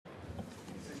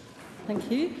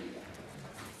Thank you.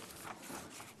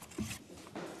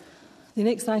 The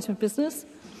next item of business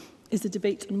is the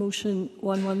debate on motion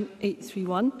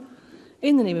 11831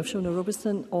 in the name of Shona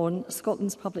Robertson on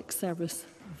Scotland's public service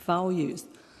values.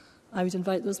 I would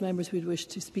invite those members who would wish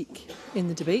to speak in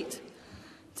the debate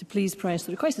to please press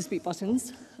the request to speak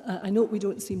buttons. I note we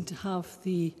don't seem to have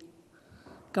the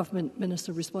Government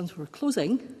Minister responsible for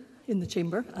closing in the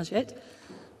chamber as yet,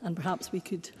 and perhaps we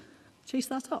could chase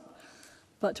that up.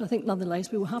 But I think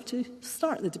nonetheless we will have to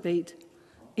start the debate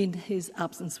in his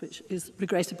absence, which is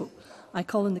regrettable. I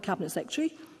call on the Cabinet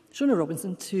Secretary, Shona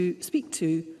Robinson, to speak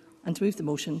to and to move the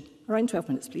motion. Around 12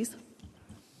 minutes, please.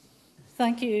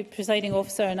 Thank you, Presiding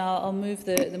Officer, and I'll move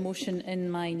the motion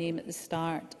in my name at the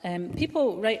start.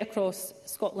 People right across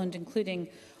Scotland, including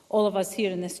all of us here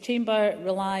in this chamber,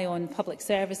 rely on public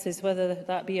services, whether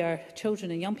that be our children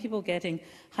and young people getting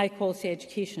high-quality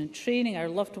education and training, our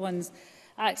loved ones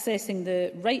accessing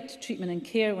the right treatment and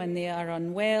care when they are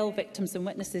unwell, victims and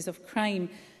witnesses of crime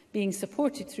being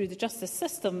supported through the justice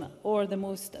system, or the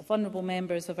most vulnerable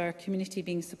members of our community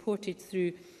being supported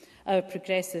through our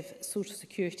progressive social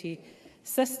security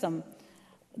system.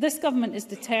 This government is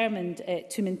determined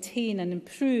to maintain and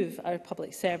improve our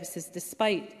public services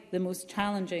despite the most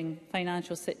challenging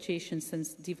financial situation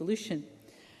since devolution.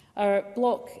 Our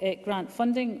block grant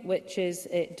funding, which is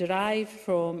derived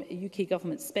from UK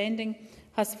government spending,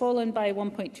 has fallen by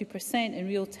 1.2% in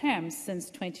real terms since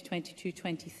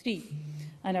 2022-23,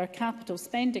 and our capital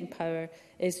spending power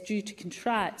is due to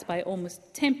contract by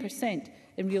almost 10%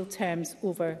 in real terms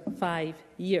over 5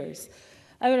 years.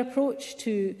 Our approach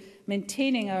to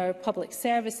maintaining our public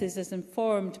services is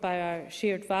informed by our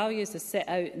shared values as set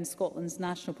out in Scotland's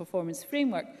National Performance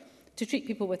Framework to treat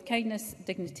people with kindness,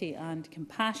 dignity and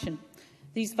compassion.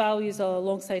 These values,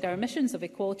 alongside our missions of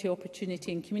equality,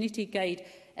 opportunity and community, guide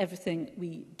everything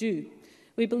we do.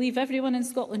 We believe everyone in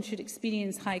Scotland should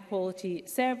experience high-quality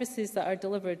services that are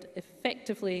delivered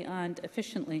effectively and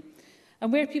efficiently.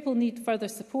 And where people need further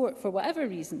support for whatever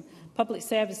reason, public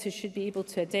services should be able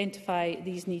to identify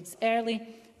these needs early,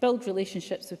 build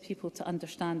relationships with people to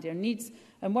understand their needs,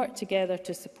 and work together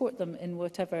to support them in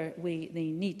whatever way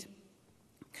they need.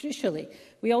 Crucially,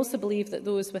 we also believe that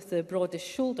those with the broadest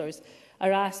shoulders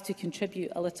are asked to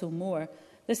contribute a little more.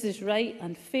 This is right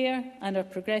and fair, and our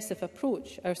progressive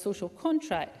approach, our social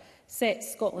contract,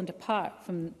 sets Scotland apart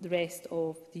from the rest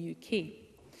of the UK.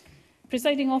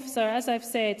 Presiding Officer, as I've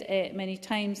said many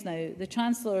times now, the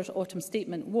Chancellor's autumn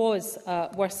statement was a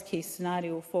worst-case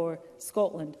scenario for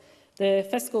Scotland. The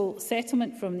fiscal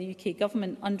settlement from the UK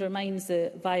Government undermines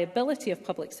the viability of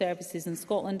public services in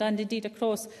Scotland and indeed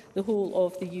across the whole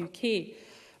of the UK.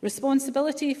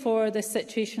 Responsibility for this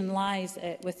situation lies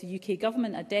with the UK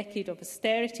Government, a decade of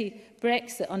austerity,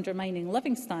 Brexit undermining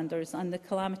living standards and the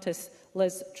calamitous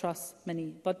Liz Truss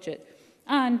mini-budget.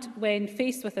 And when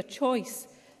faced with a choice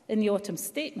in the autumn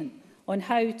statement on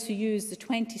how to use the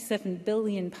 £27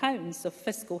 billion of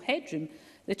fiscal headroom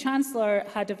the Chancellor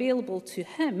had available to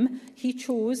him, he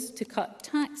chose to cut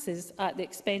taxes at the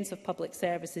expense of public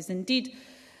services. Indeed,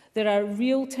 there are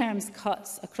real terms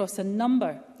cuts across a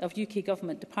number of UK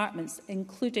Government departments,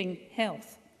 including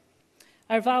health.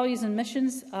 Our values and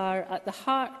missions are at the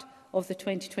heart of the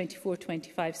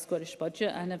 2024-25 Scottish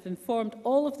Budget and have informed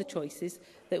all of the choices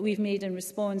that we've made in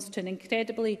response to an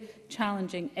incredibly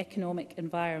challenging economic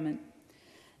environment.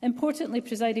 Importantly,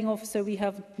 Presiding Officer, we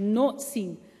have not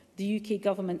seen the UK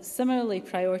Government similarly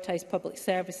prioritise public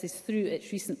services through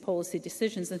its recent policy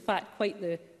decisions, in fact, quite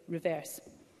the reverse.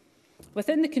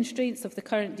 Within the constraints of the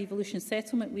current devolution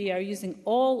settlement, we are using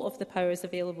all of the powers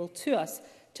available to us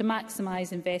to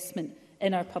maximise investment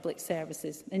in our public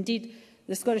services. Indeed,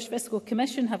 the Scottish Fiscal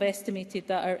Commission have estimated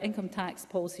that our income tax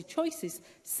policy choices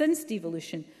since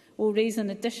devolution will raise an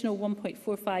additional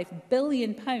 £1.45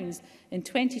 billion in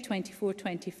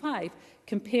 2024-25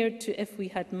 compared to if we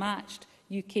had matched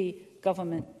UK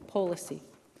Government policy.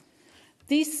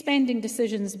 These spending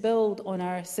decisions build on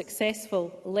our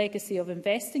successful legacy of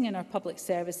investing in our public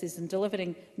services and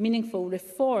delivering meaningful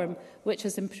reform, which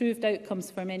has improved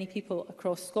outcomes for many people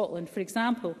across Scotland. For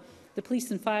example, the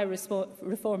Police and Fire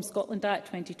Reform Scotland Act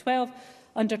 2012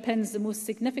 underpins the most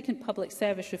significant public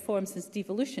service reform since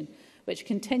devolution, which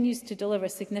continues to deliver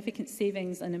significant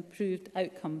savings and improved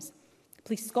outcomes.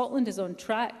 Police Scotland is on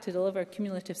track to deliver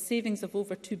cumulative savings of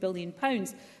over £2 billion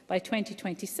by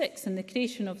 2026, and the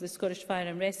creation of the Scottish Fire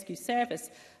and Rescue Service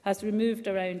has removed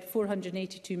around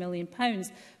 £482 million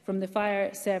from the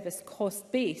fire service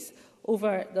cost base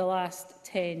over the last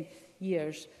 10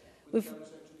 years.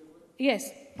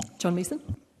 Yes. John Mason.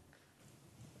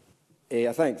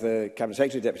 I thank the Cabinet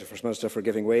Secretary, Deputy First Minister, for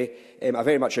giving way. I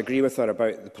very much agree with her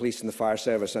about the police and the fire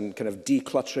service and kind of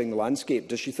decluttering the landscape.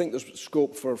 Does she think there's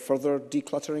scope for further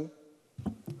decluttering?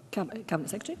 Cabinet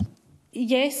Secretary.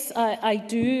 Yes, I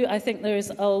do. I think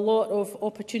there's a lot of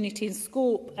opportunity and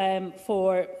scope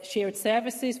for shared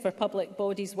services, for public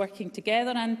bodies working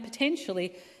together and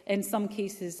potentially, in some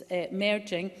cases,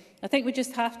 merging. I think we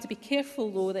just have to be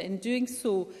careful, though, that in doing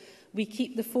so, we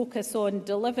keep the focus on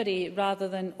delivery rather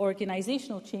than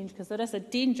organisational change, because there is a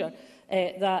danger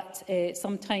that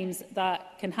sometimes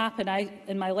that can happen.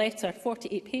 In my letter,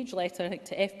 48-page letter, I think,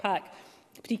 to FPAC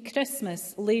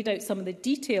pre-Christmas, laid out some of the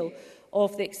detail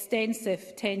of the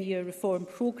extensive 10-year reform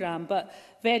programme, but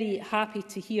very happy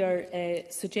to hear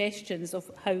suggestions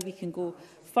of how we can go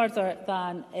further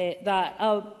than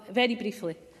that. Very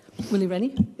briefly. Willie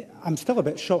Rennie. I'm still a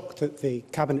bit shocked that the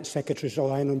Cabinet Secretary is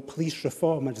relying on police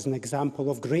reform as an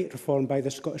example of great reform by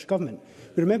the Scottish Government.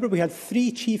 Remember, we had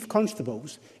 3 chief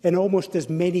constables in almost as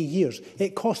many years.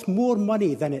 It cost more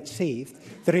money than it saved.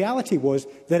 The reality was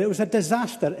that it was a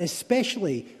disaster,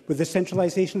 especially with the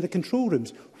centralisation of the control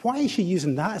rooms. Why is she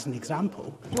using that as an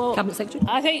example? Well, Cabinet Secretary.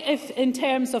 I think if, in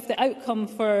terms of the outcome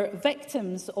for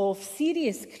victims of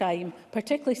serious crime,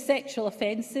 particularly sexual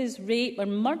offences, rape or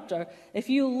murder, if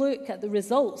you look at the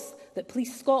results that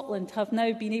Police Scotland have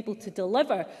now been able to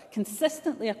deliver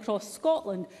consistently across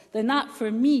Scotland, then that, for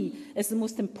me, is the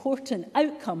most important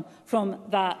outcome from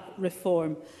that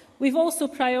reform. We've also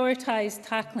prioritised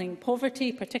tackling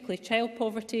poverty, particularly child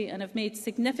poverty, and have made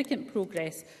significant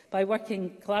progress by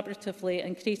working collaboratively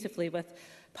and creatively with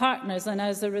partners. And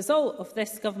as a result of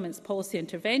this government's policy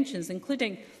interventions,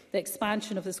 including the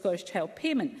expansion of the Scottish Child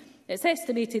Payment, it's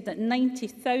estimated that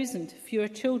 90,000 fewer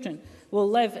children will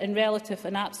live in relative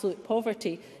and absolute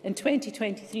poverty in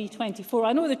 2023-24.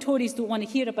 I know the Tories don't want to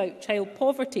hear about child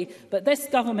poverty, but this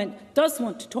government does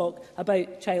want to talk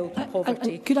about child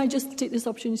poverty. Could I just take this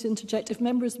opportunity to interject? If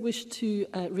members wish to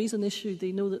raise an issue,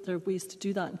 they know that there are ways to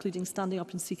do that, including standing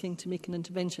up and seeking to make an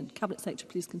intervention. Cabinet Secretary,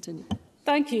 please continue.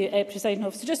 Thank you, Presiding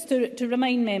Officer. Just to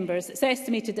remind members, it's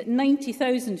estimated that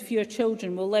 90,000 fewer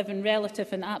children will live in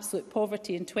relative and absolute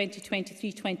poverty in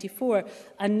 2023-24,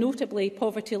 and notably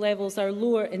poverty levels are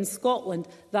lower in Scotland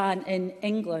than in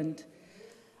England.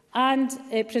 And,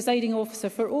 Presiding Officer,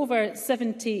 for over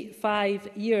 75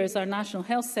 years, our National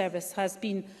Health Service has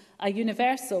been a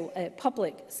universal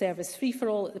public service, free for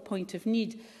all at the point of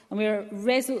need. And we are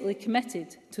resolutely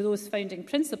committed to those founding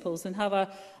principles and have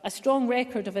a strong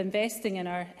record of investing in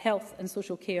our health and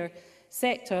social care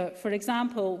sector. For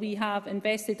example, we have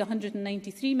invested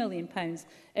 £193 million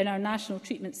in our National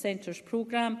Treatment Centres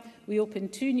programme. We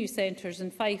opened 2 new centres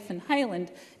in Fife and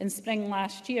Highland in spring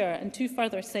last year, and 2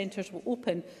 further centres will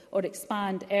open or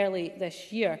expand early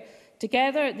this year.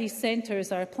 Together, these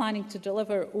centres are planning to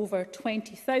deliver over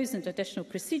 20,000 additional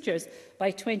procedures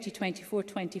by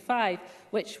 2024-25,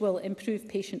 which will improve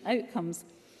patient outcomes.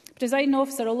 Presiding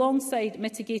Officer, alongside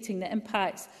mitigating the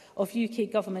impacts of UK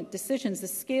Government decisions, the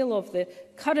scale of the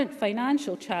current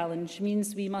financial challenge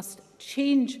means we must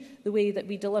change the way that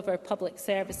we deliver public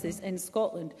services in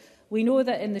Scotland. We know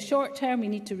that in the short term we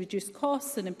need to reduce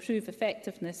costs and improve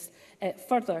effectiveness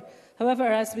further. However,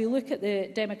 as we look at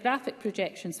the demographic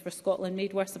projections for Scotland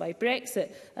made worse by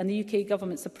Brexit and the UK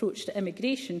Government's approach to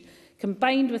immigration,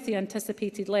 combined with the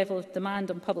anticipated level of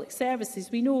demand on public services,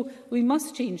 we know we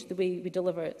must change the way we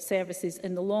deliver services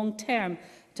in the long term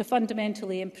to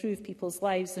fundamentally improve people's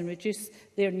lives and reduce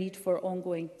their need for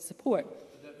ongoing support.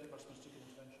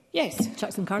 Yes.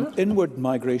 Jackson Carnott. Inward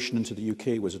migration into the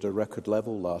UK was at a record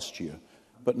level last year,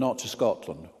 but not to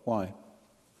Scotland. Why?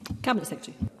 Cabinet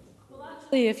Secretary.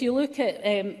 If you look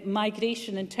at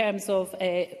migration in terms of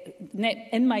net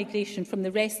in-migration from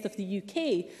the rest of the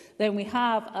UK, then we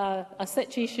have a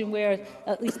situation where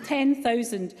at least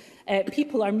 10,000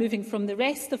 people are moving from the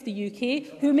rest of the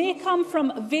UK, who may come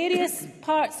from various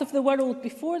parts of the world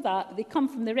before that. They come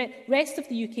from the rest of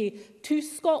the UK to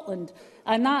Scotland.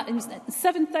 And that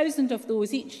 7,000 of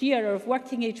those each year are of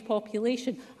working-age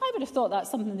population. I would have thought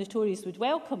that's something the Tories would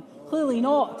welcome. Clearly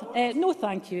not. No,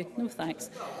 thank you. No,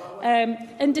 thanks.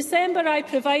 In December, I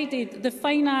provided the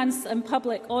Finance and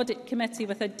Public Audit Committee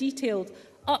with a detailed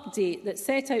update that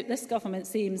set out this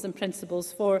government's aims and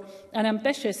principles for an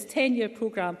ambitious 10-year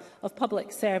programme of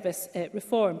public service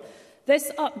reform.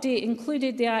 This update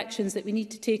included the actions that we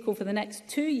need to take over the next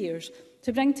 2 years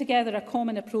to bring together a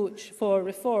common approach for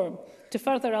reform, to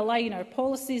further align our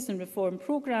policies and reform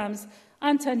programmes,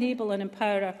 and to enable and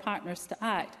empower our partners to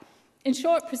act. In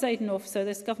short, Presiding Officer,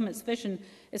 this Government's vision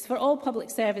is for all public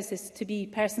services to be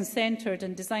person-centred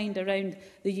and designed around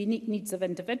the unique needs of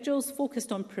individuals,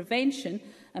 focused on prevention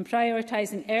and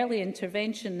prioritising early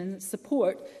intervention and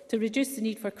support to reduce the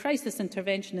need for crisis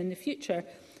intervention in the future,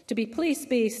 to be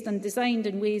place-based and designed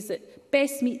in ways that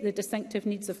best meet the distinctive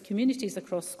needs of communities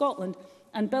across Scotland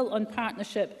and built on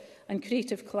partnership and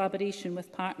creative collaboration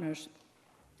with partners.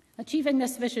 Achieving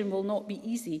this vision will not be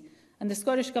easy, and the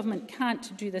Scottish Government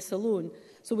can't do this alone.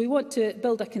 So we want to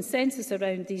build a consensus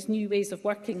around these new ways of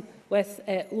working with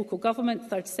local government,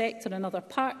 third sector and other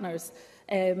partners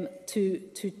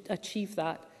to achieve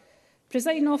that.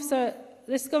 Presiding Officer,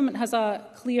 this Government has a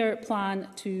clear plan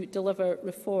to deliver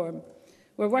reform.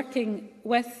 We're working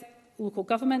with local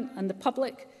government and the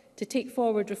public to take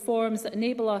forward reforms that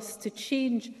enable us to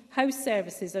change how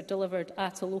services are delivered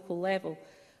at a local level.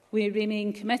 We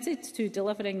remain committed to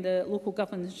delivering the Local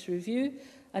Governance Review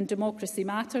and Democracy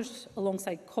Matters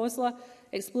alongside COSLA,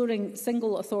 exploring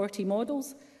single authority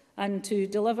models, and to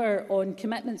deliver on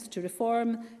commitments to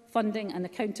reform, funding and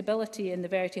accountability in the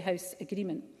Verity House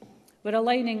Agreement. We're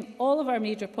aligning all of our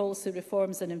major policy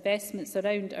reforms and investments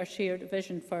around our shared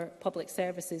vision for public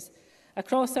services.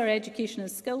 Across our education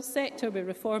and skills sector, we're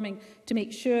reforming to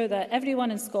make sure that everyone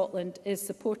in Scotland is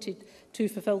supported to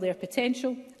fulfil their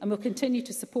potential, and will continue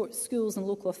to support schools and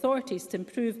local authorities to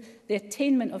improve the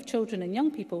attainment of children and young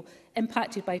people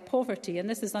impacted by poverty. And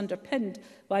this is underpinned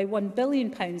by £1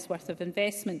 billion worth of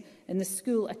investment in the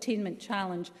School Attainment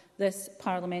Challenge this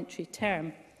parliamentary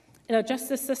term. In our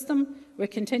justice system, we're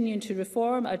continuing to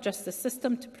reform our justice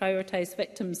system to prioritise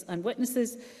victims and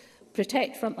witnesses,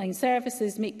 protect frontline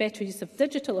services, make better use of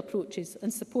digital approaches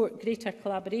and support greater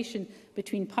collaboration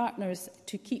between partners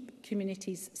to keep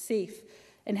communities safe.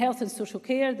 In health and social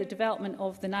care, the development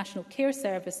of the National Care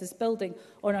Service is building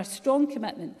on our strong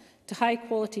commitment to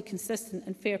high-quality, consistent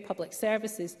and fair public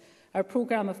services. Our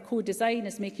programme of co-design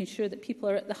is making sure that people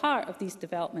are at the heart of these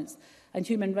developments and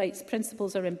human rights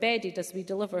principles are embedded as we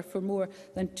deliver for more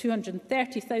than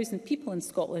 230,000 people in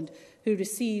Scotland who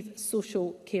receive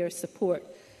social care support.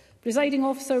 Presiding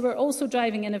Officer, we're also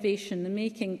driving innovation and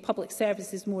making public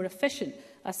services more efficient,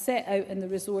 as set out in the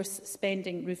Resource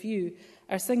Spending Review.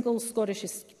 Our Single Scottish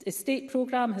Estate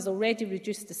programme has already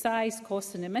reduced the size,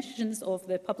 costs and emissions of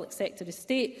the public sector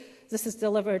estate. This has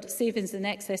delivered savings in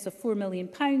excess of £4 million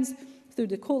through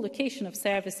the co-location of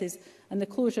services and the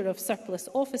closure of surplus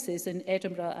offices in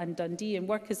Edinburgh and Dundee, and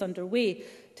work is underway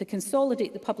to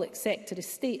consolidate the public sector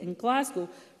estate in Glasgow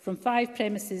from 5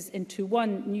 premises into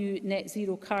 1 new net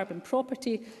zero carbon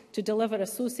property to deliver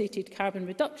associated carbon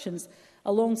reductions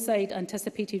alongside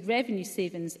anticipated revenue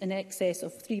savings in excess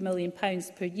of £3 million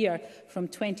per year from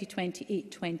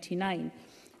 2028-29.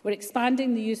 We're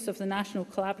expanding the use of the National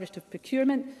Collaborative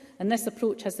Procurement, and this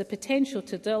approach has the potential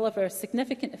to deliver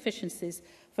significant efficiencies.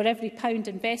 For every £1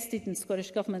 invested in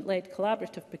Scottish Government-led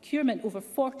collaborative procurement, over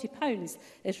 £40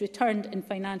 is returned in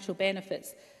financial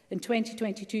benefits. In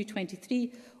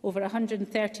 2022-23, over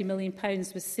 £130 million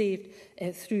was saved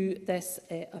through this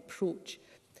approach.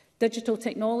 Digital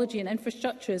technology and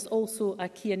infrastructure is also a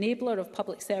key enabler of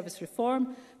public service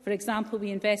reform. For example,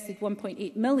 we invested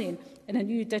 £1.8 million in a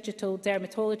new digital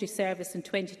dermatology service in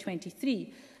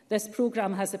 2023. This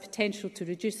programme has the potential to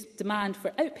reduce demand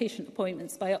for outpatient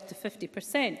appointments by up to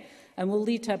 50% and will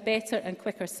lead to a better and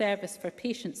quicker service for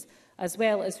patients, as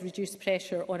well as reduce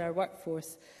pressure on our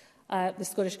workforce. The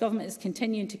Scottish Government is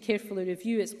continuing to carefully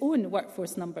review its own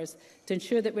workforce numbers to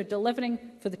ensure that we're delivering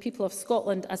for the people of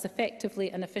Scotland as effectively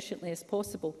and efficiently as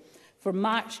possible. From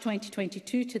March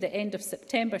 2022 to the end of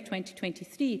September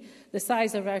 2023, the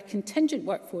size of our contingent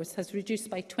workforce has reduced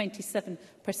by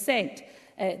 27%,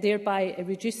 thereby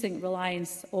reducing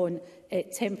reliance on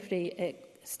temporary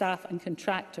staff and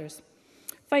contractors.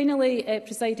 Finally,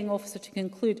 Presiding Officer, to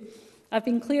conclude, I've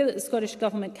been clear that the Scottish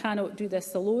Government cannot do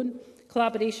this alone.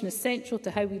 Collaboration is central to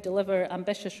how we deliver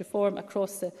ambitious reform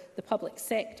across the public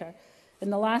sector. In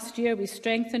the last year, we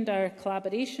strengthened our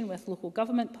collaboration with local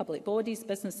government, public bodies,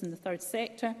 business and the third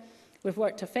sector. We've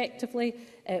worked effectively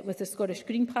with the Scottish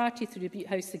Green Party through the Butte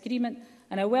House Agreement,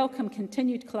 and I welcome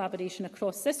continued collaboration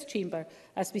across this chamber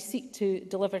as we seek to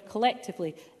deliver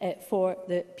collectively for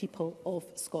the people of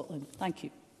Scotland. Thank you.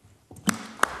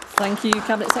 Thank you,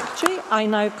 Cabinet Secretary. I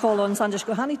now call on Sandesh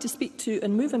Gohani to speak to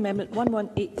and move Amendment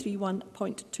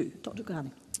 11831.2. Dr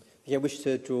Gohani. I wish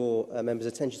to draw members'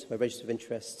 attention to my register of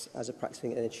interests as a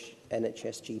practising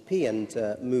NHS GP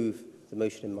and move the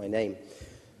motion in my name.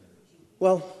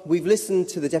 Well, we've listened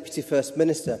to the Deputy First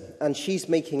Minister, and she's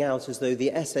making out as though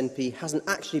the SNP hasn't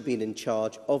actually been in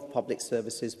charge of public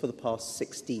services for the past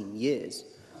 16 years.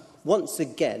 Once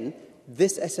again,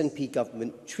 this SNP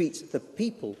government treats the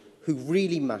people who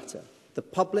really matter, the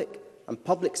public and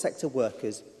public sector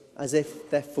workers, as if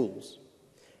they're fools.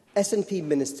 SNP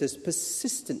ministers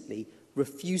persistently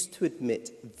refuse to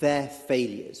admit their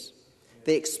failures.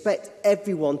 They expect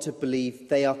everyone to believe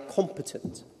they are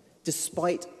competent,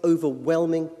 despite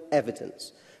overwhelming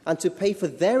evidence. And to pay for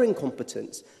their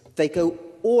incompetence, they go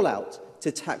all out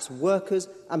to tax workers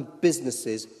and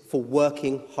businesses for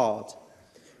working hard.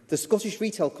 The Scottish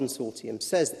Retail Consortium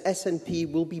says SNP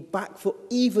will be back for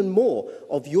even more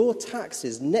of your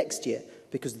taxes next year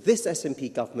because this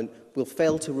SNP government will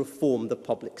fail to reform the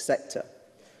public sector.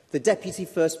 The Deputy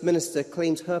First Minister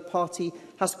claims her party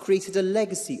has created a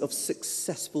legacy of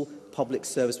successful public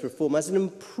service reform as an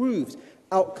improved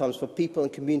outcomes for people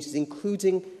and communities,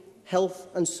 including health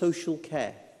and social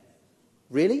care.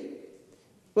 Really?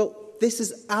 Well, this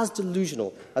is as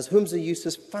delusional as Humza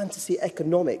Yousaf's fantasy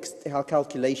economics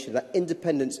calculation that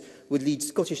independence would lead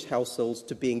Scottish households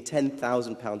to being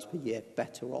 £10,000 per year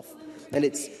better off. And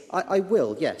it's, I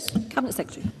will, yes. Cabinet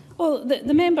Secretary. Well,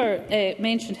 the member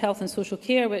mentioned health and social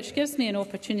care, which gives me an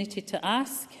opportunity to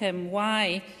ask him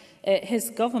why his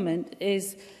government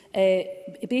is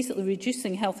basically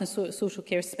reducing health and social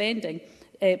care spending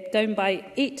down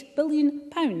by £8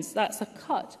 billion. That's a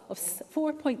cut of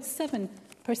 4.7%.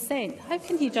 How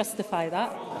can he justify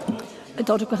that?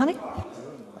 Dr Kohani.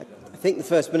 I think the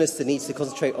First Minister needs to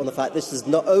concentrate on the fact this is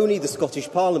not only the Scottish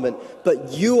Parliament,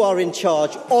 but you are in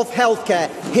charge of healthcare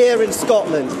here in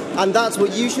Scotland, and that's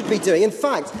what you should be doing. In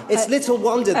fact, it's little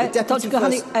wonder the Deputy Dr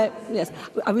Kohani, yes,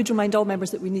 I would remind all members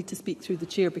that we need to speak through the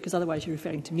Chair, because otherwise you're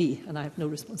referring to me, and I have no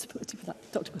responsibility for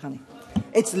that. Dr Kohani.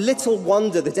 It's little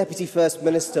wonder the Deputy First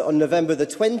Minister on November the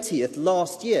 20th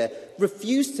last year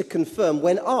refused to confirm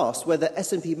when asked whether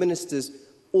SNP ministers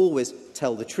always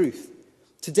tell the truth.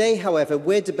 Today, however,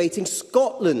 we're debating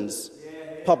Scotland's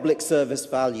public service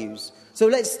values. So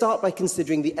let's start by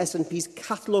considering the SNP's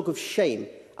catalogue of shame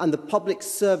and the public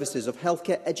services of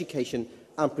healthcare, education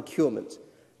and procurement.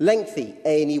 Lengthy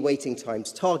A&E waiting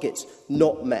times, targets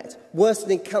not met.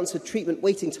 Worsening cancer treatment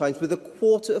waiting times, with a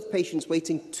quarter of patients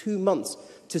waiting 2 months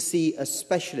to see a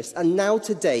specialist. And now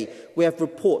today, we have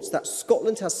reports that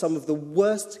Scotland has some of the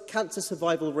worst cancer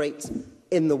survival rates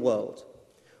in the world.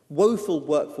 Woeful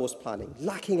workforce planning,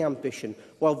 lacking ambition,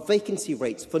 while vacancy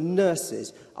rates for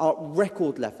nurses are at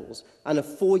record levels and a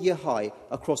 4-year high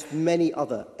across many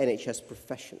other NHS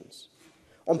professions.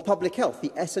 On public health, the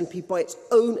SNP, by its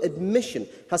own admission,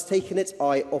 has taken its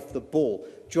eye off the ball.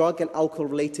 Drug and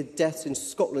alcohol-related deaths in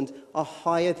Scotland are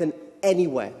higher than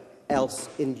anywhere else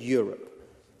in Europe.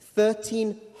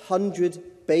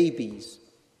 1,300 babies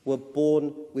were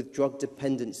born with drug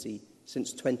dependency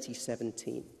since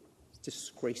 2017.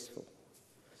 Disgraceful.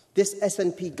 This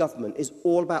SNP government is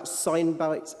all about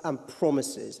soundbites and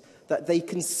promises that they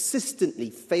consistently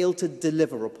fail to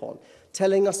deliver upon,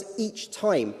 telling us each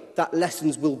time that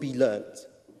lessons will be learned.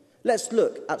 Let's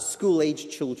look at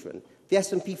school-aged children. The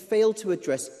SNP failed to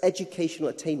address educational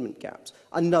attainment gaps,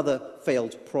 another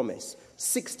failed promise.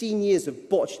 16 years of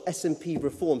botched SNP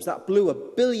reforms that blew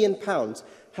 £1 billion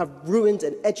have ruined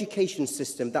an education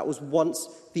system that was once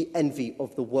the envy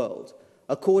of the world.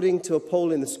 According to a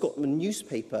poll in the Scotland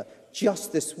newspaper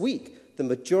just this week, the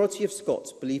majority of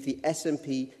Scots believe the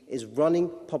SNP is running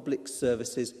public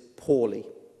services poorly.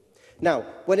 Now,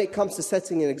 when it comes to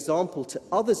setting an example to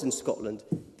others in Scotland,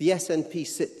 the SNP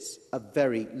sits a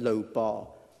very low bar.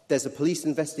 There's a police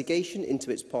investigation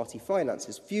into its party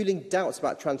finances, fueling doubts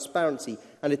about transparency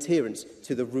and adherence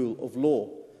to the rule of law.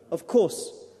 Of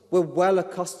course, we're well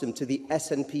accustomed to the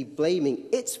SNP blaming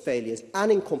its failures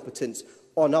and incompetence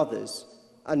on others.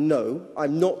 And no,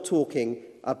 I'm not talking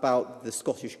about the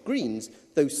Scottish Greens,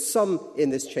 though some in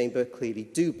this chamber clearly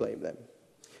do blame them.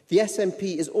 The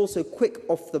SNP is also quick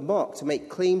off the mark to make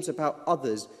claims about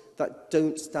others that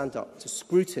don't stand up to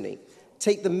scrutiny.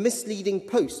 Take the misleading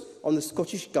post on the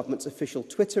Scottish Government's official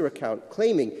Twitter account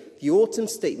claiming the autumn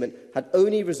statement had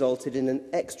only resulted in an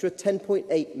extra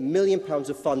 £10.8 million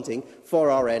of funding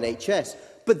for our NHS.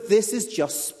 But this is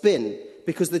just spin,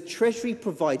 because the Treasury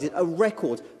provided a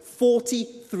record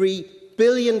 £43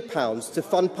 billion to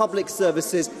fund public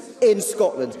services in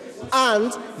Scotland.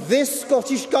 And this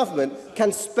Scottish Government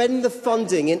can spend the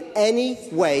funding in any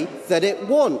way that it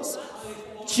wants.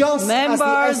 Just as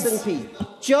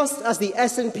the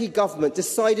SNP government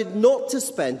decided not to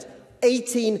spend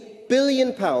 £18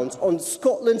 billion on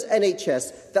Scotland's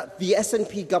NHS that the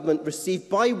SNP government received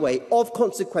by way of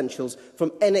consequentials from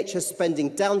NHS spending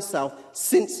down south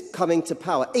since coming to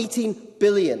power. £18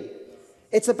 billion.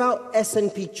 It's about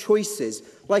SNP choices,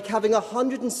 like having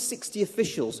 160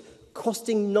 officials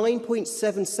costing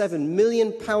 £9.77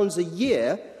 million a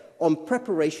year on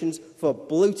preparations for a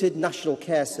bloated National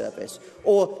Care Service,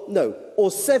 or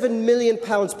 £7 million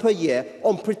per year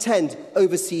on pretend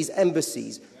overseas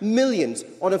embassies, millions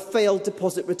on a failed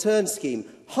deposit return scheme,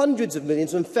 hundreds of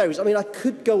millions on ferries. I mean, I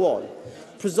could go on.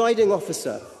 Presiding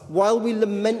officer, while we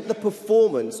lament the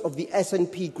performance of the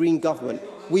SNP Green government,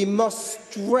 we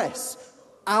must stress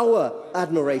our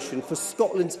admiration for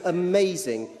Scotland's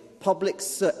amazing public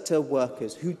sector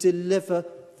workers who deliver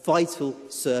vital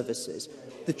services.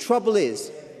 The trouble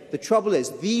is,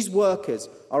 these workers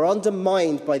are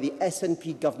undermined by the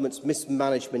SNP government's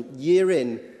mismanagement year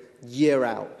in, year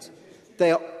out.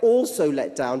 They are also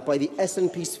let down by the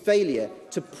SNP's failure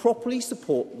to properly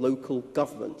support local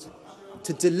government.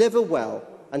 To deliver well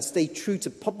and stay true to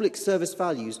public service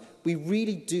values, we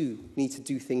really do need to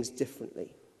do things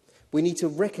differently. We need to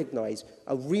recognise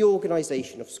a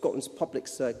reorganisation of Scotland's public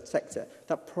sector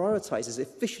that prioritises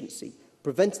efficiency,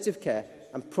 preventative care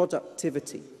and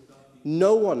productivity.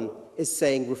 No one is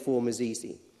saying reform is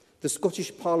easy. The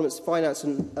Scottish Parliament's Finance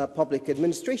and Public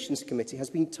Administrations Committee has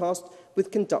been tasked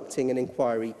with conducting an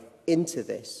inquiry into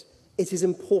this. It is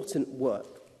important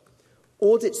work.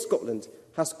 Audit Scotland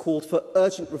has called for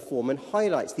urgent reform and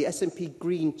highlights the SNP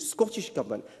Green Scottish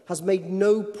Government has made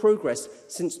no progress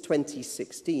since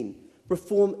 2016.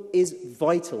 Reform is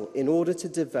vital in order to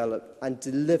develop and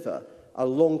deliver a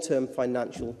long-term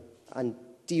financial and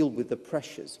deal with the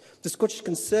pressures. The Scottish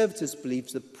Conservatives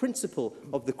believes the principle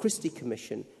of the Christie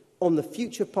Commission on the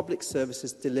future public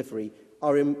services delivery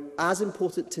are as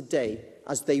important today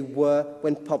as they were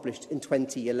when published in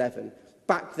 2011.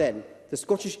 Back then, the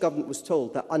Scottish Government was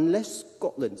told that unless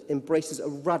Scotland embraces a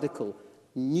radical,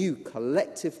 new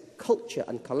collective culture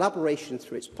and collaboration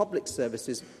through its public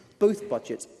services, both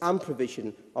budgets and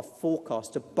provision are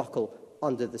forecast to buckle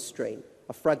under the strain.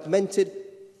 A fragmented,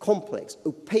 complex,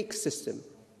 opaque system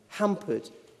hampered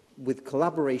with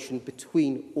collaboration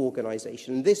between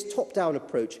organisations. This top-down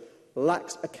approach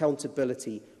lacks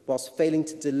accountability whilst failing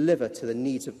to deliver to the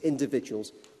needs of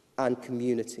individuals and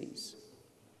communities.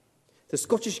 The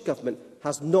Scottish Government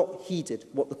has not heeded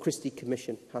what the Christie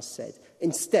Commission has said.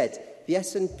 Instead, the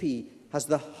SNP has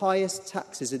the highest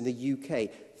taxes in the UK,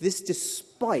 this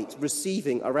despite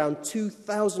receiving around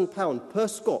 £2,000 per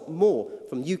Scot more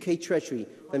from UK Treasury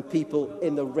than people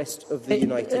in the rest of the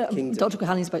United Kingdom. Dr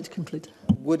Gohani is about to conclude.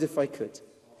 Would if I could.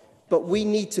 But we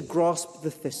need to grasp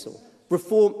the thistle.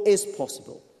 Reform is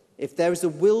possible if there is a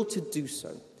will to do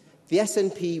so. The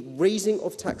SNP raising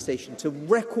of taxation to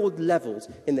record levels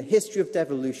in the history of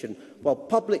devolution, while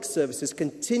public services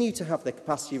continue to have their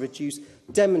capacity reduced,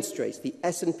 demonstrates the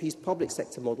SNP's public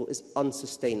sector model is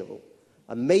unsustainable.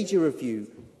 A major review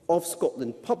of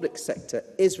Scotland's public sector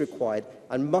is required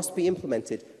and must be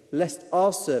implemented, lest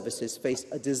our services face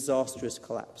a disastrous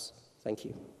collapse. Thank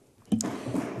you.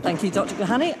 Thank you, Dr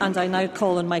Gohani. And I now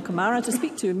call on Michael Mara to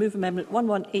speak to move Amendment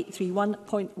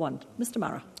 11831.1. Mr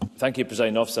Mara. Thank you,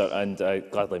 Presiding Officer, and I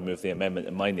gladly move the amendment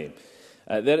in my name.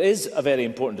 There is a very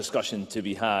important discussion to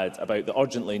be had about the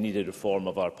urgently needed reform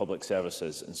of our public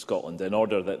services in Scotland in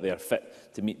order that they are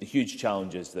fit to meet the huge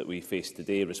challenges that we face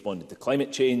today, responding to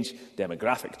climate change,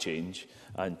 demographic change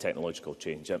and technological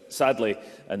change. Sadly,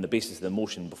 on the basis of the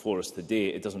motion before us today,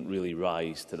 it doesn't really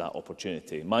rise to that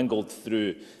opportunity. Mangled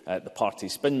through the party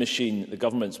spin machine, the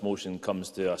government's motion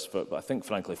comes to us, I think,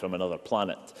 frankly, from another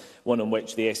planet, one in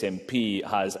which the SNP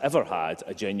has ever had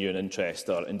a genuine interest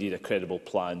or indeed a credible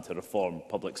plan to reform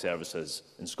public services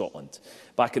in Scotland.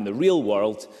 Back in the real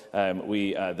world,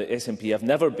 the SNP have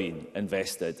never been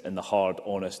invested in the hard,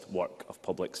 honest work of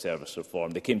public service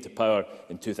reform. They came to power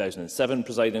in 2007,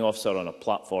 Presiding Officer, on a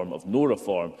platform of no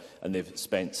reform, and they've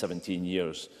spent 17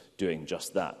 years doing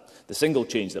just that. The single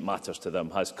change that matters to them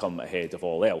has come ahead of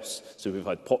all else, so we've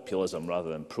had populism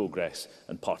rather than progress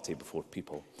and party before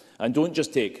people. And don't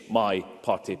just take my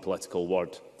party political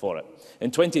word for it.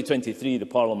 In 2023, the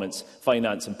Parliament's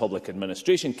Finance and Public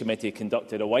Administration Committee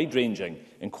conducted a wide-ranging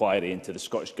inquiry into the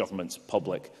Scottish Government's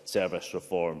public service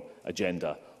reform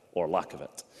agenda, or lack of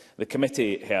it. The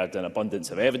committee heard an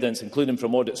abundance of evidence, including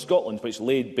from Audit Scotland, which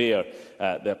laid bare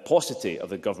the paucity of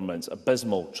the government's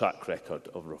abysmal track record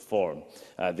of reform.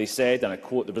 They said, and I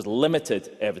quote, there was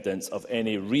limited evidence of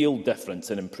any real difference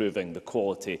in improving the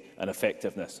quality and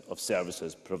effectiveness of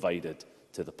services provided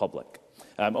to the public.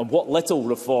 And what little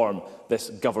reform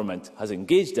this government has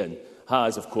engaged in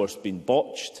has, of course, been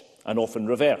botched and often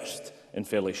reversed in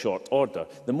fairly short order.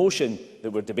 The motion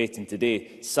that we're debating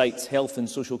today cites health and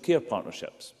social care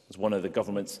partnerships as one of the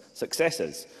government's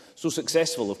successes. So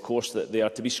successful, of course, that they are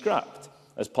to be scrapped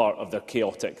as part of their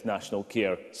chaotic National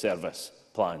Care Service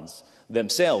plans.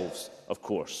 themselves, of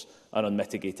course, an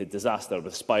unmitigated disaster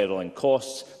with spiralling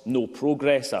costs, no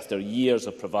progress after years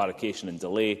of prevarication and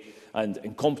delay, and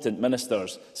incompetent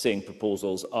ministers saying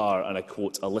proposals are, and I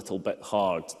quote, a little bit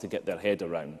hard to get their head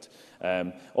around.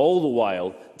 All the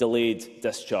while, delayed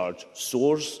discharge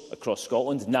soars across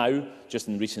Scotland, now, just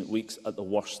in recent weeks, at the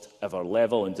worst ever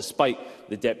level. And despite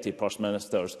the Deputy First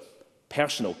Minister's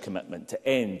personal commitment to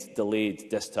end delayed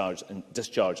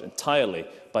discharge entirely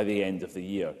by the end of the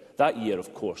year. That year,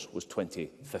 of course, was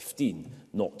 2015,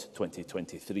 not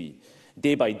 2023.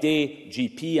 Day by day,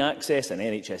 GP access and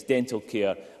NHS dental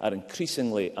care are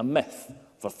increasingly a myth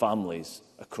for families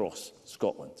across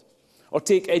Scotland. Or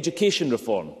take education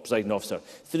reform, Presiding Officer.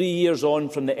 3 years on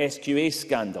from the SQA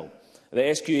scandal, the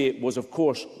SQA was, of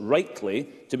course, rightly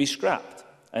to be scrapped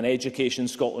and Education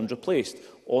Scotland replaced.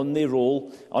 On they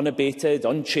roll, unabated,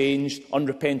 unchanged,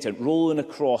 unrepentant, rolling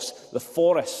across the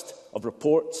forest of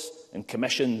reports and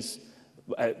commissions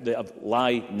that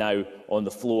lie now on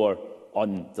the floor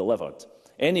undelivered.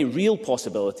 Any real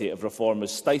possibility of reform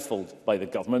was stifled by the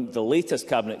government, the latest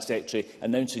Cabinet Secretary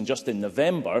announcing just in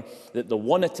November that the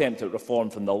one attempt at reform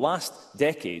from the last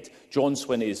decade, John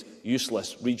Swinney's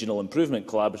useless regional improvement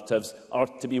collaboratives, are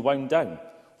to be wound down.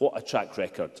 What a track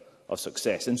record of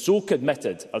success. And so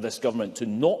committed are this government to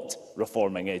not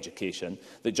reforming education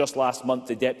that just last month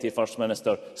the Deputy First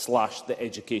Minister slashed the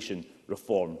education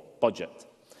reform budget.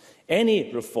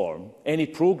 Any reform, any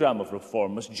programme of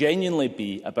reform must genuinely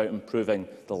be about improving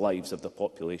the lives of the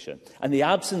population. And the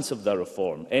absence of the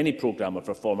reform, any programme of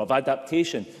reform, of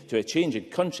adaptation to a changing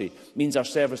country, means our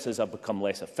services have become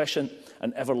less efficient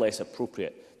and ever less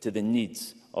appropriate to the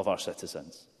needs of our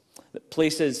citizens. That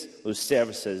places those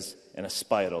services in a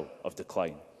spiral of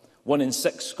decline. 1 in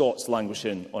 6 Scots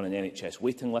languishing on an NHS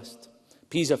waiting list.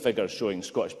 PISA figures showing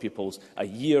Scottish pupils a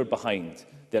year behind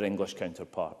their English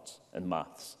counterparts in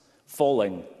maths.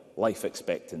 Falling life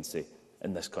expectancy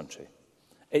in this country.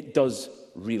 It does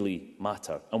really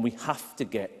matter, and we have to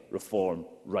get reform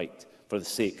right for the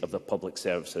sake of the public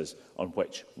services on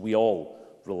which we all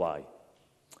rely.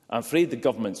 I'm afraid the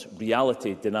government's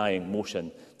reality-denying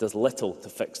motion does little to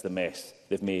fix the mess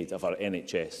they've made of our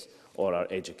NHS or our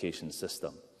education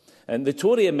system. And the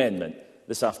Tory amendment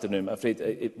this afternoon, I'm afraid,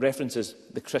 it references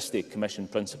the Christie Commission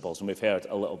principles, and we've heard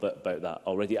a little bit about that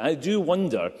already. I do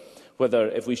wonder whether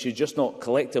if we should just not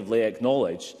collectively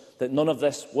acknowledge that none of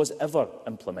this was ever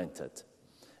implemented.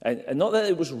 And not that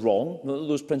it was wrong, not that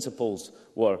those principles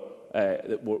were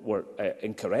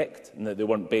incorrect and that they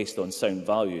weren't based on sound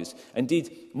values.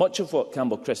 Indeed, much of what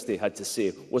Campbell Christie had to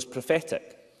say was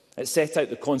prophetic. It set out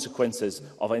the consequences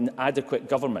of inadequate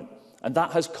government, and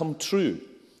that has come true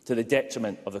to the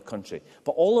detriment of the country.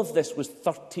 But all of this was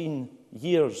 13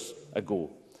 years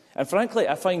ago. And frankly,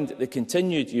 I find the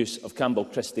continued use of Campbell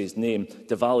Christie's name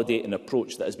to validate an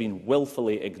approach that has been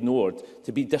willfully ignored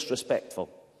to be disrespectful.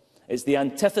 It's the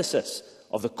antithesis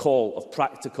of the call of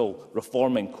practical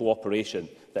reforming cooperation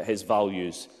that his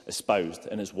values espoused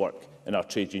in his work in our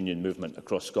trade union movement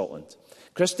across Scotland.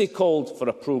 Christie called for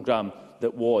a programme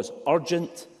that was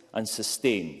urgent and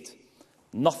sustained.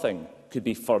 Nothing could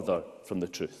be further from the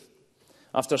truth.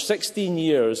 After 16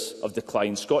 years of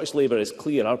decline, Scottish Labour is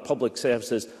clear our public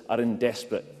services are in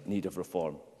desperate need of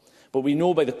reform. But we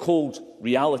know by the cold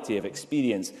reality of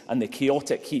experience and the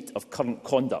chaotic heat of current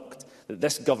conduct that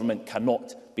this government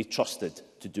cannot be trusted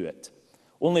to do it.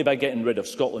 Only by getting rid of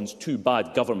Scotland's 2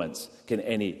 bad governments can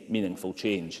any meaningful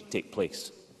change take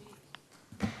place.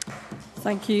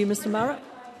 Thank you, Mr Marra.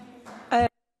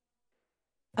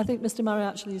 I think Mr Marra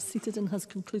actually is seated and has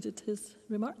concluded his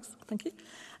remarks. Thank you.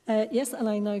 Yes, and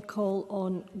I now call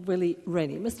on Willie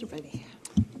Rennie. Mr Rennie.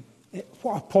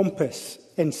 What a pompous,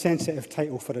 insensitive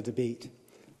title for a debate.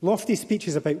 Lofty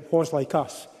speeches about wars like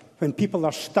us, when people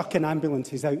are stuck in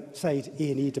ambulances outside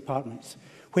A&E departments,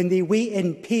 when they wait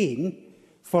in pain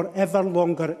for ever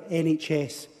longer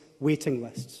NHS waiting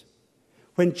lists,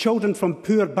 when children from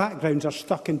poor backgrounds are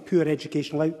stuck in poor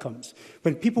educational outcomes,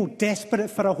 when people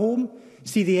desperate for a home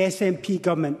see the SNP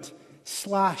government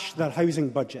slash their housing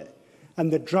budget,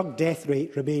 and the drug death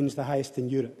rate remains the highest in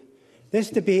Europe.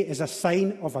 This debate is a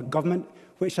sign of a government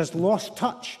which has lost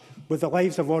touch with the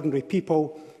lives of ordinary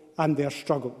people and their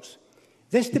struggles.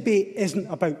 This debate isn't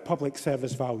about public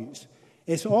service values.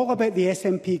 It's all about the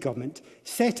SNP government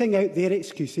setting out their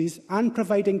excuses and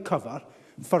providing cover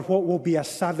for what will be a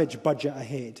savage budget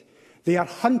ahead. They are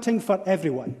hunting for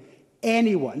everyone,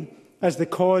 anyone, as the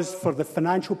cause for the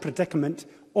financial predicament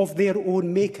of their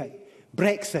own making.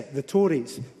 Brexit, the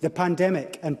Tories, the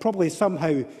pandemic, and probably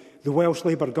somehow the Welsh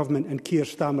Labour Government and Keir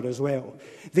Starmer as well.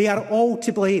 They are all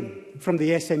to blame from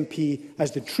the SNP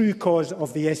as the true cause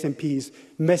of the SNP's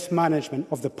mismanagement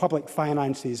of the public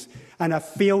finances and a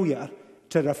failure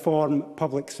to reform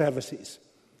public services.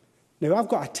 Now, I've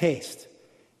got a test.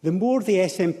 The more the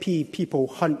SNP people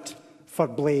hunt for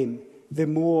blame, the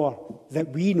more that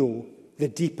we know, the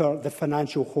deeper the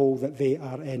financial hole that they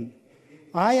are in.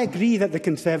 I agree that the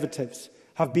Conservatives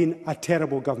have been a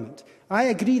terrible government. I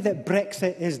agree that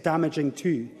Brexit is damaging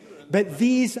too. But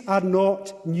these are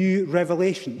not new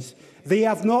revelations. They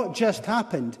have not just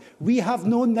happened. We have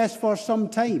known this for some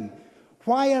time.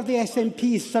 Why are the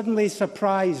SNP suddenly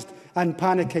surprised and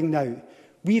panicking now?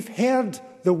 We've heard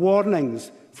the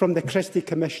warnings from the Christie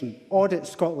Commission, Audit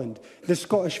Scotland, the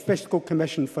Scottish Fiscal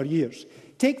Commission for years.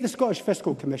 Take the Scottish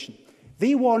Fiscal Commission.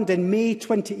 They warned in May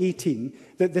 2018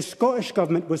 that the Scottish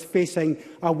Government was facing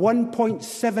a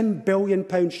 £1.7 billion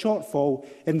shortfall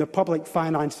in the public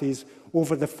finances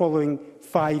over the following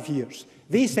 5 years.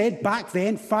 They said back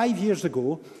then, 5 years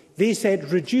ago, they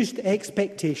said reduced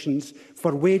expectations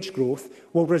for wage growth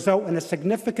will result in a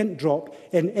significant drop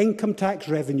in income tax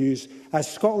revenues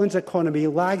as Scotland's economy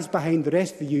lags behind the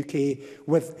rest of the UK,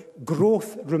 with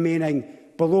growth remaining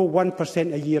below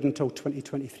 1% a year until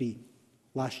 2023,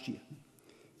 last year.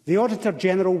 The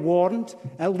Auditor-General warned,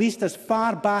 at least as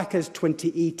far back as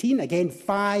 2018, again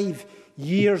 5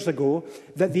 years ago,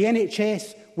 that the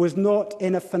NHS was not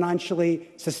in a financially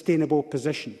sustainable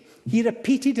position. He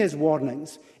repeated his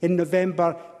warnings in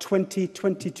November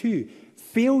 2022.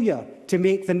 Failure to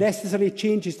make the necessary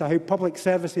changes to how public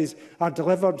services are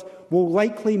delivered will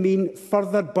likely mean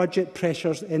further budget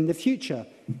pressures in the future.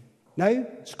 Now,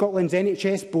 Scotland's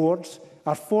NHS boards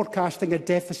are forecasting a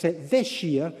deficit this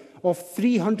year of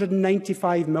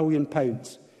 £395 million.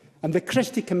 And the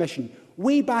Christie Commission,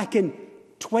 way back in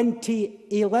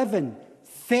 2011,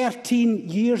 13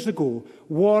 years ago,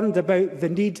 warned about the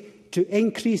need to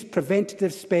increase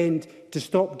preventative spend to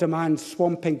stop demand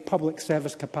swamping public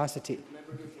service capacity.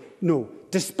 No,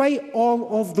 despite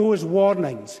all of those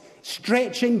warnings,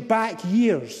 stretching back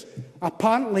years,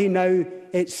 apparently now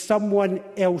it's someone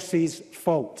else's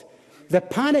fault. The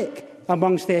panic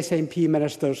amongst SNP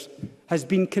ministers has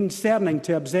been concerning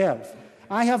to observe.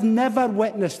 I have never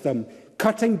witnessed them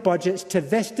cutting budgets to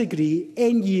this degree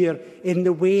in year in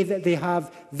the way that they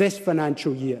have this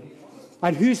financial year.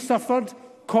 And who suffered?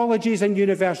 Colleges and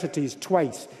universities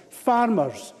twice.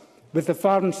 Farmers with the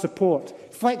Farm Support.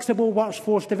 Flexible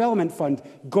Workforce Development Fund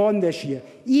gone this year.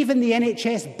 Even the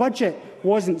NHS budget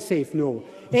wasn't safe, no.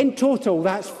 In total,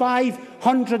 that's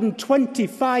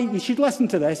 £525, you should listen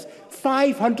to this,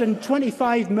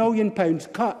 £525 million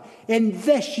cut in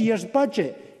this year's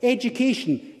budget.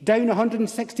 Education, down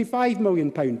 £165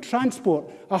 million.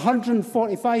 Transport,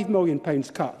 £145 million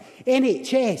cut.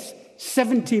 NHS,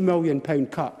 £70 million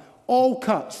cut. All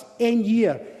cuts in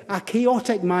year. A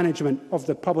chaotic management of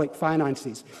the public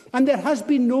finances. And there has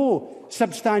been no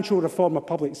substantial reform of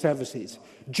public services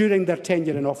during their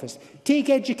tenure in office. Take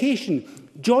education.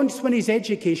 John Swinney's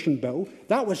education bill,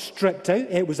 that was stripped out,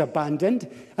 it was abandoned,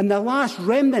 and the last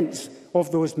remnants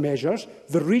of those measures,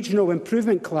 the regional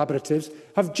improvement collaboratives,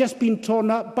 have just been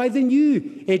torn up by the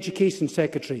new Education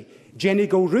Secretary. Jenny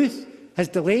Gilruth has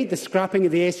delayed the scrapping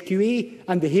of the SQA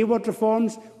and the Hayward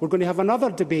reforms. We're going to have another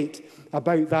debate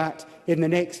about that in the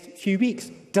next few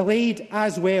weeks. Delayed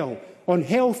as well on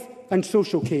health and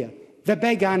social care. The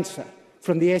big answer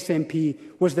from the SNP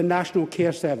was the National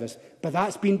Care Service, but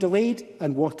that's been delayed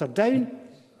and watered down,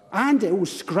 and it will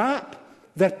scrap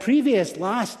their previous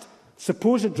last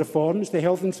supposed reforms, the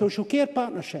health and social care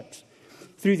partnerships.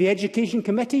 Through the Education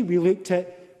Committee, we looked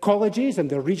at colleges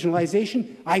and their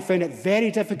regionalisation. I found it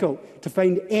very difficult to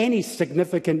find any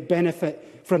significant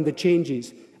benefit from the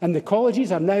changes, and the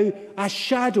colleges are now a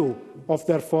shadow of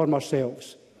their former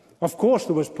selves. Of course,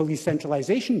 there was police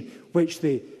centralisation, which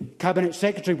the Cabinet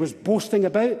Secretary was boasting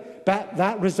about, but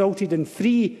that resulted in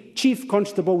 3 chief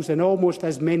constables in almost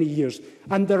as many years.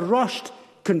 And the rushed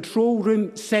control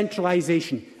room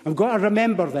centralisation. I've got to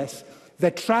remember this. The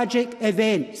tragic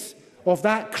events of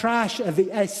that crash at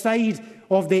the side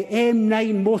of the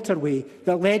M9 motorway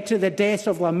that led to the deaths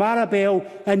of Lamara Bell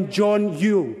and John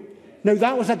Yule. Now,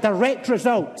 that was a direct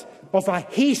result of a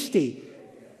hasty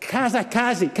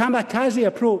kamikaze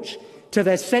approach to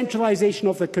the centralisation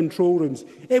of the control rooms.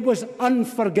 It was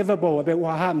unforgivable about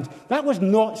what happened. That was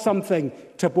not something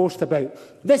to boast about.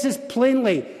 This is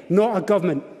plainly not a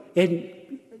government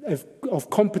of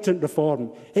competent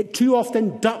reform. It too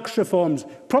often ducks reforms,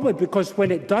 probably because when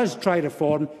it does try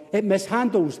reform, it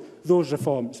mishandles those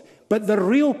reforms. But the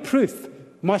real proof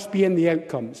must be in the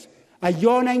outcomes. A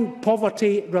yawning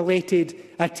poverty-related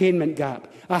attainment gap,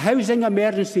 A housing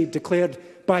emergency declared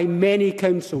by many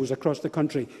councils across the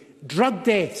country. Drug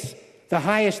deaths, the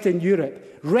highest in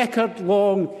Europe.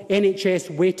 Record-long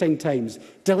NHS waiting times.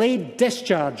 Delayed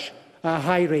discharge at a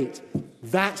high rate.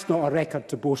 That's not a record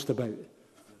to boast about.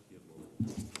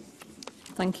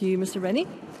 Thank you, Mr Rennie.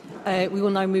 We will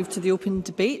now move to the open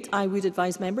debate. I would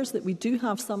advise members that we do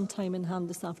have some time in hand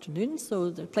this afternoon, so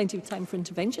there's plenty of time for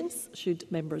interventions, should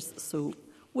members so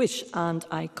wish. And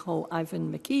I call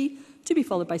Ivan McKee to be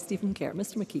followed by Stephen Kerr.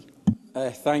 Mr McKee.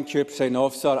 Thank you, Presiding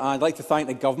Officer. I'd like to thank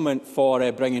the Government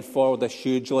for bringing forward this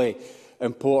hugely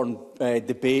important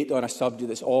debate on a subject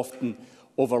that's often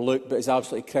overlooked but is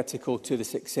absolutely critical to the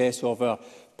success of our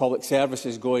public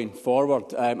services going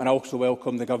forward. And I also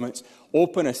welcome the Government's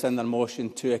openness in their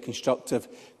motion to constructive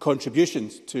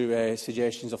contributions to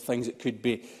suggestions of things that could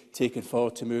be taken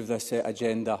forward to move this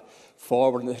agenda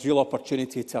forward. And there's a real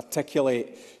opportunity to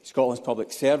articulate Scotland's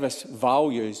public service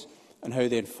values and how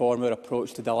they inform our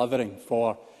approach to delivering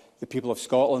for the people of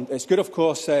Scotland. It's good, of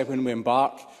course, when we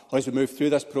embark, or as we move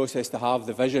through this process, to have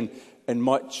the vision, and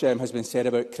much has been said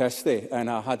about Christie. And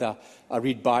I had a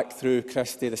read back through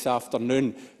Christie this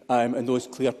afternoon, and those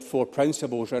clear 4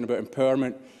 principles around about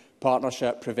empowerment,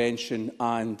 partnership, prevention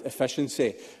and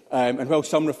efficiency. And while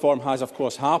some reform has, of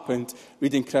course, happened,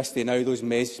 reading Christie now, those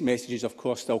messages, of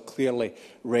course, still clearly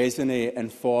resonate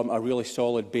and form a really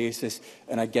solid basis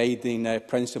and a guiding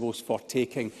principles for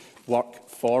taking work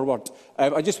forward.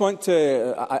 I just want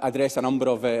to address a number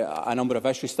of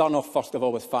issues, starting off, first of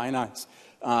all, with finance.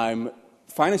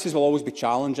 Finances will always be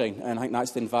challenging, and I think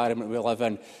that's the environment we live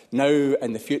in now,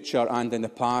 in the future and in the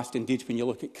past. Indeed, when you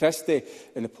look at Christie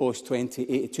in the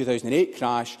post-2008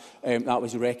 crash, that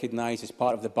was recognised as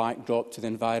part of the backdrop to the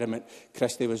environment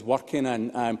Christie was working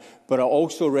in. But I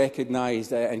also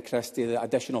recognised in Christie that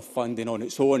additional funding on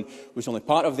its own was only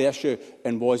part of the issue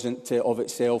and wasn't of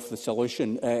itself the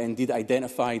solution. Indeed, it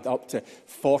identified up to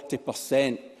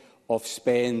 40% of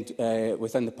spend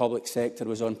within the public sector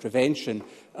was on prevention,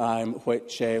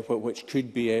 which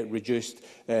could be reduced.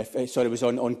 Was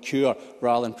on cure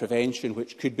rather than prevention,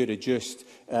 which could be reduced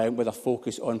with a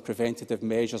focus on preventative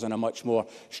measures in a much more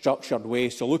structured way.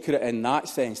 So look at it in that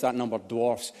sense. That number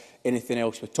dwarfs anything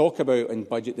else we talk about in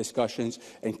budget discussions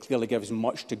and clearly gives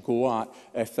much to go at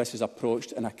if this is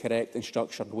approached in a correct and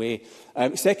structured way.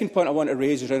 Second point I want to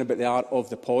raise is around about the art of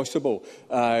the possible.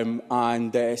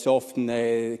 And it's often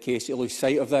the case you lose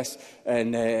sight of this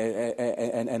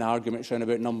in arguments around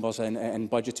about numbers and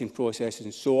budgeting processes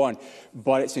and so on.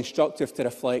 But it's instructive to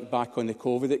reflect back on the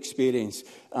COVID experience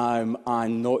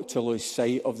and not to lose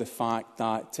sight of the fact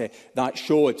that that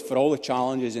showed, for all the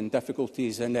challenges and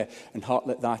difficulties and hurt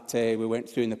that we went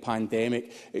through in the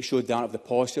pandemic, it showed the art of the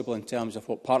possible in terms of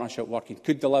what partnership working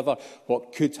could deliver,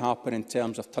 what could happen in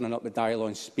terms of turning up the dial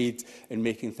on speed and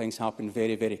making things happen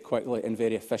very, very quickly and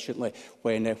very efficiently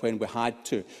when we had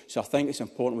to. So I think it's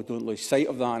important we don't lose sight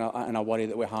of that, and I worry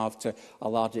that we have to a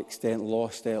large extent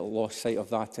lost sight of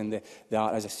that in the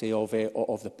art, as I say, of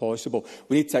the possible.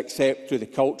 We need to accept through the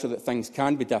culture that things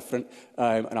can be different,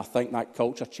 and I think that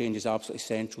culture change is absolutely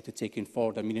central to taking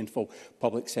forward a meaningful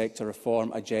public sector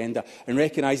reform agenda, and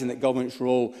recognising that government's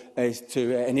role is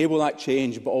to enable that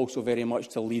change, but also very much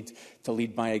to lead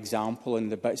by example,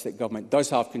 and the bits that government does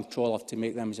have control of to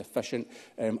make them as efficient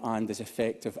and as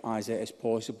effective as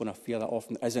possible. And I fear that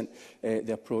often isn't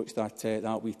the approach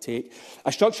that we take.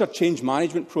 A structured change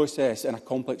management process in a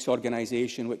complex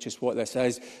organisation, which is what this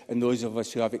is, and those of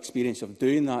us who have experience of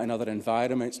doing that in other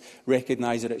environments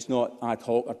recognise that it's not ad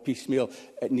hoc or piecemeal.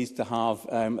 It needs to have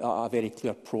a very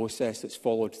clear process that's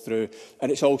followed through,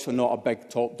 and it's also not a big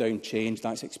top-down change.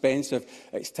 That's expensive,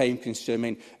 it's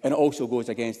time-consuming, and it also goes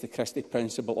against the Christie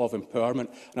principle of empowerment.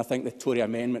 And I think the Tory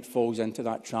amendment falls into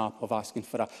that trap of asking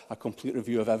for a complete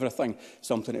review of everything,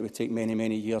 something that would take many,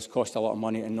 many years, cost a lot of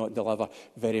money and not deliver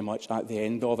very much at the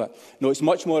end of it. No, it's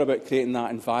much more about creating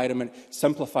that environment,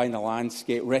 simplifying the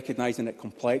landscape, recognising that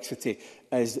complexity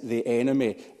is the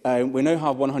enemy. We now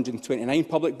have 129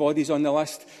 public bodies on the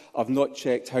list. I've not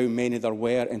checked how many there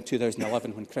were in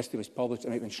 2011 when Christie was published. It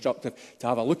might be instructive to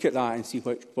have a look at that and see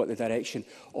what the direction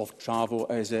of travel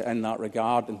is in that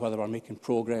regard, and whether we're making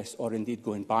progress or indeed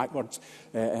going backwards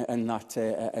in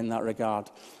that regard.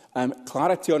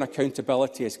 Clarity on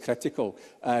accountability is critical.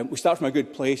 We start from a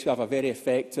good place. We have a very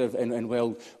effective and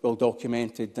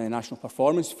well-documented national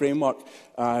performance framework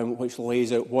which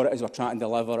lays out what it is we're trying to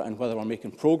deliver and whether we're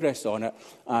making progress on it.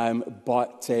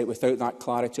 But without that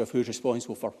clarity of who's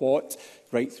responsible for what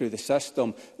right through the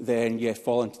system, then you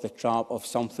fall into the trap of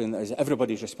something that is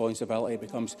everybody's responsibility. It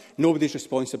becomes nobody's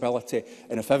responsibility,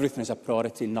 and if everything is a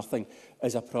priority, nothing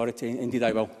is a priority. Indeed,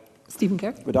 I will. Stephen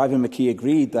Kerr. Would Ivan McKee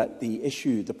agree that the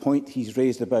issue, the point he's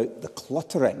raised about the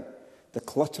cluttering,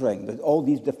 all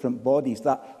these different bodies,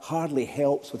 that hardly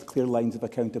helps with clear lines of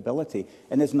accountability?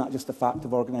 And isn't that just a fact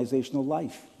of organisational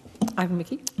life? Ivan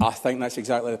McKee. I think that's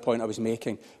exactly the point I was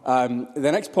making. The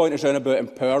next point is around about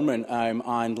empowerment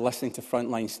and listening to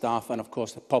frontline staff and, of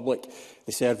course, the public,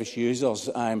 the service users.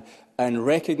 And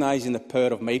recognising the power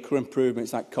of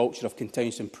micro-improvements, that culture of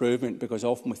continuous improvement, because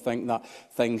often we think that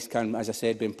things can, as I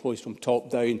said, be imposed from top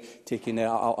down, taking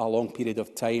a long period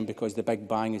of time because the big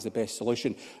bang is the best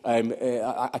solution.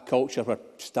 A culture where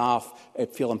staff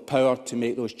feel empowered to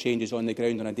make those changes on the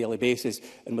ground on a daily basis,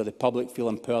 and where the public feel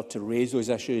empowered to raise those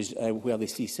issues where they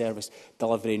see service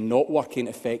delivery not working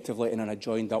effectively and in a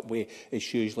joined-up way is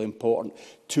hugely important.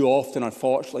 Too often,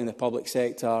 unfortunately, in the public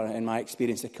sector, in my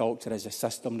experience, the culture is a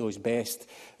system knows best,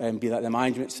 be that the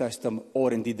management system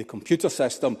or indeed the computer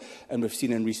system. And we've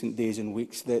seen in recent days and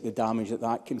weeks the damage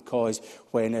that can cause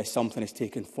when something is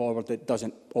taken forward that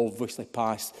doesn't obviously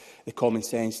pass the common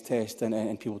sense test,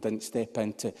 and people didn't step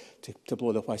in to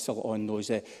blow the whistle on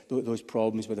those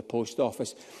problems with the post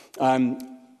office.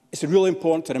 It's really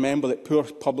important to remember that poor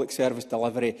public service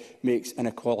delivery makes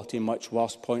inequality much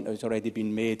worse. Point has already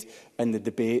been made in the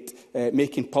debate.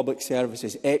 Making public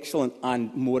services excellent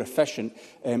and more efficient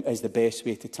is the best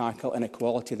way to tackle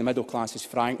inequality. The middle classes,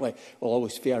 frankly, will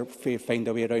always find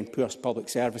a way around poor public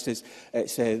services.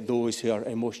 It's those who are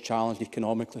most challenged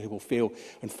economically who will fail,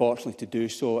 unfortunately, to do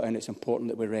so. And it's important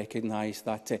that we recognise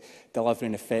that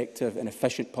delivering effective and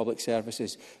efficient public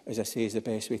services, as I say, is the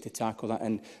best way to tackle that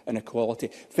inequality.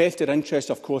 Vested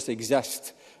interests, of course,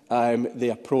 exist. The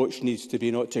approach needs to be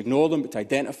not to ignore them, but to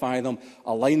identify them,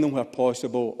 align them where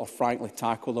possible, or frankly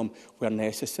tackle them where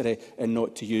necessary, and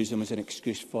not to use them as an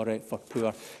excuse for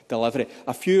poor delivery.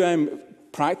 A few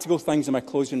practical things in my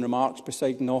closing remarks,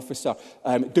 Presiding Officer.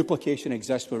 Duplication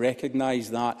exists, we recognise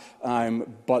that,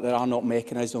 but there are not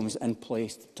mechanisms in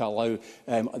place to allow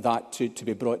that to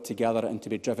be brought together and to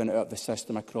be driven out of the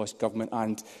system across government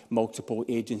and multiple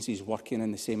agencies working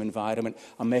in the same environment.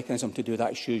 A mechanism to do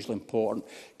that is hugely important.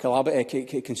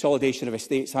 Consolidation of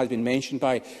estates has been mentioned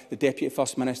by the Deputy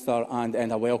First Minister, and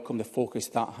I welcome the focus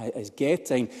that is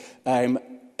getting.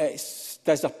 It's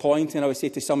disappointing, I would say,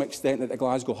 to some extent, that the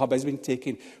Glasgow hub has been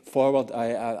taking forward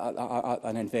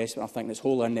an investment, I think, that's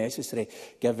wholly unnecessary,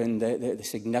 given the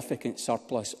significant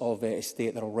surplus of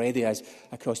estate there already is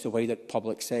across the wider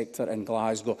public sector in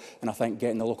Glasgow. And I think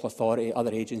getting the local authority,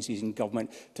 other agencies and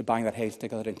government to bang their heads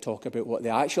together and talk about what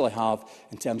they actually have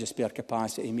in terms of spare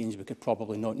capacity means we could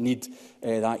probably not need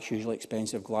that hugely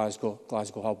expensive Glasgow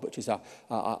hub, which is a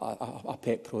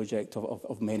pet project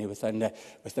of many within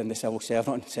the civil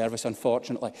service,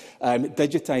 unfortunately.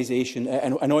 Digitisation,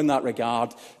 and on that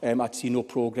regard, I'd see no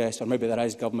progress, or maybe there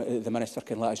is. The Minister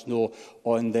can let us know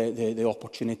on the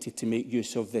opportunity to make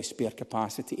use of the spare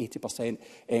capacity, 80%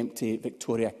 empty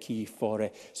Victoria Quay, for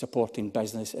supporting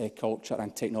business, culture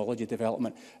and technology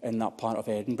development in that part of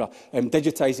Edinburgh.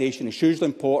 Digitisation is hugely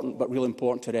important, but really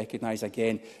important to recognise,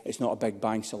 again, it's not a big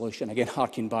bang solution. Again,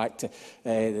 harking back to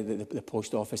the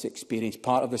post office experience,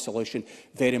 part of the solution,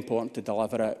 very important to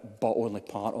deliver it, but only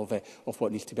part of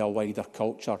what needs to be a wider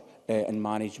culture in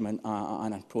management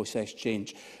and process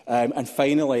change. And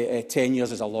finally, 10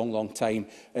 years is a long, long time.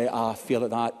 I feel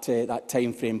that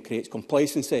time frame creates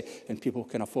complacency and people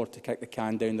can afford to kick the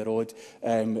can down the road.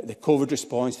 The COVID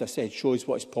response, as I said, shows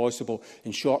what is possible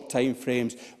in short time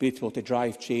frames, be able to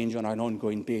drive change on an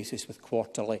ongoing basis with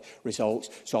quarterly results.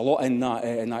 So a lot in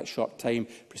that short time,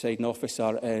 Presiding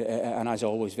Officer, and as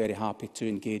always, very happy to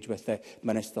engage with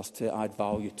ministers to add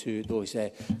value to those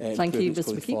Thank you,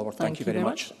 Mr. McKee. Forward. Thank you very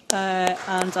much.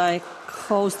 And I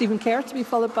call Stephen Kerr to be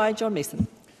followed by John Mason.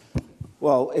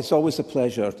 Well, it's always a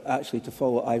pleasure, actually, to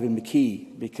follow Ivan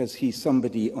McKee, because he's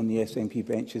somebody on the SNP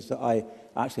benches that I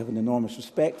actually have an enormous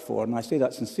respect for, and I say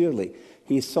that sincerely.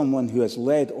 He is someone who has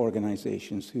led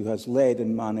organisations, who has led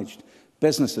and managed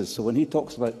businesses. So when he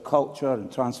talks about culture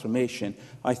and transformation,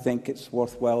 I think it's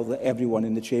worthwhile that everyone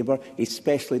in the chamber,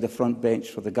 especially the front bench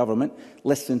for the government,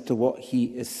 listen to what he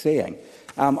is saying.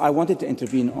 I wanted to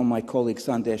intervene on my colleague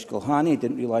Sandesh Gulhani. I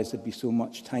didn't realise there'd be so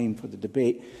much time for the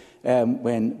debate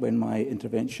when my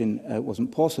intervention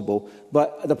wasn't possible.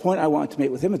 But the point I wanted to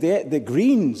make with him is the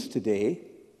Greens today,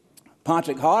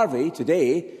 Patrick Harvey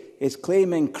today, is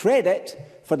claiming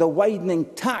credit for the widening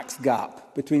tax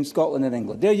gap between Scotland and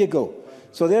England. There you go.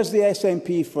 So there's the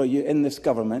SNP for you in this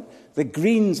government. The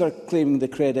Greens are claiming the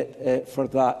credit for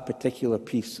that particular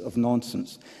piece of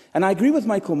nonsense. And I agree with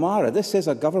Michael Mara. This is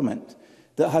a government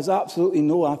that has absolutely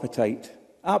no appetite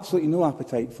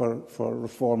for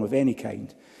reform of any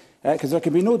kind. Because there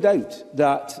can be no doubt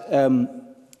that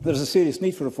There is a serious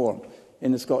need for reform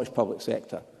in the Scottish public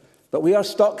sector. But we are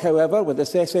stuck, however, with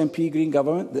this SNP Green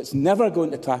government that's never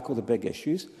going to tackle the big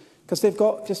issues because they've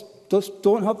got just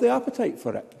don't have the appetite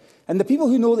for it. And the people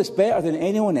who know this better than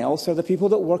anyone else are the people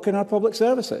that work in our public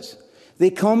services. They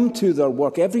come to their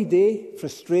work every day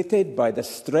frustrated by the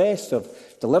stress of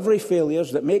delivery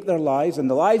failures that make their lives and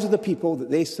the lives of the people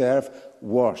that they serve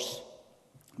worse.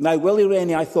 Now, Willie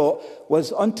Rennie, I thought,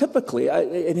 was untypically,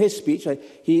 in his speech,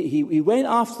 he went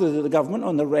after the government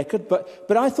on the record,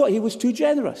 but I thought he was too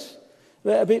generous.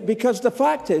 Because the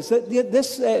fact is that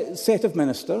this set of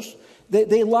ministers,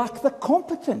 they lack the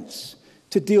competence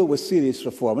to deal with serious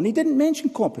reform. And he didn't mention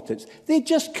competence. They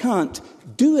just can't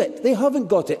do it. They haven't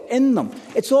got it in them.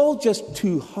 It's all just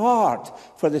too hard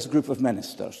for this group of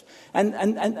ministers.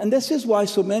 And this is why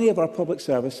so many of our public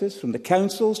services, from the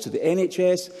councils to the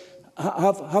NHS,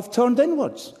 have turned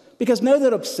inwards. Because now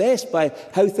they're obsessed by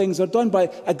how things are done, by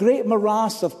a great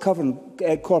morass of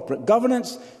corporate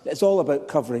governance. It's all about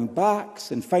covering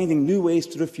backs and finding new ways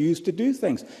to refuse to do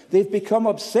things. They've become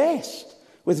obsessed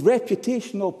with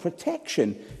reputational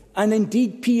protection and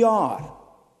indeed PR.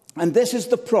 And this is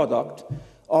the product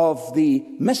of the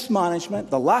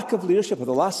mismanagement, the lack of leadership of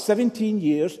the last 17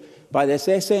 years by this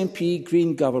SNP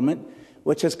Green government,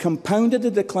 which has compounded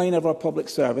the decline of our public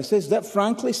services that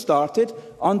frankly started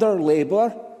under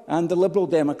Labour and the Liberal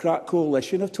Democrat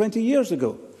coalition of 20 years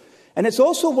ago. And it's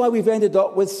also why we've ended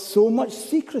up with so much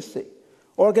secrecy.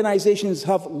 Organisations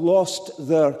have lost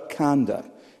their candour.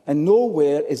 And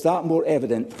nowhere is that more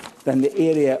evident than the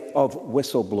area of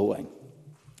whistleblowing.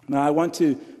 Now, I want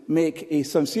to make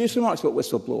some serious remarks about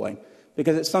whistleblowing,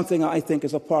 because it's something I think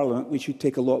as a Parliament we should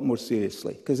take a lot more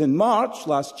seriously. Because in March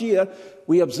last year,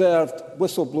 we observed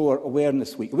Whistleblower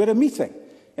Awareness Week. We had a meeting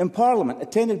in Parliament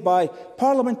attended by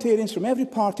parliamentarians from every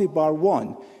party bar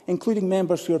one, including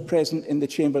members who are present in the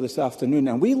chamber this afternoon.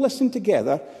 And we listened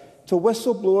together to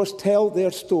whistleblowers tell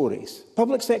their stories.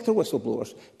 Public sector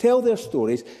whistleblowers tell their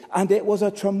stories, and it was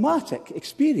a traumatic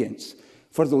experience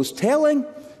for those telling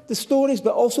the stories,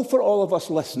 but also for all of us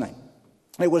listening.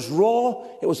 It was raw,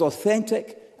 it was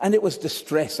authentic, and it was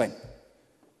distressing.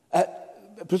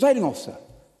 Presiding Officer,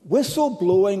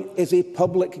 whistleblowing is a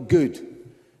public good.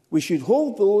 We should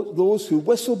hold those who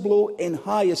whistleblow in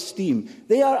high esteem.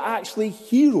 They are actually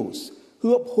heroes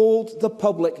who uphold the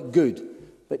public good.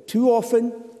 But too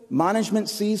often, management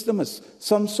sees them as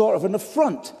some sort of an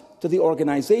affront to the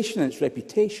organisation and its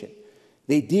reputation.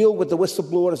 They deal with the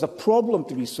whistleblower as a problem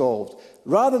to be solved,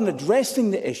 rather than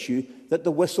addressing the issue that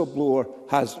the whistleblower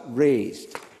has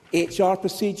raised. HR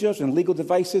procedures and legal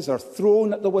devices are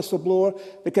thrown at the whistleblower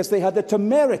because they had the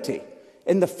temerity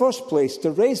in the first place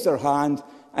to raise their hand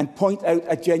and point out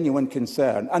a genuine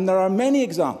concern. And there are many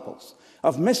examples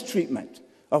of mistreatment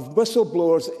of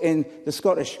whistleblowers in the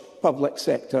Scottish public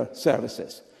sector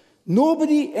services.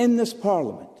 Nobody in this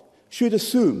Parliament should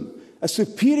assume a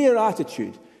superior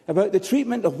attitude about the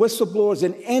treatment of whistleblowers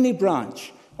in any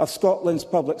branch of Scotland's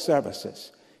public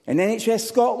services. In NHS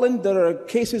Scotland, there are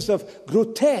cases of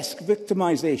grotesque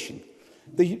victimisation,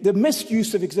 the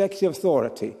misuse of executive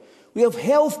authority. We have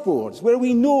health boards where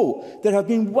we know there have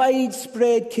been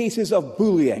widespread cases of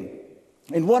bullying.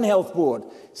 In one health board,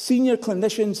 senior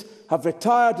clinicians have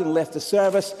retired and left the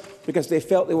service because they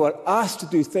felt they were asked to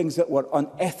do things that were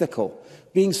unethical,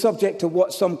 being subject to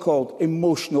what some called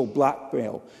emotional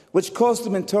blackmail, which caused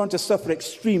them in turn to suffer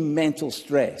extreme mental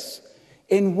stress.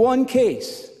 In one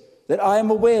case that I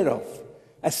am aware of,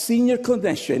 a senior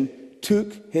clinician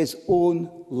took his own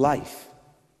life.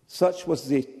 Such was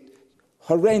the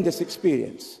horrendous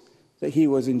experience that he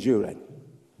was enduring.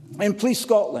 In Police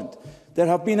Scotland, there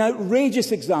have been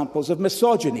outrageous examples of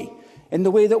misogyny in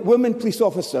the way that women police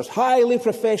officers, highly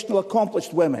professional,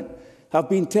 accomplished women, have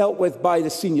been dealt with by the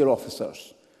senior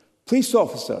officers. Police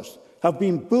officers have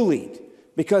been bullied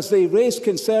because they raised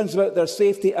concerns about their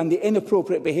safety and the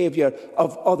inappropriate behaviour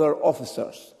of other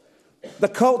officers. The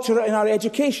culture in our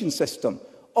education system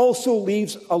also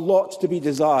leaves a lot to be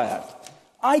desired.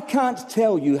 I can't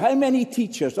tell you how many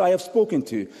teachers I have spoken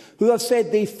to who have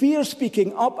said they fear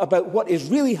speaking up about what is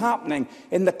really happening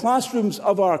in the classrooms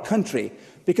of our country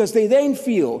because they then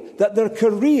feel that their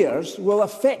careers will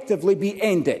effectively be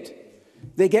ended.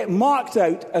 They get marked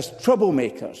out as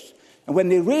troublemakers. And when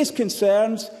they raise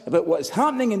concerns about what is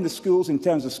happening in the schools in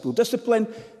terms of school discipline,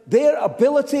 their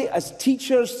ability as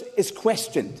teachers is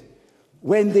questioned.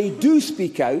 When they do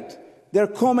speak out, their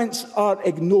comments are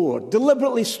ignored,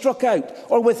 deliberately struck out,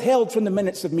 or withheld from the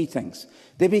minutes of meetings.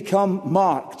 They become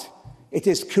marked. It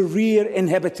is career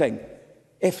inhibiting,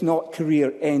 if not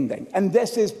career ending. And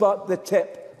this is but the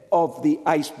tip of the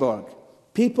iceberg.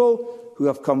 People who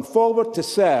have come forward to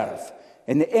serve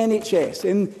in the NHS,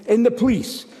 in the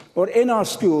police, or in our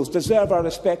schools deserve our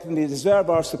respect and they deserve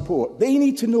our support. They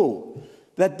need to know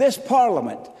that this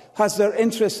Parliament has their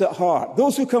interests at heart.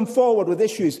 Those who come forward with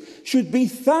issues should be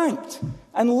thanked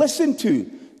and listened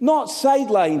to, not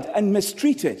sidelined and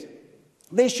mistreated.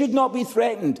 They should not be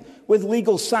threatened with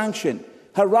legal sanction,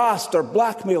 harassed or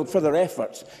blackmailed for their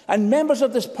efforts. And members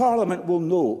of this Parliament will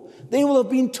know, they will have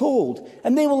been told,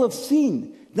 and they will have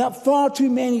seen that for far too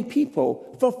many people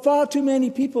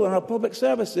in our public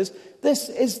services, this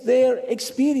is their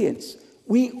experience.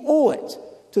 We owe it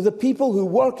to the people who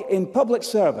work in public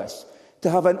service to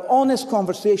have an honest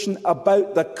conversation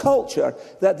about the culture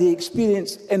that they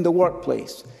experience in the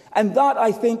workplace. And that,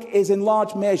 I think, is in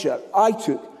large measure, I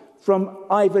took from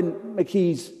Ivan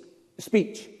McKee's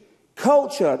speech.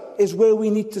 Culture is where we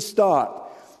need to start.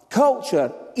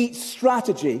 Culture eats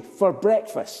strategy for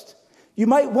breakfast. You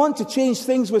might want to change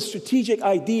things with strategic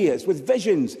ideas, with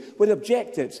visions, with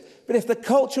objectives. But if the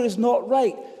culture is not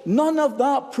right, none of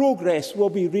that progress will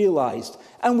be realised.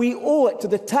 And we owe it to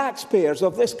the taxpayers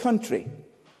of this country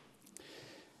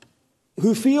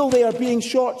who feel they are being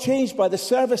shortchanged by the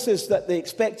services that they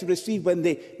expect to receive when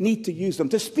they need to use them,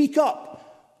 to speak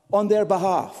up on their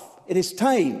behalf. It is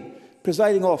time,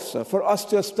 Presiding Officer, for us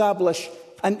to establish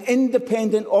an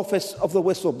independent office of the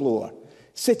whistleblower,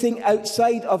 sitting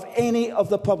outside of any of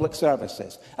the public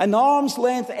services, an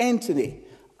arm's-length entity,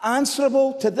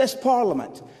 answerable to this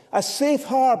Parliament, a safe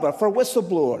harbour for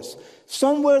whistleblowers,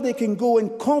 somewhere they can go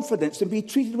in confidence and be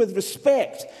treated with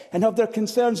respect and have their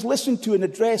concerns listened to and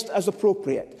addressed as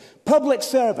appropriate. Public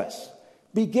service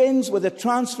begins with a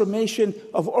transformation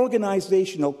of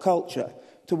organisational culture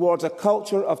towards a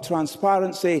culture of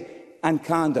transparency and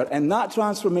candour. And that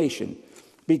transformation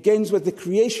begins with the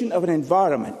creation of an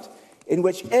environment in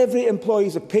which every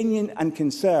employee's opinion and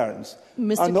concerns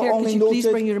are not only noted... Mr Kerr, could you please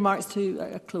bring your remarks to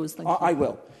a close? Thank you. I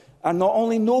will. Are not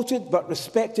only noted, but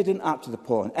respected and acted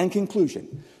upon. In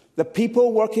conclusion, the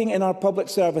people working in our public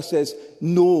services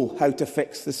know how to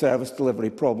fix the service delivery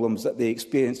problems that they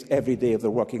experience every day of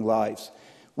their working lives.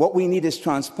 What we need is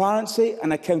transparency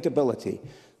and accountability.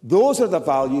 Those are the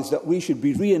values that we should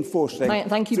be reinforcing.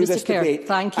 Thank you, Mr Kerr.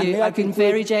 Thank you. I've been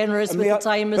very generous with the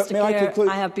time, Mr Kerr.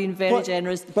 I have been very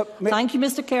generous. Thank you,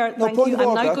 Mr Kerr. Thank you.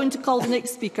 I'm now going to call the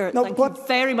next speaker. Thank you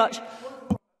very much.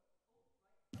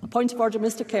 A point of order,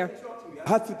 Mr Kerr. I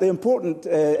had the important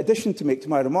addition to make to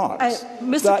my remarks.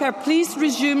 Mr Kerr, please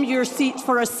resume your seat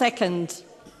for a second.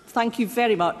 Thank you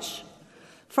very much.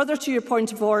 Further to your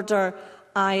point of order,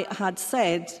 I had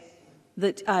said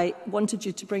that I wanted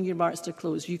you to bring your remarks to a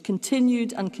close. You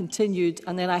continued,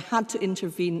 and then I had to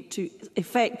intervene to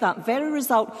effect that very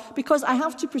result because I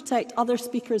have to protect other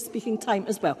speakers' speaking time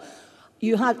as well.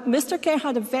 Mr Kerr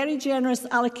had a very generous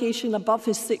allocation above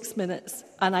his 6 minutes,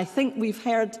 and I think we've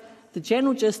heard the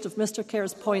general gist of Mr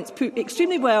Kerr's points put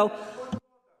extremely well.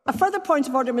 A further point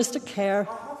of order, Mr Kerr.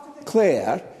 I have to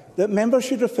declare that members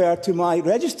should refer to my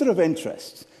register of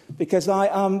interests, because I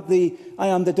am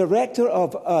the director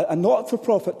of a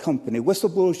not-for-profit company,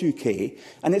 Whistleblowers UK,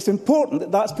 and it's important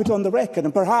that that's put on the record.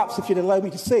 And perhaps, if you'd allow me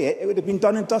to say it, it would have been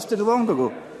done and dusted long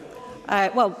ago.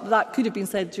 Well, that could have been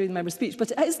said during the member's speech,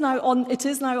 but it is now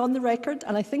on the record,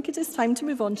 and I think it is time to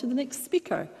move on to the next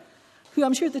speaker, who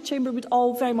I'm sure the Chamber would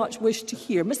all very much wish to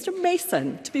hear. Mr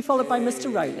Mason, to be followed by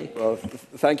Mr Rowley. Well,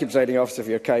 thank you, Presiding Officer, for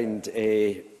your kind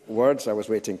words. I was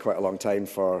waiting quite a long time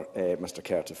for Mr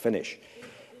Kerr to finish.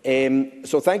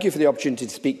 So thank you for the opportunity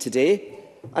to speak today.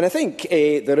 And I think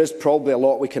there is probably a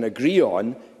lot we can agree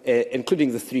on,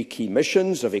 including the three key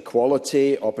missions of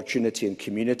equality, opportunity and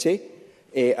community,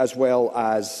 as well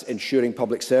as ensuring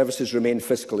public services remain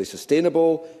fiscally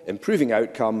sustainable, improving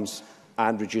outcomes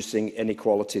and reducing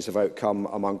inequalities of outcome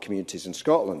among communities in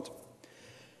Scotland.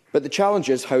 But the challenge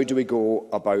is, how do we go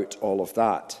about all of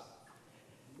that?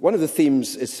 One of my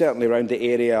themes is certainly around the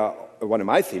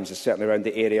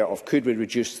area of could we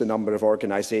reduce the number of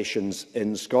organisations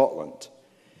in Scotland?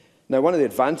 Now, one of the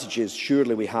advantages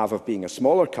surely we have of being a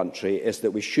smaller country is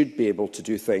that we should be able to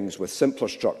do things with simpler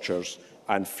structures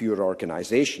and fewer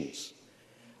organisations.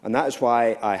 And that is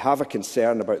why I have a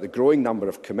concern about the growing number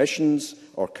of commissions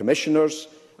or commissioners,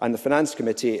 and the Finance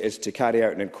Committee is to carry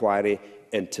out an inquiry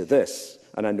into this.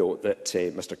 And I note that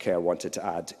Mr Kerr wanted to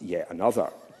add yet another.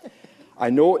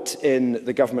 I note in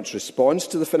the Government's response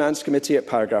to the Finance Committee at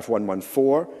paragraph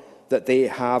 114 that they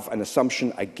have an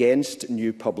assumption against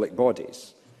new public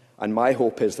bodies, and my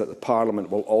hope is that the Parliament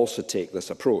will also take this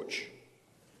approach.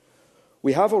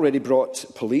 We have already brought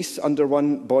police under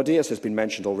one body, as has been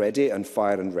mentioned already, and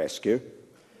fire and rescue,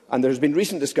 and there has been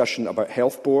recent discussion about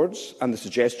health boards and the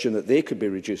suggestion that they could be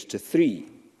reduced to 3,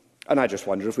 and I just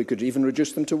wonder if we could even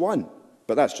reduce them to 1.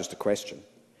 but that's just a question.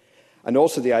 And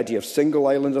also the idea of single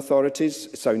island authorities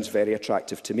sounds very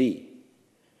attractive to me.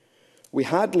 We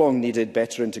had long needed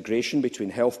better integration between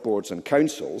health boards and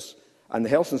councils, and the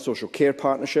Health and Social Care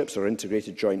Partnerships, or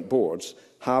integrated joint boards,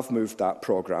 have moved that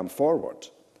programme forward.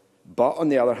 But on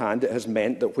the other hand, it has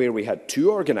meant that where we had 2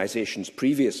 organisations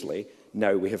previously,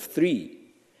 now we have 3.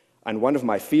 And one of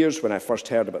my fears when I first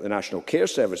heard about the National Care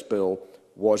Service Bill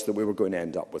was that we were going to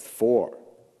end up with 4.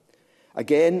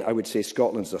 Again, I would say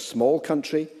Scotland's a small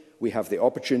country. We have the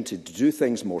opportunity to do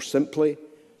things more simply.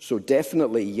 So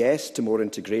definitely yes to more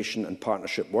integration and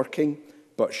partnership working,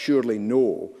 but surely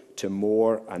no to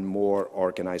more and more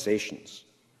organisations.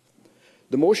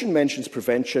 The motion mentions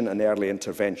prevention and early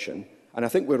intervention, and I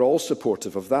think we're all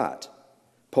supportive of that.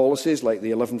 Policies like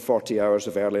the 1140 hours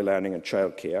of early learning and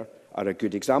childcare are a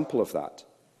good example of that.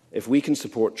 If we can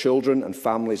support children and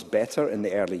families better in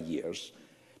the early years,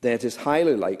 then it is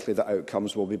highly likely that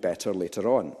outcomes will be better later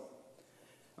on.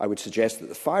 I would suggest that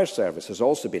the fire service has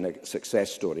also been a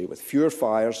success story, with fewer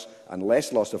fires and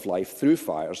less loss of life through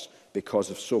fires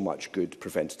because of so much good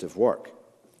preventative work.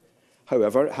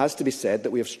 However, it has to be said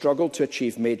that we have struggled to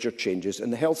achieve major changes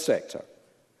in the health sector.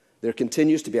 There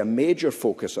continues to be a major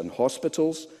focus on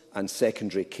hospitals and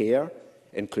secondary care,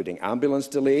 including ambulance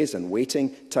delays and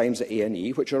waiting times at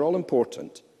A&E, which are all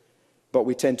important. But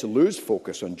we tend to lose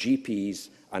focus on GPs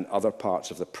and other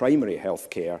parts of the primary health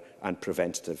care and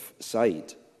preventative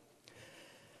side.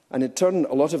 And in turn,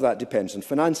 a lot of that depends on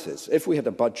finances. If we had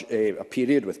a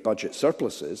period with budget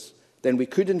surpluses, then we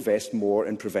could invest more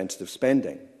in preventative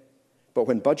spending. But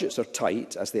when budgets are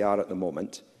tight, as they are at the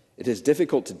moment, it is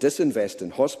difficult to disinvest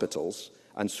in hospitals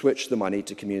and switch the money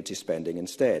to community spending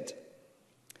instead.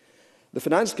 The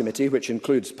Finance Committee, which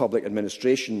includes public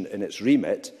administration in its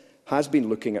remit, has been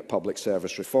looking at public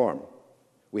service reform.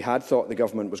 We had thought the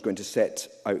government was going to set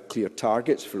out clear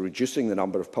targets for reducing the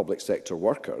number of public sector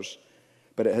workers,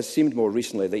 but it has seemed more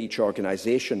recently that each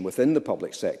organisation within the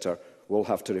public sector will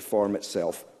have to reform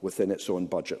itself within its own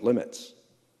budget limits.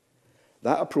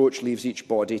 That approach leaves each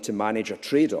body to manage a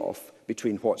trade-off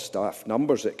between what staff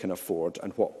numbers it can afford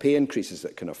and what pay increases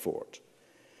it can afford.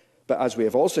 But as we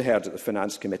have also heard at the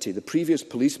Finance Committee, the previous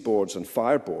police boards and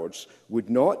fire boards would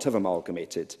not have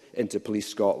amalgamated into Police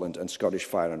Scotland and Scottish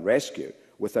Fire and Rescue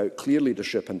without clear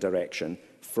leadership and direction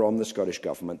from the Scottish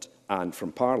Government and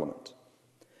from Parliament.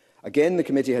 Again, the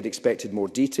committee had expected more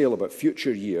detail about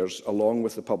future years along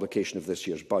with the publication of this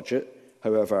year's budget.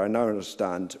 However, I now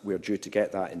understand we are due to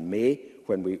get that in May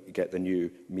when we get the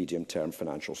new medium-term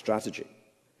financial strategy.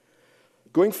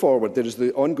 Going forward, there is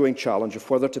the ongoing challenge of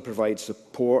whether to provide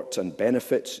support and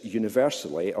benefits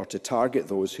universally or to target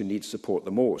those who need support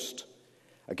the most.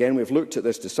 Again, we've looked at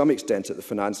this to some extent at the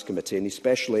Finance Committee, and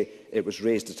especially it was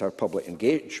raised at our public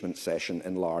engagement session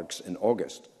in Largs in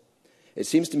August. It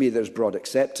seems to me there is broad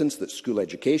acceptance that school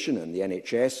education and the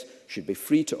NHS should be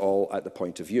free to all at the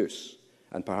point of use,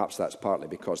 and perhaps that's partly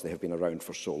because they have been around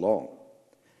for so long.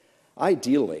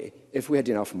 Ideally, if we had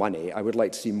enough money, I would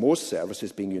like to see most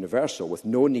services being universal with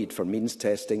no need for means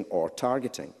testing or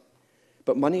targeting.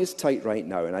 But money is tight right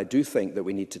now, and I do think that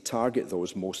we need to target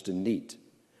those most in need.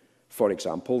 For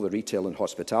example, the retail and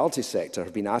hospitality sector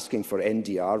have been asking for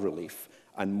NDR relief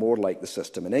and more like the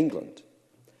system in England.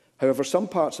 However, some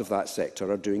parts of that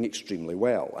sector are doing extremely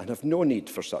well and have no need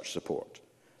for such support.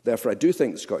 Therefore, I do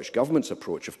think the Scottish Government's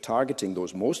approach of targeting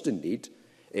those most in need,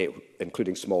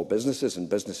 including small businesses and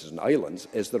businesses in islands,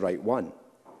 is the right one.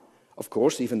 Of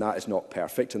course, even that is not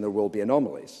perfect and there will be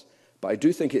anomalies, but I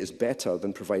do think it is better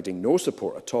than providing no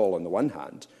support at all on the one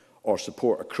hand, or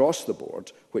support across the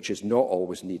board, which is not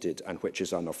always needed and which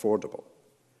is unaffordable.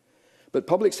 But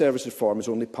public service reform is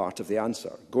only part of the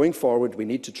answer. Going forward, we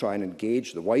need to try and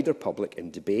engage the wider public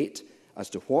in debate as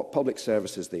to what public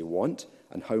services they want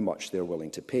and how much they are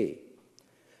willing to pay.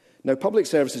 Now, public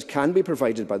services can be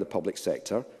provided by the public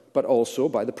sector, but also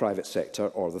by the private sector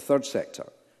or the third sector.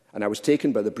 And I was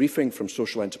taken by the briefing from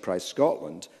Social Enterprise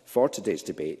Scotland for today's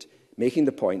debate, making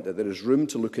the point that there is room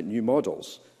to look at new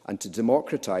models and to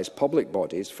democratise public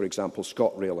bodies, for example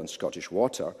ScotRail and Scottish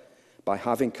Water, by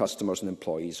having customers and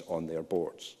employees on their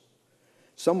boards.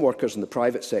 Some workers in the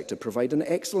private sector provide an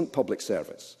excellent public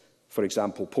service. For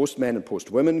example, postmen and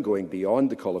postwomen going beyond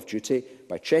the call of duty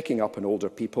by checking up on older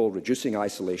people, reducing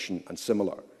isolation and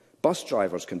similar. Bus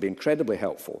drivers can be incredibly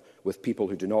helpful with people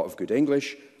who do not have good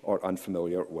English or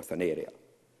unfamiliar with an area.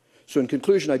 So in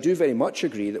conclusion, I do very much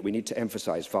agree that we need to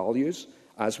emphasise values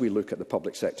as we look at the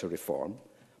public sector reform,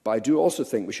 but I do also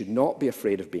think we should not be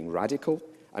afraid of being radical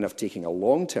and of taking a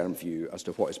long-term view as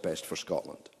to what is best for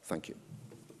Scotland. Thank you.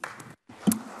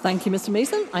 Thank you, Mr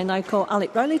Mason. I now call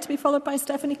Alec Rowley to be followed by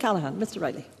Stephanie Callaghan. Mr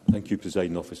Rowley. Thank you,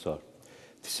 Presiding Officer.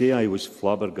 To say I was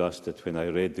flabbergasted when I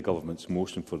read the Government's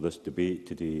motion for this debate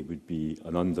today would be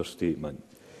an understatement.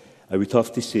 I would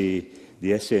have to say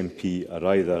the SNP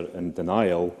are either in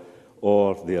denial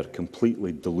or they are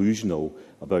completely delusional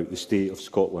about the state of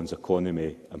Scotland's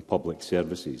economy and public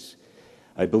services.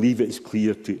 I believe it is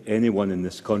clear to anyone in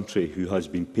this country who has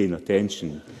been paying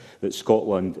attention that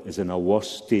Scotland is in a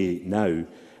worse state now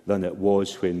than it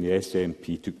was when the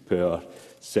SNP took power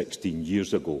 16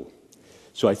 years ago.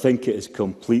 So I think it is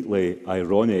completely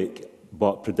ironic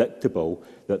but predictable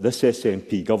that this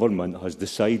SNP government has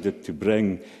decided to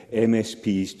bring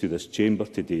MSPs to this chamber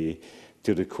today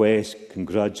to request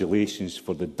congratulations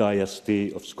for the dire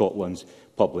state of Scotland's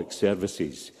public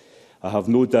services. I have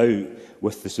no doubt,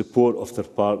 with the support of their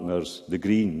partners, the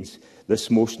Greens,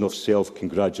 this motion of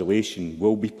self-congratulation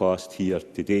will be passed here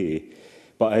today.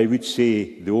 But I would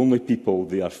say the only people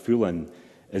they are fooling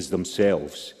is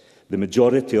themselves. The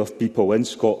majority of people in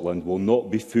Scotland will not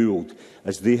be fooled,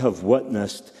 as they have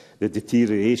witnessed the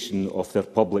deterioration of their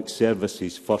public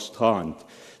services firsthand,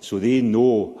 so they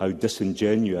know how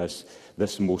disingenuous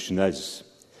this motion is.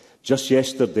 Just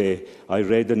yesterday, I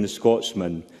read in The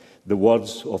Scotsman the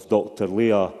words of Dr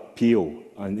Leah Peel,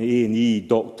 an A&E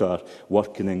doctor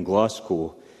working in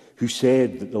Glasgow, who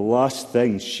said that the last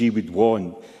thing she would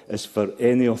want is for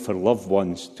any of her loved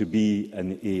ones to be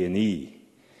in A&E.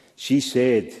 She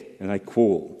said, and I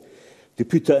quote, "To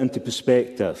put it into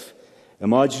perspective,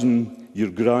 imagine your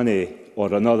granny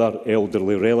or another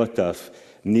elderly relative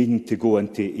needing to go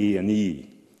into A&E.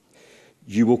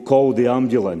 You will call the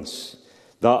ambulance.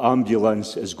 That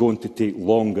ambulance is going to take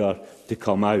longer to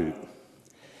come out.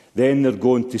 Then they're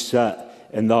going to sit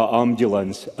in that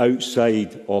ambulance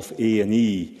outside of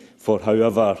A&E for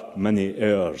however many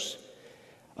hours.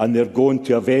 And they're going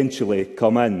to eventually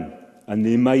come in, and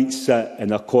they might sit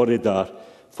in a corridor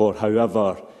for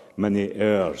however many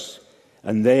hours.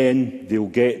 And then they'll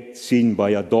get seen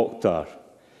by a doctor.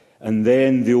 And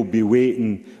then they'll be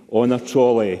waiting on a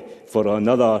trolley for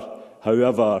another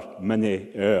however many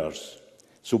hours."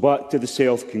 So back to the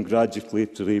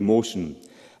self-congratulatory motion.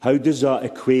 How does that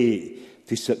equate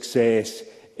to success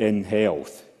in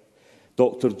health?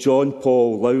 Dr John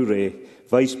Paul Lowry,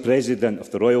 Vice President of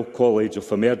the Royal College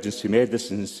of Emergency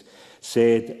Medicines,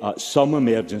 said at some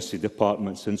emergency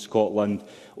departments in Scotland,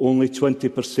 only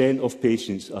 20% of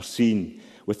patients are seen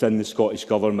within the Scottish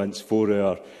Government's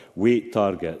 4-hour wait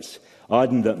targets,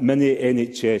 adding that many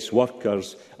NHS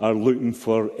workers are looking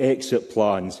for exit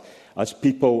plans as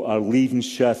people are leaving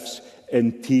shifts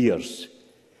in tears.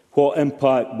 What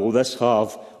impact will this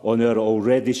have on our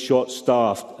already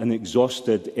short-staffed and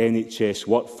exhausted NHS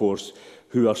workforce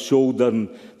who are shouldering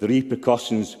the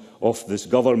repercussions of this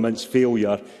government's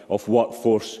failure of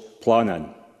workforce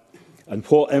planning? And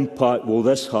what impact will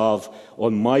this have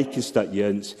on my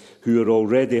constituents who are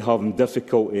already having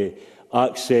difficulty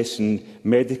accessing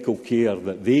medical care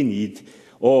that they need,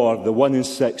 or the 1 in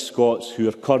 6 Scots who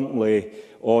are currently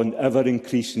on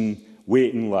ever-increasing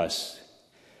waiting lists?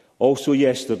 Also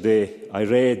yesterday, I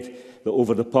read that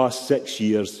over the past 6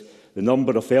 years, the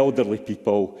number of elderly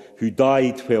people who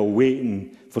died while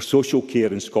waiting for social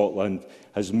care in Scotland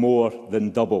has more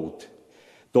than doubled.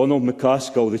 Donald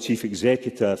McCaskill, the Chief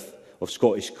Executive of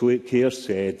Scottish Care,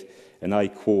 said, and I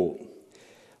quote,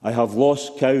 "I have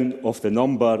lost count of the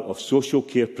number of social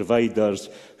care providers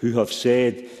who have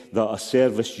said that a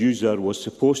service user was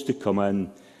supposed to come in,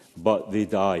 but they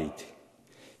died."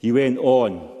 He went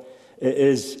on, "It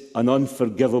is an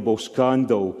unforgivable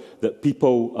scandal that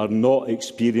people are not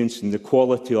experiencing the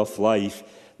quality of life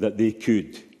that they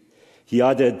could." He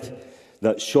added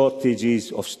that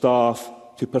shortages of staff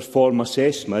to perform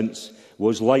assessments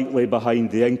was likely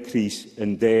behind the increase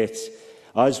in deaths,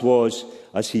 as was,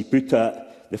 as he put it,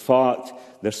 the fact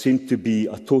there seemed to be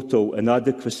a total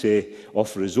inadequacy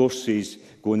of resources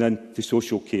going into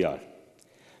social care.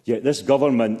 Yet this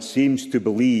government seems to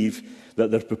believe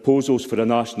that their proposals for a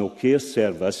national care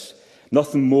service,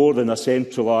 nothing more than a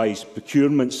centralised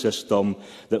procurement system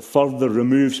that further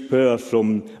removes power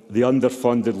from the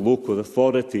underfunded local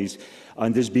authorities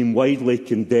and has been widely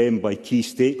condemned by key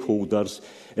stakeholders,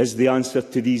 is the answer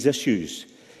to these issues.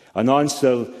 An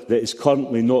answer that is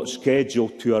currently not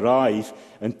scheduled to arrive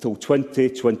until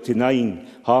 2029,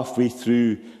 halfway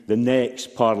through the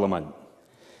next Parliament.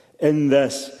 In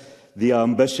this, the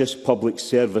ambitious public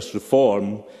service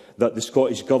reform that the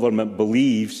Scottish Government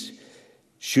believes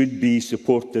should be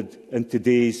supported in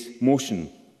today's motion.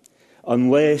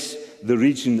 Unless the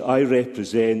region I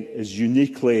represent is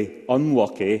uniquely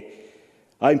unlucky,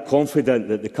 I am confident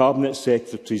that the Cabinet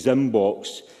Secretary's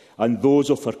inbox and those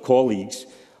of her colleagues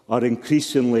are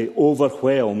increasingly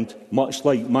overwhelmed, much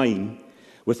like mine,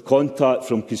 with contact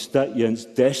from constituents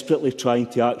desperately trying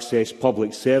to access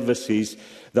public services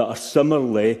that are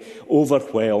similarly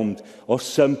overwhelmed or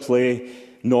simply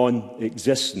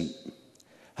non-existent.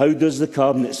 How does the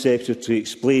Cabinet Secretary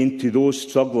explain to those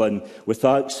struggling with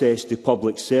access to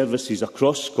public services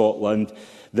across Scotland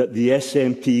that the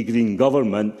SNP Green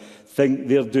Government think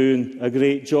they're doing a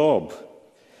great job?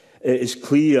 It is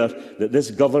clear that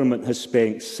this government has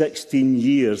spent 16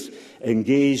 years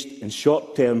engaged in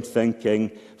short-term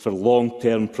thinking for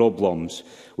long-term problems,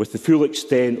 with the full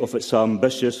extent of its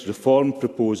ambitious reform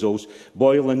proposals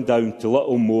boiling down to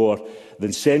little more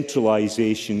than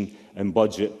centralisation and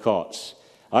budget cuts.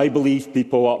 I believe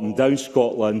people up and down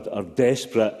Scotland are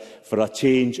desperate for a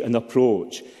change in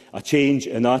approach, a change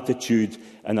in attitude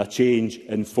and a change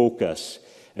in focus.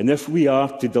 And if we are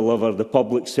to deliver the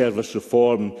public service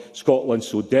reform Scotland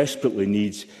so desperately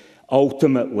needs,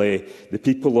 ultimately the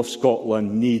people of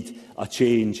Scotland need a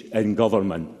change in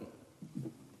government.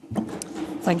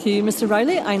 Thank you, Mr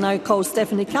Riley. I now call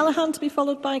Stephanie Callaghan to be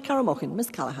followed by Cara Mochan. Ms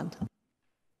Callaghan.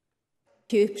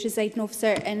 Thank you, Presiding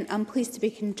Officer, and I'm pleased to be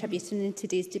contributing in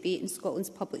today's debate on Scotland's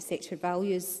public sector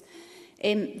values.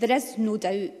 There is no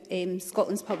doubt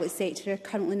Scotland's public sector are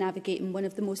currently navigating one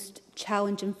of the most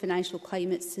challenging financial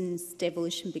climates since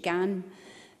devolution began.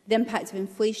 The impact of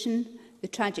inflation, the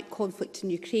tragic conflict in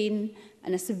Ukraine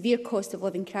and a severe cost of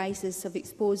living crisis have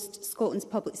exposed Scotland's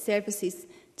public services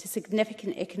to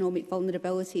significant economic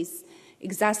vulnerabilities,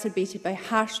 exacerbated by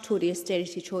harsh Tory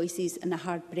austerity choices and a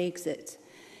hard Brexit.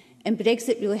 And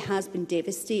Brexit really has been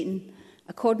devastating.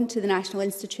 According to the National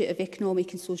Institute of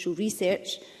Economic and Social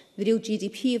Research, the real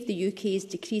GDP of the UK has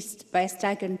decreased by a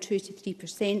staggering 2 to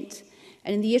 3%,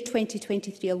 and in the year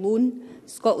 2023 alone,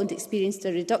 Scotland experienced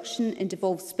a reduction in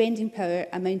devolved spending power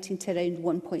amounting to around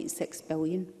 £1.6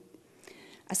 billion.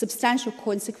 A substantial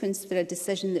consequence for a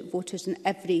decision that voters in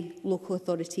every local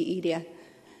authority area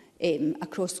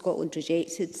across Scotland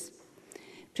rejected.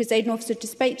 Presiding Officer,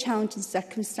 despite challenging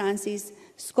circumstances,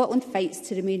 Scotland fights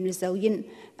to remain resilient,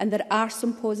 and there are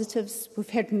some positives. We've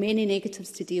heard many negatives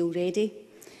today already.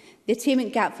 The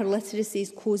attainment gap for literacy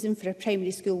is closing for our primary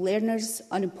school learners.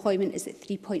 Unemployment is at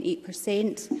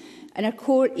 3.8%, and our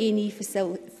core A&E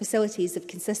facilities have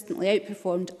consistently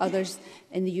outperformed others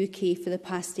in the UK for the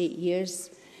past 8 years.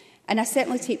 And I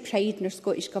certainly take pride in our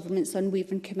Scottish Government's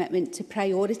unwavering commitment to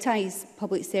prioritise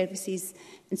public services,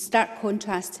 in stark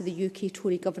contrast to the UK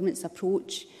Tory Government's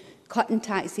approach, cutting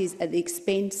taxes at the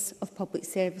expense of public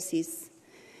services.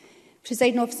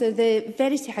 Presiding Officer, the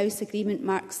Verity House Agreement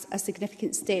marks a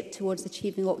significant step towards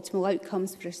achieving optimal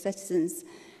outcomes for our citizens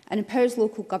and empowers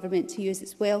local government to use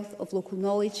its wealth of local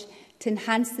knowledge to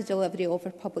enhance the delivery of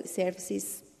our public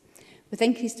services. With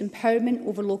increased empowerment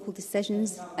over local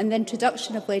decisions and the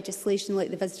introduction of legislation like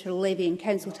the visitor levy and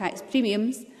council tax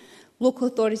premiums, local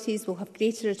authorities will have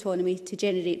greater autonomy to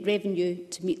generate revenue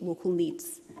to meet local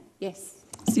needs. Yes.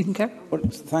 Stephen Kerr.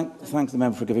 Thank the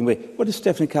member for giving way. What does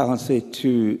Stephanie Callaghan say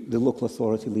to the local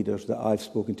authority leaders that I've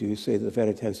spoken to who say that the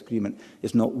Verity House Agreement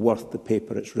is not worth the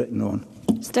paper it's written on?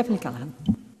 Stephanie Callaghan.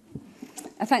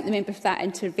 I thank the member for that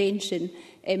intervention,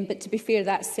 but to be fair,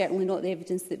 that's certainly not the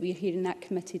evidence that we are hearing that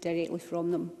committee directly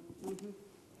from them.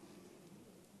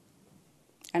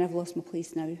 And I've lost my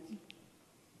place now.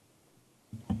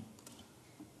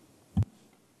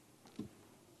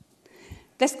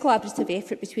 This collaborative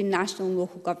effort between national and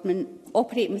local government,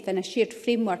 operating within a shared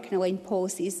framework and aligned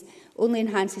policies, only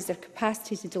enhances our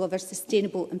capacity to deliver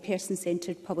sustainable and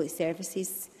person-centred public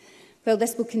services. While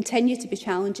this will continue to be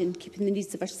challenging, keeping the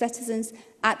needs of our citizens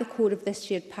at the core of this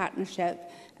shared partnership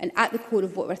and at the core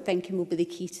of what we're thinking will be the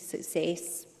key to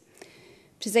success.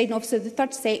 Presiding Officer, the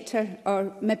third sector,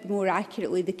 or maybe more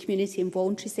accurately the community and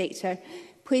voluntary sector,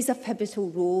 plays a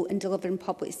pivotal role in delivering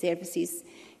public services,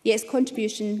 yet its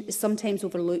contribution is sometimes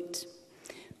overlooked.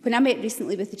 When I met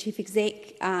recently with the Chief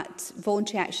Exec at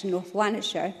Voluntary Action North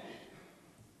Lanarkshire,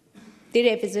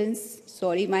 their evidence,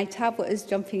 sorry, my tablet is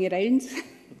jumping around.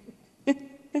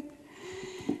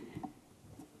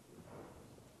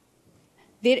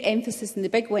 Their emphasis on the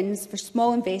big wins for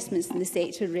small investments in the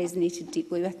sector resonated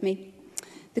deeply with me.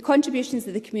 The contributions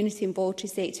of the community and voluntary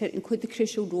sector include the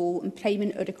crucial role in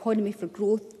priming our economy for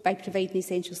growth by providing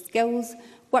essential skills,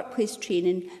 workplace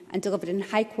training and delivering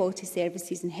high-quality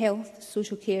services in health,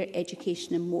 social care,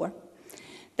 education and more.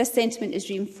 This sentiment is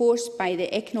reinforced by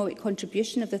the economic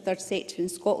contribution of the third sector in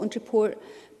Scotland report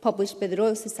published by the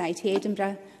Royal Society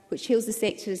Edinburgh, which hails the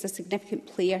sector as a significant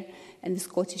player in the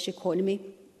Scottish economy.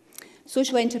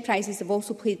 Social enterprises have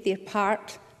also played their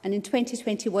part and in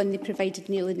 2021 they provided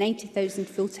nearly 90,000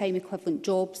 full-time equivalent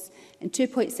jobs and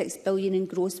 £2.6 billion in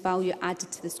gross value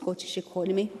added to the Scottish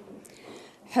economy.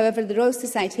 However, the Royal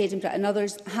Society Edinburgh and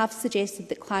others have suggested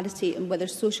that clarity on whether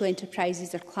social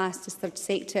enterprises are classed as third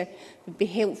sector would be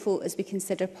helpful as we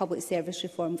consider public service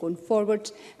reform going forward,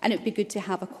 and it would be good to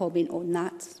have a comment on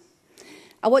that.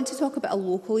 I want to talk about a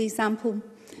local example,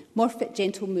 Morphett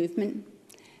Gentle Movement.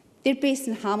 They're based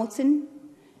in Hamilton.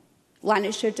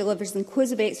 Lanarkshire delivers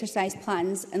inclusive exercise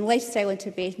plans and lifestyle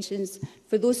interventions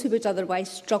for those who would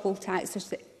otherwise struggle to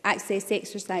access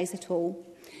exercise at all.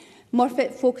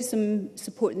 Morphett focus on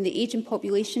supporting the ageing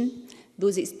population,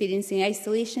 those experiencing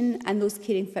isolation and those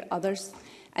caring for others,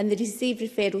 and they receive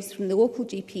referrals from the local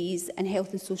GPs and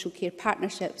health and social care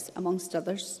partnerships, amongst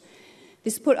others. They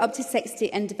support up to 60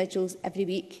 individuals every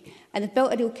week, and they've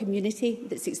built a real community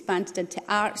that's expanded into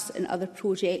arts and other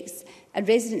projects, and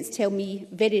residents tell me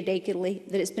very regularly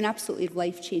that it's been absolutely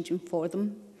life-changing for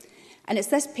them. And it's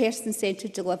this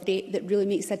person-centred delivery that really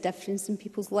makes a difference in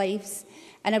people's lives.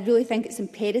 And I really think it's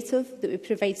imperative that we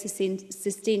provide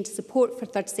sustained support for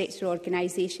third sector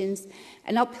organisations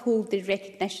and uphold their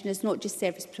recognition as not just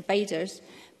service providers,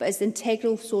 but as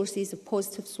integral sources of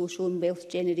positive social and wealth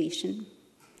generation.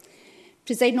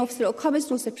 Presiding Officer, it will come as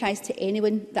no surprise to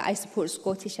anyone that I support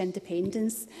Scottish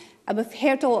independence. And we've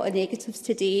heard a lot of negatives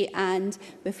today, and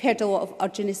we've heard a lot of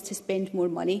urgency to spend more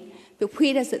money. But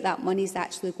where is it that money is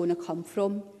actually going to come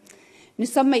from? Now,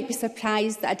 some might be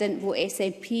surprised that I didn't vote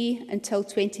SNP until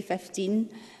 2015,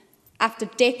 after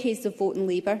decades of voting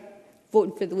Labour,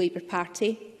 voting for the Labour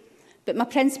Party. But my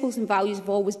principles and values have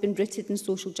always been rooted in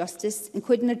social justice,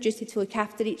 including our duty to look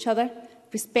after each other,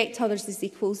 respect others as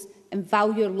equals, and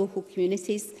value our local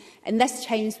communities. And this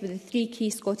chimes with the three key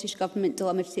Scottish Government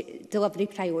delivery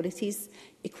priorities: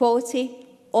 equality,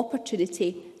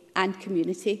 opportunity and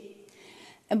community.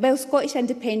 And while Scottish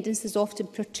independence is often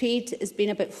portrayed as being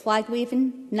about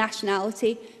flag-waving,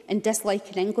 nationality and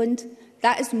disliking England,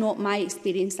 that is not my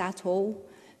experience at all.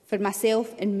 For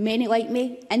myself and many like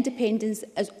me, independence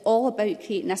is all about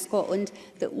creating a Scotland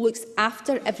that looks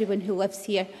after everyone who lives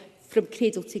here from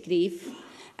cradle to grave.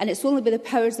 And it's only by the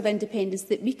powers of independence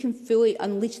that we can fully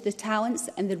unleash the talents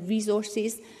and the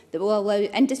resources that will allow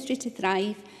industry to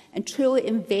thrive and truly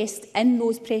invest in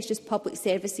those precious public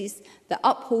services that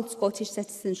uphold Scottish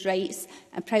citizens' rights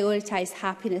and prioritise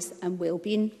happiness and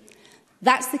well-being.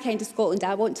 That's the kind of Scotland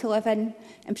I want to live in.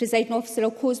 And, Presiding Officer,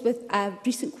 I'll close with a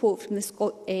recent quote from,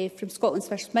 from Scotland's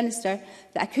First Minister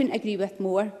that I couldn't agree with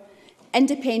more.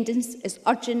 Independence is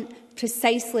urgent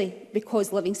precisely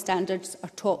because living standards are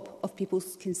top of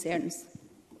people's concerns.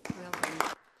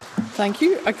 Thank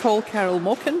you. I call Carol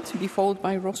Mockin to be followed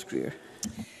by Ross Greer.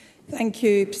 Thank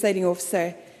you, Presiding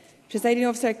Officer. Presiding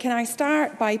Officer, can I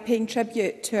start by paying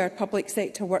tribute to our public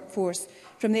sector workforce,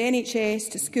 from the NHS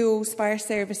to schools, fire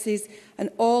services and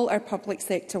all our public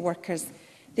sector workers.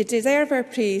 They deserve our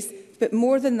praise, but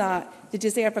more than that, they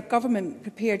deserve a government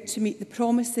prepared to meet the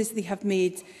promises they have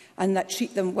made and that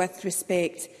treat them with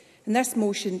respect. And this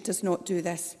motion does not do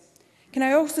this. Can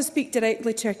I also speak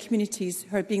directly to our communities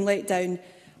who are being let down?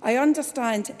 I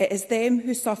understand it is them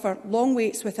who suffer long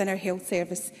waits within our health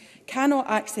service, cannot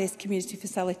access community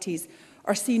facilities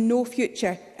or see no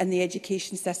future in the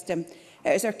education system.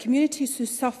 It is our communities who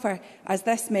suffer as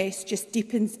this mess just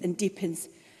deepens and deepens.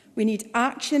 We need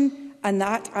action, and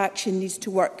that action needs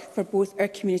to work for both our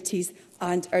communities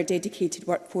and our dedicated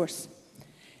workforce.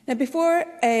 Now, before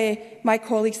my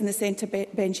colleagues in the centre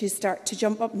benches start to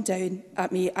jump up and down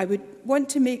at me, I would want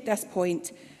to make this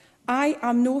point. I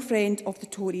am no friend of the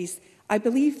Tories. I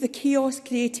believe the chaos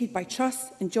created by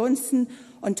Truss and Johnson,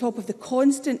 on top of the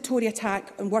constant Tory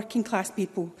attack on working class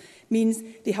people, means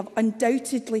they have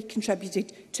undoubtedly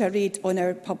contributed to a raid on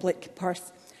our public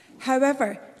purse.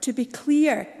 However, to be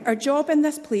clear, our job in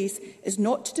this place is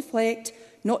not to deflect,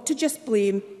 not to just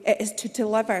blame, it is to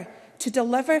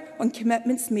deliver on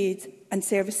commitments made and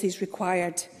services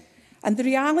required. And the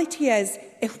reality is,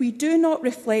 if we do not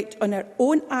reflect on our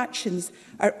own actions,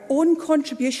 our own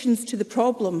contributions to the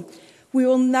problem, we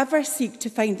will never seek to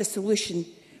find the solution.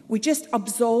 We just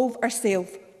absolve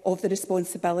ourselves of the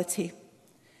responsibility.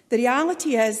 The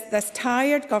reality is, this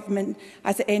tired government,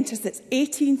 as it enters its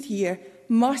 18th year,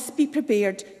 must be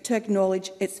prepared to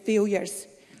acknowledge its failures.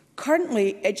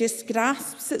 Currently, it just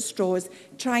grasps at straws,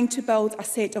 trying to build a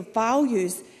set of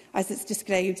values, as it's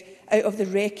described, out of the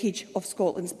wreckage of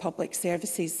Scotland's public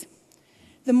services.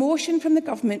 The motion from the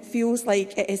government feels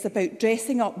like it is about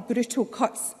dressing up brutal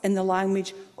cuts in the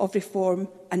language of reform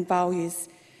and values.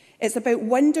 It's about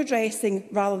window dressing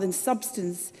rather than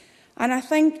substance. And I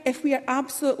think, if we are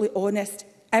absolutely honest,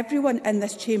 everyone in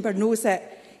this chamber knows it.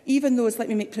 even those, let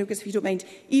me make progress if you don't mind,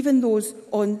 even those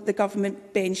on the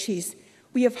government benches.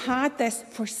 We have had this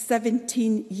for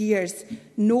 17 years,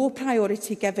 no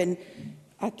priority given.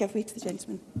 I'll give way to the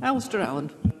gentleman. Alistair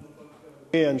Allen.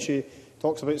 And she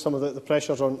talks about some of the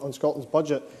pressures on Scotland's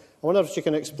budget. I wonder if she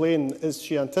can explain, is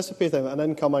she anticipating an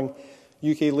incoming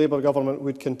UK Labour government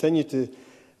would continue to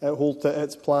hold to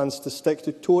its plans to stick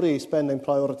to Tory spending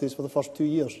priorities for the first 2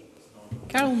 years?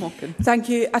 Carol Mockin. Thank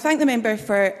you. I thank the member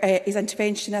for his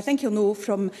intervention. I think he'll know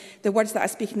from the words that I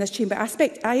speak in this chamber.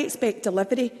 I expect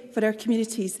delivery for our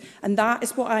communities, and that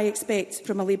is what I expect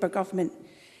from a Labour government.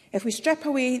 If we strip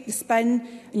away the spin,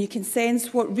 and you can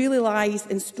sense what really lies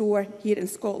in store here in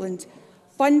Scotland,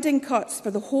 funding cuts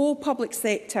for the whole public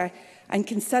sector and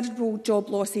considerable job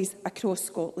losses across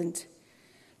Scotland.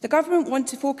 The government want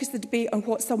to focus the debate on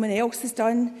what someone else has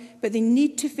done, but they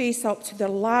need to face up to their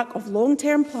lack of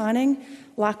long-term planning,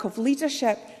 lack of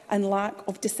leadership and lack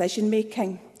of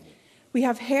decision-making. We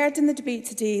have heard in the debate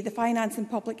today the Finance and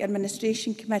Public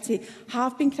Administration Committee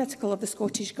have been critical of the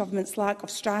Scottish Government's lack of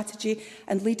strategy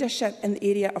and leadership in the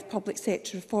area of public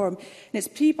sector reform. In its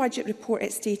pre-budget report,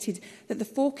 it stated that the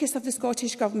focus of the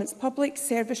Scottish Government's public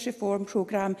service reform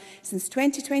programme since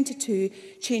 2022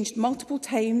 changed multiple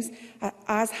times,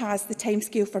 as has the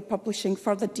timescale for publishing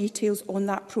further details on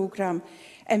that programme.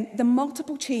 The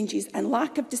multiple changes and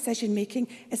lack of decision-making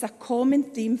is a common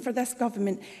theme for this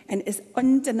government and is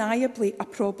undeniably a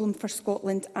problem for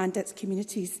Scotland and its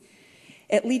communities.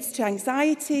 It leads to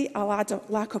anxiety, a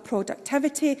lack of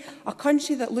productivity, a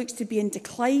country that looks to be in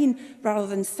decline rather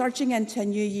than surging into a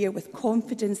new year with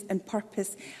confidence and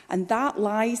purpose, and that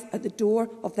lies at the door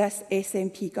of this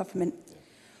SNP government.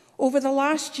 Over the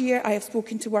last year, I have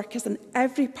spoken to workers in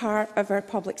every part of our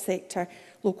public sector,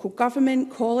 local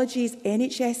government, colleges,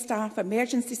 NHS staff,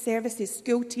 emergency services,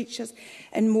 school teachers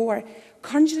and more.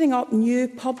 Conjuring up new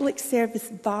public service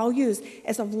values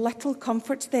is of little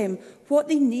comfort to them. What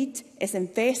they need is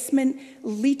investment,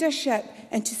 leadership,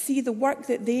 and to see the work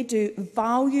that they do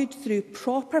valued through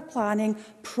proper planning,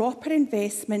 proper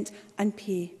investment and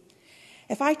pay.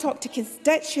 If I talk to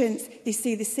constituents, they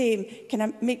say the same. Can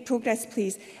I make progress,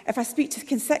 please? If I speak to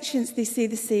constituents, they say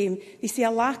the same. They see a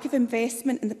lack of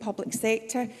investment in the public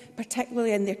sector,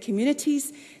 particularly in their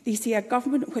communities. They see a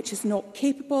government which is not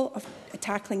capable of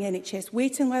tackling NHS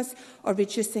waiting lists or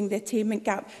reducing the attainment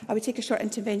gap. I would take a short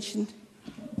intervention.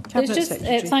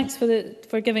 Thanks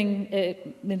for giving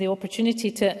me the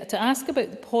opportunity to ask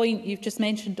about the point you've just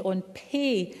mentioned on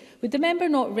pay. Would the member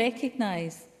not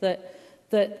recognise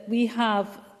that we have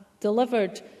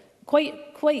delivered quite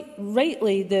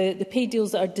rightly the pay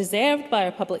deals that are deserved by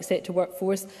our public sector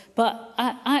workforce, but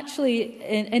actually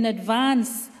in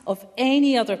advance of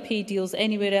any other pay deals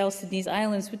anywhere else in these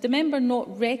islands? Would the member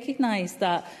not recognise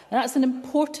that? That's an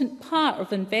important part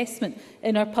of investment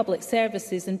in our public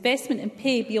services, investment in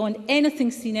pay beyond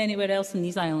anything seen anywhere else in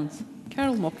these islands.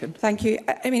 Carol Mockin. Thank you.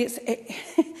 I mean,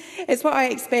 it's what I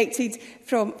expected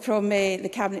from the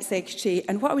Cabinet Secretary.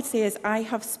 And what I would say is I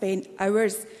have spent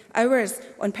hours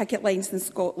on picket lines in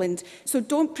Scotland. So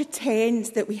don't pretend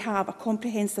that we have a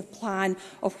comprehensive plan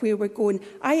of where we're going.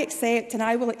 I accept and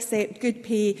I will accept good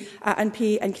pay and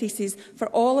pay increases for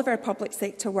all of our public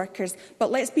sector workers.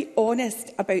 But let's be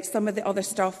honest about some of the other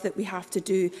stuff that we have to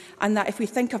do. And that if we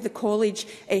think of the college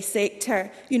sector,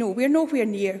 you know, we're nowhere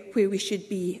near where we should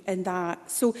be in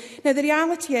that. So now the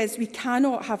reality is we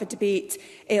cannot have a debate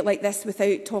like this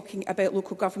without talking about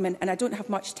local government. And I don't have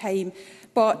much time.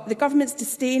 But the government's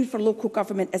disdain for local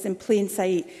government is in plain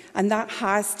sight, and that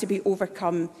has to be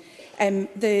overcome.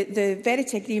 The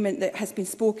Verity Agreement that has been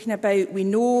spoken about, we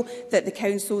know that the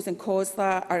councils in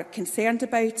COSLA are concerned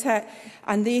about it,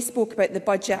 and they spoke about the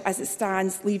budget as it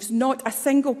stands, leaves not a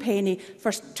single penny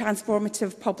for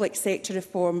transformative public sector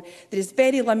reform. There is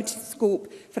very limited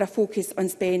scope for a focus on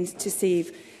spend to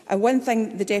save. And one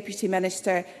thing the Deputy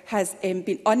Minister has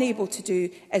been unable to do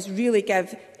is really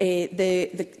give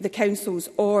the councils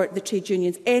or the trade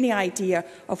unions any idea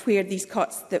of where these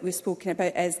cuts that we've spoken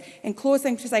about is. In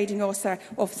closing, Presiding Officer,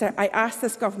 I ask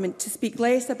this government to speak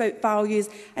less about values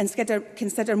and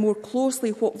consider more closely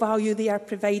what value they are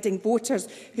providing voters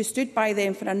who stood by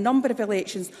them for a number of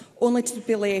elections, only to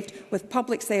be left with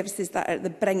public services that are at the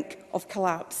brink of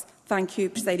collapse. Thank you,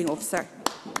 Presiding Officer.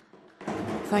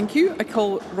 Thank you. I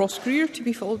call Ross Greer to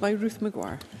be followed by Ruth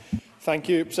Maguire. Thank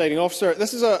you, Presiding Officer.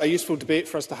 This is a useful debate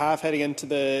for us to have heading into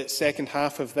the second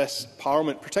half of this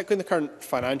Parliament, particularly in the current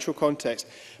financial context.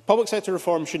 Public sector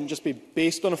reform shouldn't just be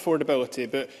based on affordability,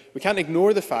 but we can't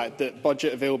ignore the fact that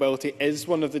budget availability is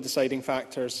one of the deciding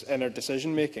factors in our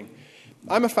decision-making.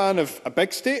 I'm a fan of a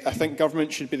big state. I think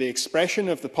government should be the expression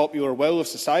of the popular will of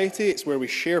society. It's where we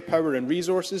share power and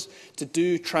resources to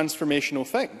do transformational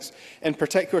things, in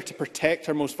particular to protect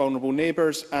our most vulnerable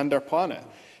neighbours and our planet.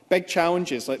 Big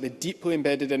challenges like the deeply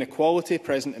embedded inequality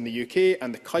present in the UK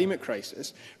and the climate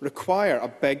crisis require a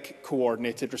big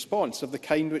coordinated response of the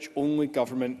kind which only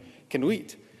government can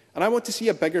lead. And I want to see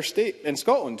a bigger state in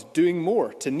Scotland doing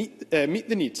more to meet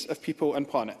the needs of people and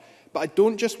planet. But I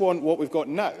don't just want what we've got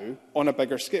now on a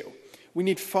bigger scale. We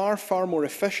need far, far more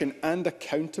efficient and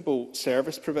accountable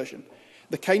service provision.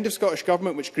 The kind of Scottish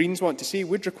Government which Greens want to see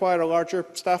would require a larger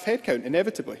staff headcount,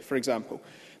 inevitably, for example.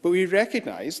 But we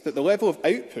recognise that the level of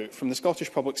output from the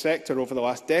Scottish public sector over the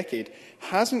last decade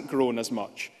hasn't grown as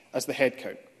much as the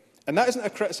headcount. And that isn't a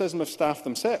criticism of staff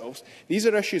themselves. These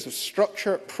are issues of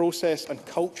structure, process and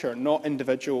culture, not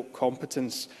individual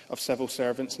competence of civil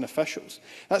servants and officials.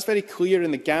 That's very clear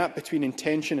in the gap between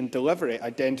intention and delivery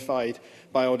identified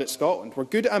by Audit Scotland. We're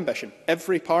good at ambition,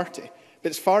 every party,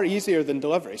 but it's far easier than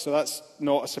delivery, so that's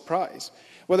not a surprise.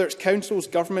 Whether it's councils,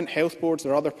 government, health boards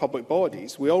or other public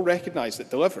bodies, we all recognise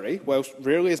that delivery, whilst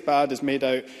rarely as bad as made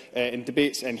out in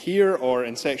debates in here or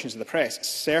in sections of the press,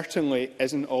 certainly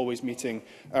isn't always meeting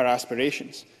our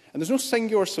aspirations. And there's no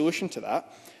singular solution to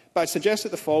that, but I suggest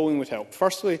that the following would help.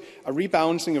 Firstly, a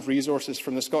rebalancing of resources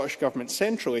from the Scottish Government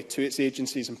centrally to its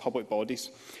agencies and public bodies.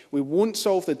 We won't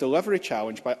solve the delivery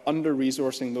challenge by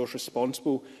under-resourcing those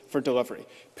responsible for delivery.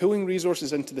 Pulling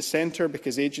resources into the centre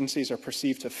because agencies are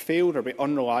perceived to have failed or be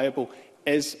unreliable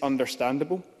is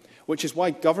understandable, which is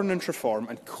why governance reform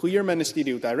and clear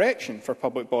ministerial direction for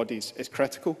public bodies is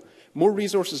critical. More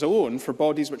resources alone for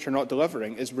bodies which are not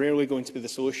delivering is rarely going to be the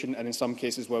solution, and in some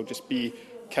cases will just be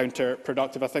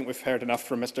counterproductive. I think we've heard enough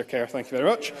from Mr Kerr. Thank you very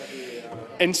much.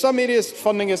 In some areas,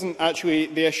 funding isn't actually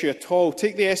the issue at all.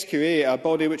 Take the SQA, a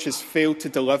body which has failed to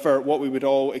deliver what we would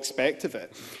all expect of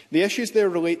it. The issues there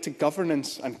relate to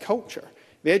governance and culture.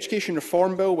 The Education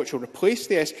Reform Bill, which will replace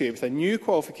the SQA with a new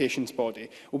qualifications body,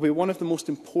 will be one of the most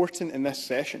important in this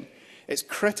session. It's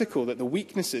critical that the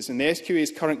weaknesses in the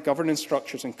SQA's current governance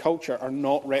structures and culture are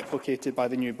not replicated by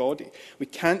the new body. We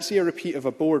can't see a repeat of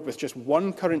a board with just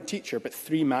one current teacher but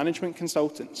 3 management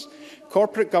consultants.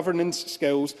 Corporate governance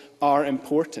skills are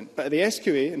important, but at the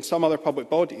SQA and some other public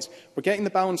bodies, we're getting the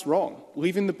balance wrong,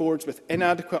 leaving the boards with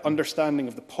inadequate understanding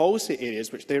of the policy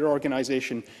areas which their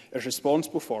organisation is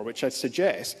responsible for, which I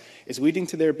suggest is leading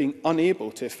to their being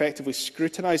unable to effectively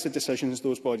scrutinise the decisions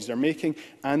those bodies are making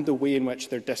and the way in which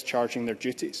they're discharging their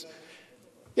duties.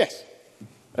 Yes.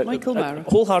 Michael Mara. I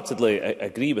wholeheartedly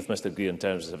agree with Mr Greer in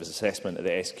terms of his assessment of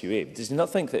the SQA. Does he not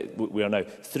think that we are now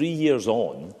 3 years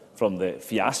on from the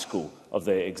fiasco of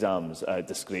the exams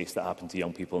disgrace that happened to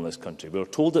young people in this country? We were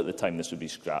told at the time this would be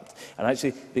scrapped. And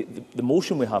actually, the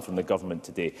motion we have from the government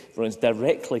today runs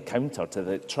directly counter to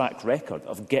the track record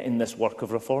of getting this work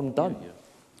of reform done.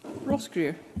 Ross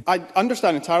Greer. I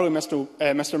understand entirely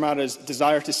Mr Mara's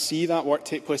desire to see that work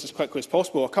take place as quickly as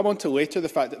possible. I'll come on to later the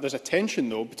fact that there's a tension,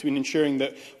 though, between ensuring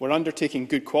that we're undertaking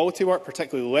good quality work,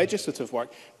 particularly legislative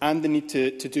work, and the need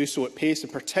to do so at pace,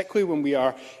 and particularly when we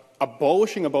are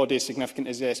abolishing a body as significant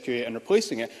as the SQA and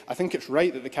replacing it. I think it's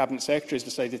right that the Cabinet Secretary has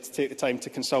decided to take the time to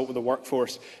consult with the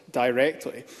workforce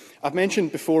directly. I've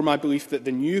mentioned before my belief that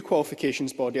the new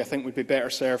qualifications body, I think, would be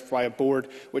better served by a board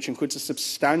which includes a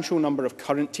substantial number of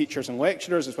current teachers and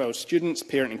lecturers, as well as students,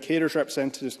 parent and carers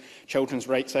representatives, children's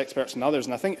rights experts and others.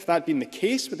 And I think if that had been the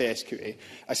case with the SQA,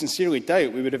 I sincerely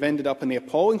doubt we would have ended up in the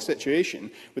appalling situation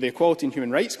where the Equality and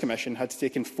Human Rights Commission had to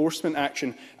take enforcement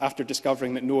action after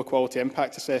discovering that no equality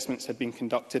impact assessments had been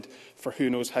conducted for who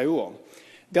knows how long.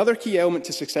 The other key element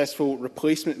to successful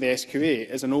replacement of the SQA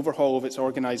is an overhaul of its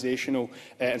organisational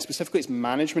and specifically its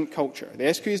management culture. The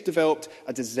SQA has developed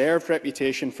a deserved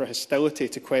reputation for hostility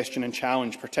to question and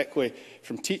challenge, particularly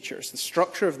from teachers. The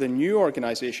structure of the new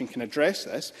organisation can address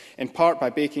this, in part by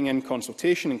baking in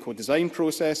consultation and co-design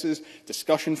processes,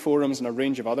 discussion forums and a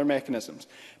range of other mechanisms.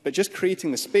 But just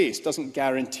creating the space doesn't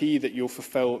guarantee that you'll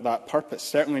fulfil that purpose,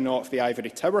 certainly not if the ivory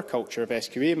tower culture of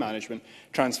SQA management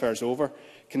transfers over.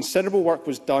 Considerable work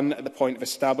was done at the point of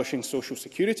establishing Social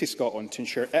Security Scotland to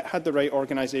ensure it had the right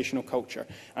organisational culture.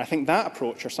 And I think that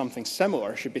approach, or something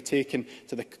similar, should be taken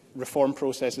to the reform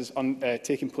processes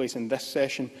taking place in this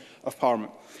session of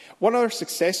Parliament. One other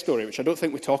success story, which I don't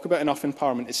think we talk about enough in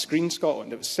Parliament, is Screen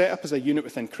Scotland. It was set up as a unit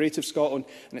within Creative Scotland,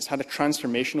 and it's had a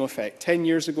transformational effect. 10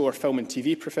 years ago, our film and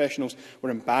TV professionals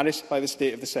were embarrassed by the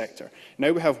state of the sector.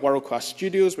 Now we have world-class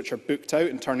studios, which are booked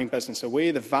out and turning business away.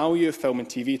 The value of film and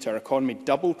TV to our economy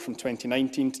doubled from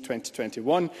 2019 to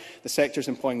 2021. The sector is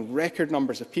employing record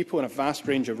numbers of people in a vast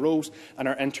range of roles, and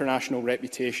our international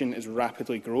reputation is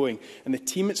rapidly growing. And the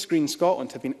team at Screen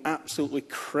Scotland have been absolutely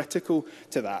critical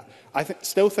to that. I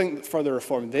still think that further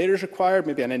reform there is required,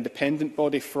 maybe an independent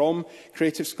body from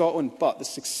Creative Scotland, but the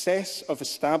success of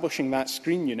establishing that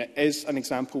screen unit is an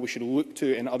example we should look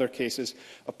to in other cases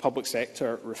of public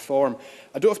sector reform.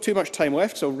 I don't have too much time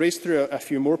left, so I'll race through a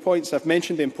few more points. I've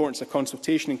mentioned the importance of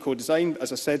consultation and co-design.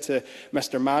 As I said to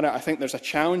Mr Marra, I think there's a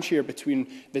challenge here between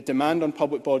the demand on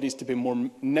public bodies to be more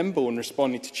nimble in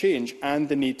responding to change and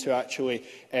the need to actually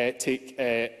take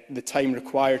the time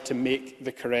required to make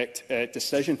the correct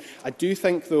decision. I do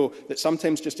think, though, that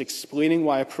sometimes just explaining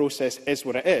why a process is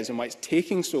what it is and why it's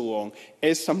taking so long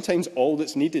is sometimes all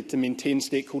that's needed to maintain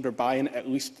stakeholder buy-in, at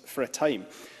least for a time.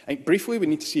 I think briefly we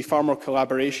need to see far more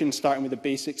collaboration, starting with the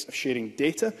basics of sharing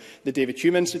data. The David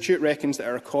Hume Institute reckons that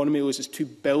our economy loses £2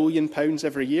 billion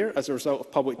every year as a result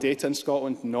of public data in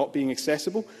Scotland not being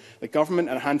accessible. The government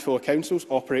and a handful of councils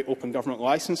operate open government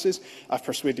licences. I've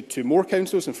persuaded 2 more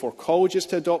councils and 4 colleges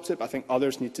to adopt it, but I think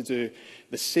others need to do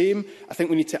the same. I think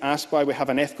we need to ask why we have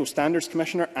an Ethical Standards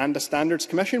Commissioner and a Standards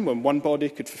Commission when one body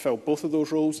could fulfil both of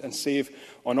those roles and save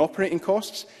on operating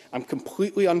costs. I'm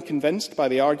completely unconvinced by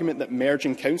the argument that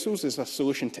merging councils is a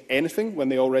solution to anything when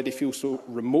they already feel so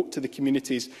remote to the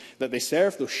communities that they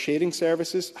serve. Those sharing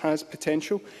services has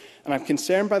potential. And I'm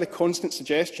concerned by the constant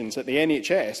suggestions that the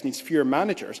NHS needs fewer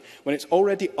managers when it's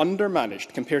already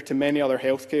undermanaged compared to many other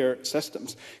healthcare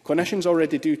systems. Clinicians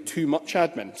already do too much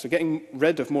admin, so getting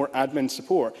rid of more admin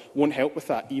support won't help with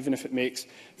that, even if it makes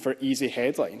for easy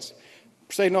headlines.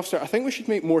 Presiding Officer, I think we should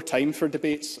make more time for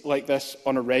debates like this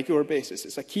on a regular basis.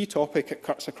 It's a key topic. It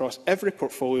cuts across every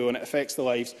portfolio and it affects the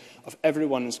lives of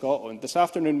everyone in Scotland. This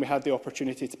afternoon we had the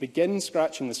opportunity to begin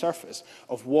scratching the surface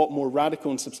of what more radical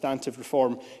and substantive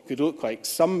reform could look like.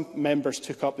 Some members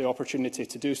took up the opportunity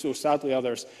to do so. Sadly,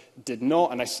 others did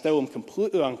not, and I still am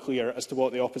completely unclear as to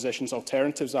what the opposition's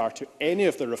alternatives are to any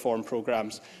of the reform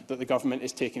programmes that the government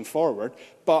is taking forward.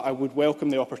 But I would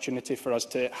welcome the opportunity for us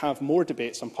to have more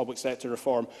debates on public sector reform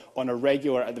on a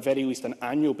regular, at the very least an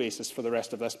annual basis for the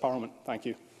rest of this Parliament. Thank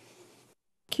you.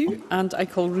 Thank you. And I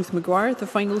call Ruth Maguire the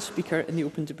final speaker in the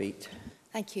open debate.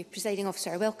 Thank you, Presiding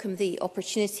Officer. I welcome the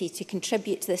opportunity to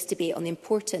contribute to this debate on the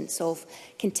importance of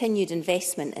continued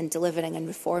investment in delivering and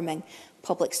reforming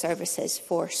public services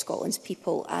for Scotland's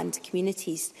people and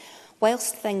communities.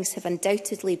 Whilst things have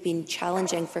undoubtedly been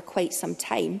challenging for quite some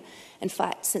time, in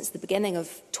fact, since the beginning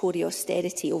of Tory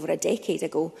austerity over a decade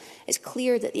ago, it's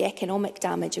clear that the economic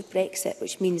damage of Brexit,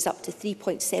 which means up to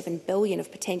 £3.7 billion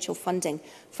of potential funding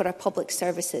for our public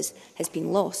services has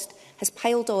been lost, has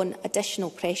piled on additional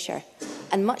pressure.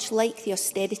 And much like the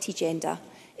austerity agenda,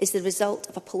 is the result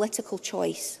of a political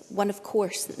choice, one, of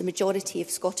course, that the majority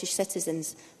of Scottish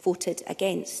citizens voted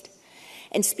against.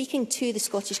 In speaking to the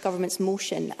Scottish Government's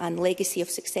motion and legacy of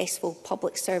successful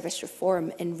public service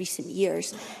reform in recent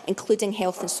years, including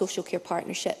health and social care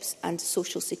partnerships and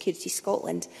Social Security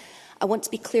Scotland, I want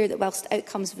to be clear that whilst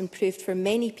outcomes have improved for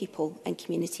many people and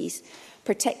communities,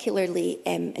 particularly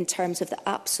in terms of the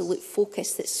absolute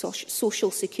focus that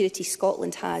Social Security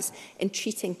Scotland has in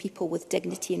treating people with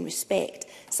dignity and respect,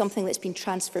 something that's been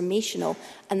transformational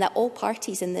and that all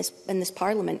parties in this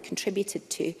Parliament contributed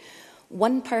to,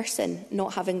 one person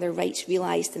not having their rights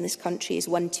realised in this country is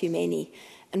one too many,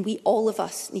 and all of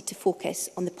us need to focus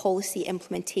on the policy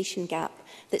implementation gap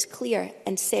that's clear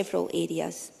in several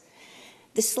areas.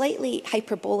 The slightly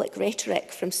hyperbolic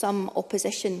rhetoric from some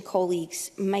opposition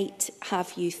colleagues might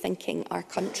have you thinking our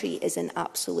country is in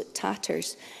absolute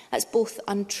tatters. That's both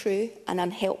untrue and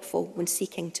unhelpful when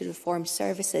seeking to reform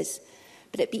services.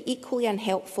 But it would be equally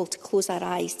unhelpful to close our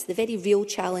eyes to the very real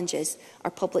challenges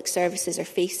our public services are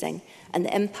facing and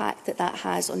the impact that that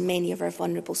has on many of our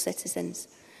vulnerable citizens.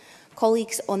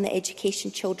 Colleagues on the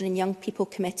Education, Children and Young People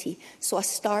Committee saw a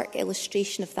stark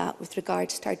illustration of that with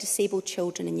regards to our disabled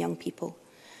children and young people.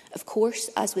 Of course,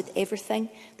 as with everything,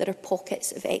 there are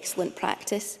pockets of excellent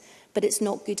practice, but it's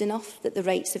not good enough that the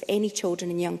rights of any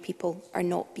children and young people are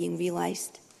not being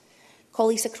realised.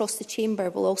 Colleagues across the chamber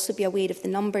will also be aware of the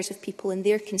numbers of people in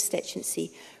their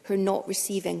constituency who are not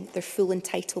receiving their full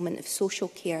entitlement of social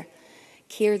care,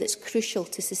 care that's crucial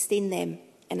to sustain them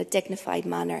in a dignified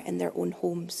manner in their own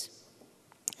homes.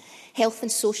 Health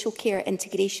and social care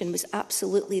integration was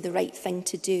absolutely the right thing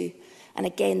to do, And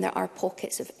again, there are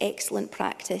pockets of excellent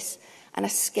practice and a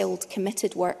skilled,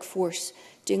 committed workforce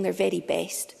doing their very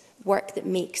best, work that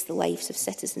makes the lives of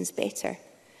citizens better.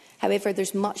 However,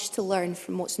 there's much to learn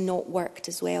from what's not worked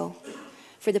as well.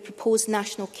 For the proposed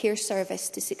National Care Service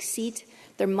to succeed,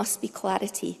 there must be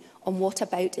clarity on what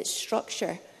about its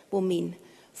structure will mean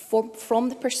from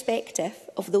the perspective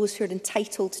of those who are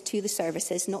entitled to the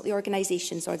services, not the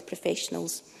organisations or the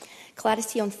professionals.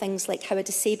 Clarity on things like how a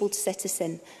disabled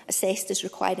citizen assessed as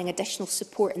requiring additional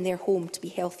support in their home to be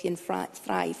healthy and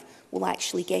thrive will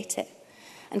actually get it.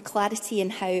 And clarity in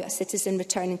how a citizen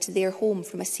returning to their home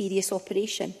from a serious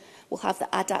operation will have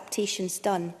the adaptations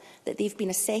done that they've been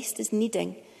assessed as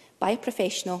needing by a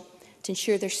professional to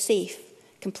ensure they're safe,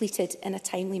 completed in a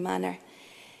timely manner.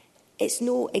 It's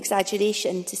no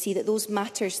exaggeration to see that those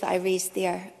matters that I raised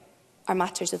there are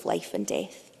matters of life and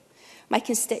death. My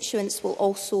constituents will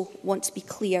also want to be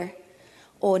clear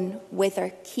on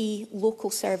whether key local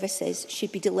services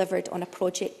should be delivered on a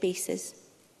project basis.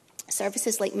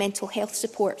 Services like mental health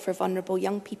support for vulnerable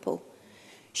young people.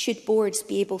 Should boards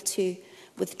be able to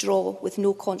withdraw with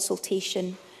no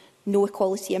consultation, no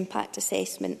equality impact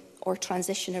assessment or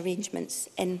transition arrangements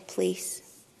in place?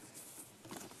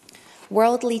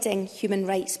 World-leading human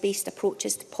rights-based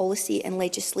approaches to policy and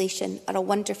legislation are a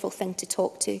wonderful thing to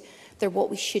talk to. They're what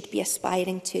we should be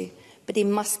aspiring to, but they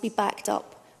must be backed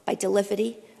up by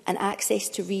delivery and access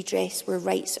to redress where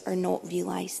rights are not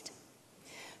realised.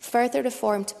 Further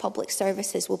reform to public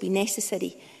services will be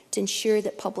necessary to ensure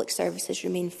that public services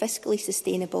remain fiscally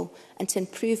sustainable and to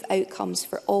improve outcomes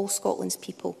for all Scotland's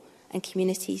people and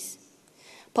communities.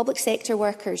 Public sector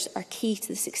workers are key to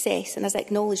the success, and as I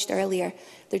acknowledged earlier,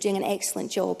 they're doing an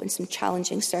excellent job in some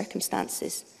challenging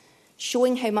circumstances.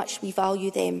 Showing how much we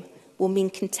value them will mean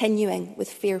continuing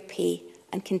with fair pay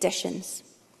and conditions.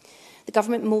 The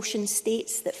government motion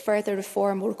states that further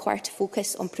reform will require to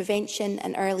focus on prevention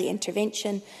and early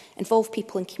intervention, involve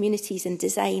people and communities in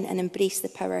design and embrace the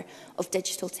power of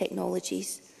digital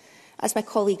technologies. As my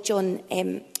colleague John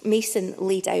Mason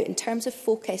laid out, in terms of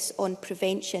focus on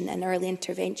prevention and early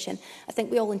intervention, I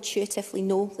think we all intuitively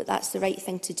know that that's the right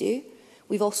thing to do.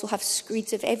 We've also have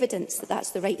screeds of evidence that that's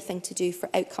the right thing to do for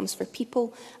outcomes for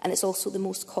people, and it's also the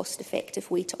most cost-effective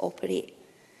way to operate.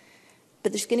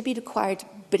 But there's going to be required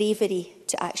bravery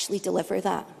to actually deliver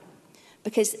that,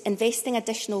 because investing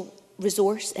additional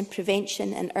resource in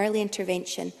prevention and early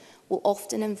intervention will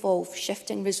often involve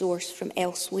shifting resource from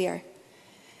elsewhere.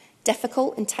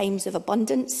 Difficult in times of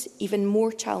abundance, even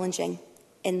more challenging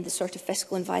in the sort of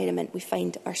fiscal environment we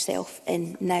find ourselves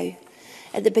in now.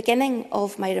 At the beginning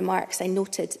of my remarks, I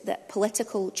noted that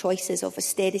political choices of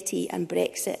austerity and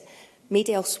Brexit made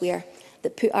elsewhere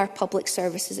that put our public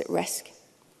services at risk.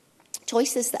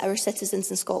 Choices that our citizens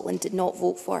in Scotland did not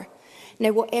vote for.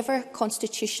 Now, whatever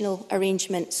constitutional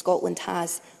arrangement Scotland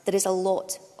has, there is a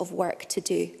lot of work to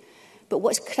do. But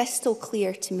what's crystal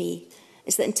clear to me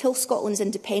is that until Scotland's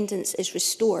independence is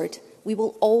restored, we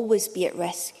will always be at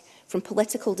risk from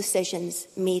political decisions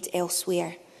made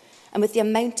elsewhere. And with the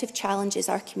amount of challenges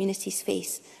our communities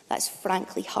face, that's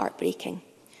frankly heartbreaking.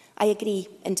 I agree,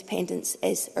 independence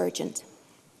is urgent.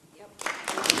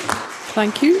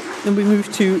 Thank you. Then we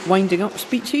move to winding up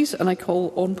speeches, and I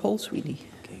call on Paul Sweeney.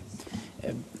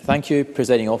 Thank you,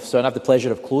 Presiding Officer. And I have the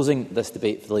pleasure of closing this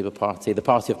debate for the Labour Party, the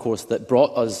party, of course, that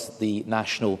brought us the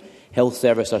National Health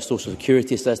Service, our social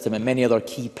security system and many other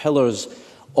key pillars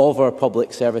of our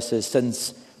public services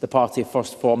since the party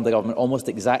first formed the government almost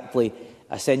exactly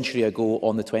a century ago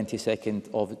on the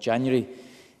 22nd of January.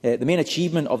 The main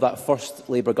achievement of that first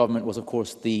Labour government was, of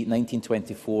course, the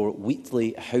 1924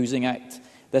 Wheatley Housing Act.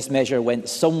 This measure went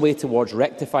some way towards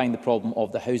rectifying the problem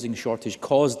of the housing shortage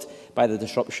caused by the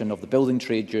disruption of the building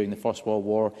trade during the First World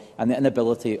War and the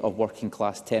inability of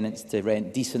working-class tenants to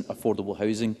rent decent, affordable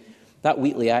housing. That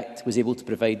Wheatley Act was able to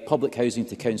provide public housing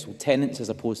to council tenants as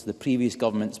opposed to the previous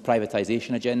government's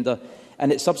privatisation agenda,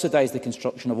 and it subsidised the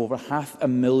construction of over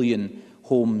 500,000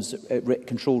 homes at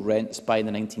controlled rents by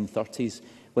the 1930s,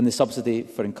 when the subsidy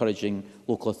for encouraging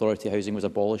local authority housing was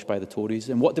abolished by the Tories.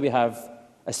 And what do we have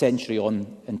a century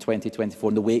on in 2024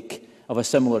 in the wake of a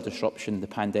similar disruption, the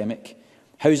pandemic?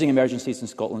 Housing emergencies in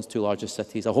Scotland's two largest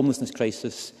cities, a homelessness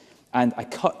crisis and a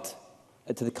cut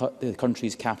to the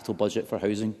country's capital budget for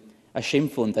housing. A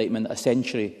shameful indictment that a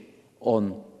century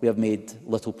on we have made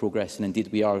little progress, and indeed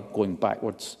we are going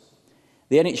backwards.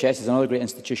 The NHS is another great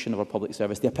institution of our public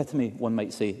service, the epitome, one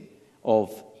might say,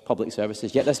 of public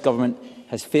services. Yet this government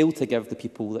has failed to give the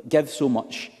people that give so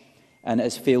much, and it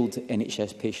has failed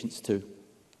NHS patients too.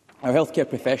 Our healthcare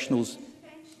professionals,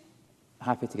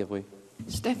 happy to give way.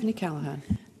 Stephanie Callaghan.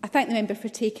 I thank the member for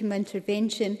taking my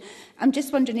intervention. I'm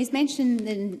just wondering, he's mentioned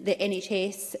in the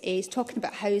NHS, he's talking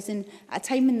about housing at a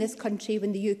time in this country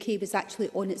when the UK was actually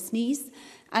on its knees.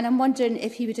 And I'm wondering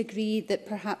if he would agree that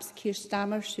perhaps Keir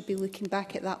Starmer should be looking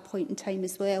back at that point in time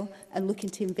as well and looking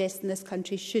to invest in this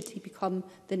country should he become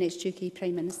the next UK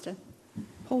Prime Minister.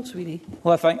 Paul Sweeney.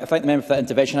 Well, I thank the member for that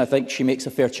intervention. I think she makes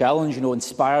a fair challenge,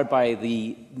 inspired by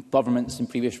the governments and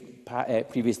previous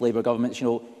Labour governments.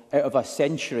 Out of a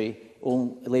century,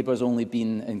 Labour has only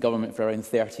been in government for around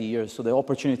 30 years. So the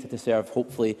opportunity to serve,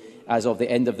 hopefully, as of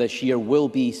the end of this year, will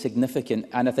be significant.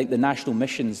 And I think the national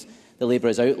missions that Labour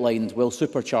has outlined will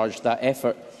supercharge that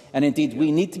effort. And indeed,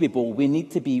 we need to be bold, we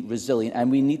need to be resilient, and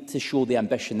we need to show the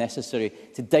ambition necessary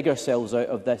to dig ourselves out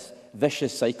of this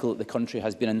vicious cycle that the country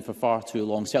has been in for far too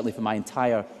long, certainly for my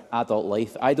entire adult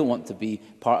life. I don't want to be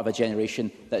part of a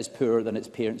generation that is poorer than its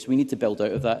parents. We need to build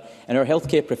out of that. And our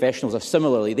healthcare professionals are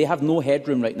similarly. They have no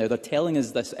headroom right now. They're telling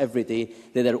us this every day,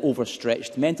 that they're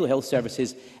overstretched. Mental health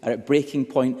services are at breaking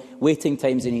point. Waiting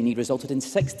times in A&E resulted in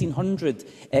 1,600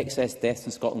 excess deaths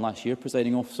in Scotland last year,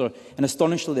 presiding officer. And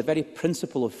astonishingly, the very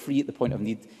principle of free at the point of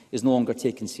need is no longer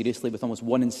taken seriously, with almost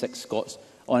 1 in 6 Scots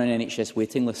on an NHS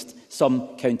waiting list.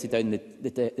 Some counted down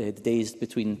the days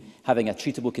between having a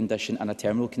treatable condition and a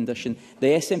terminal condition. The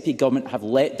SNP government have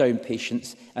let down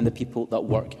patients and the people that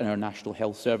work in our National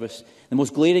Health Service. The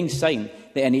most glaring sign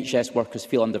that NHS workers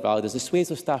feel undervalued is the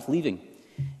swathes of staff leaving,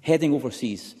 heading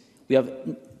overseas. We have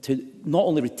to not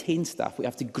only retain staff, we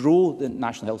have to grow the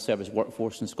National Health Service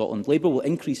workforce in Scotland. Labour will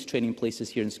increase training places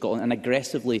here in Scotland and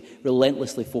aggressively,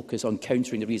 relentlessly focus on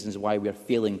countering the reasons why we are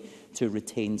failing to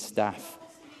retain staff.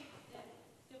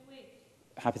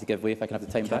 Happy to give way if I can have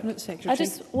the time back. I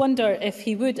just wonder if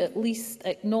he would at least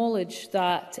acknowledge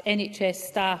that NHS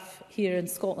staff here in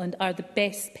Scotland are the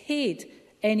best paid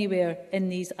anywhere in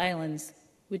these islands.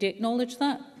 Would you acknowledge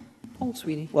that? Paul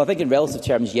Sweeney. Well, I think in relative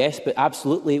terms, yes, but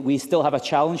absolutely, we still have a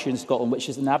challenge here in Scotland, which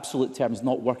is in absolute terms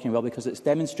not working well, because it's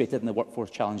demonstrated in the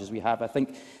workforce challenges we have. I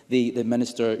think the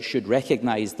Minister should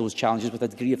recognise those challenges with a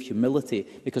degree of humility,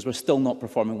 because we're still not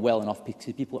performing well enough,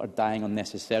 because people are dying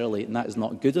unnecessarily, and that is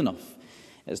not good enough.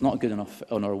 It's not good enough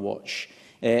on our watch.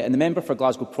 And the member for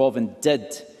Glasgow Provan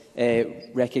did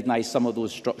recognise some of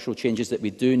those structural changes that we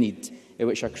do need,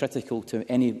 which are critical to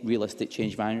any realistic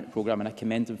change management programme, and I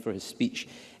commend him for his speech.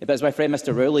 But as my friend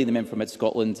Mr Rowley, the member for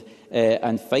Mid-Scotland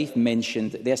and Fife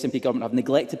mentioned, the SNP government have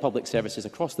neglected public services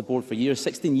across the board for years.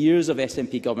 16 years of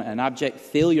SNP government and an abject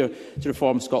failure to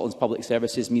reform Scotland's public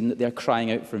services mean that they are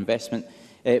crying out for investment.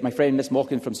 My friend Ms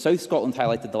Mockin from South Scotland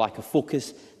highlighted the lack of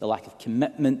focus, the lack of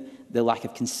commitment, the lack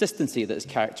of consistency that has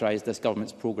characterised this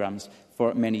government's programmes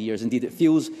for many years. Indeed, it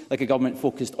feels like a government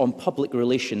focused on public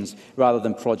relations rather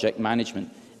than project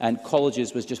management. And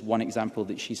colleges was just one example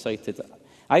that she cited.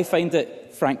 I find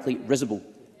it, frankly, risible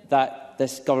that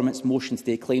this government's motion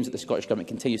today claims that the Scottish Government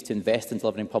continues to invest in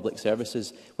delivering public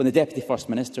services. When the Deputy First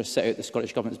Minister set out the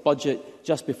Scottish Government's budget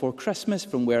just before Christmas,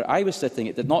 from where I was sitting,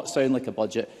 it did not sound like a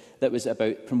budget that was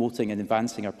about promoting and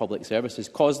advancing our public services.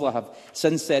 COSLA have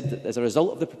since said that as a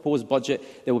result of the proposed budget,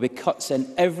 there will be cuts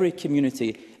in every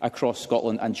community across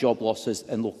Scotland and job losses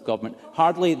in local government.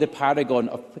 Hardly the paragon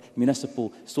of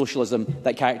municipal socialism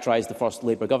that characterised the first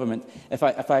Labour government. If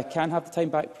I can have the time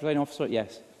back, Presiding Officer,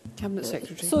 yes. Cabinet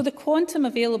Secretary. So the quantum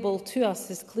available to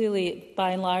us is clearly, by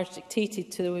and large,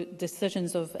 dictated to the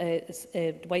decisions of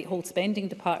Whitehall spending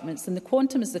departments, and the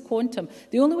quantum is the quantum.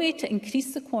 The only way to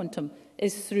increase the quantum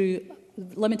is through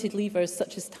limited levers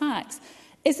such as tax.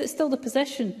 Is it still the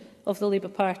position of the Labour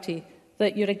Party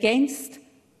that you're against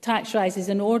tax rises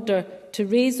in order to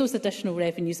raise those additional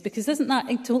revenues? Because isn't that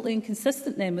totally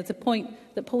inconsistent then with the point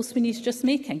that Paul Sweeney is just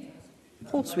making?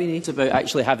 Paul Sweeney. It's about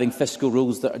actually having fiscal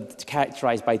rules that are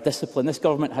characterised by discipline. This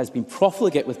government has been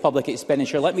profligate with public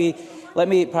expenditure. Let me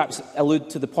perhaps allude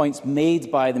to the points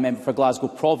made by the member for Glasgow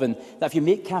Provan, that if you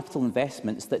make capital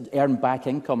investments that earn back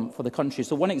income for the country.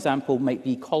 So one example might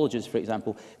be colleges, for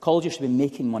example. Colleges should be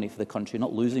making money for the country,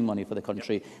 not losing money for the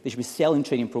country. They should be selling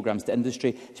training programmes to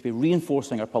industry, they should be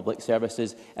reinforcing our public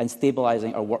services and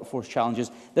stabilising our workforce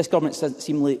challenges. This government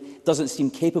doesn't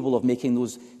seem capable of making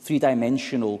those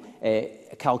three-dimensional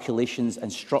calculations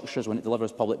and structures when it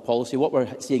delivers public policy. What we're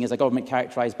seeing is a government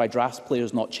characterised by drafts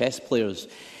players, not chess players.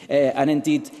 And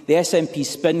indeed, the SNP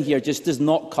spin here just does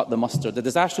not cut the mustard. The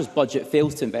disastrous budget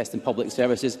fails to invest in public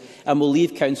services and will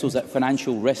leave councils at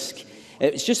financial risk.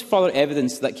 It's just further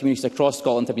evidence that communities across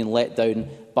Scotland have been let down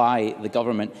by the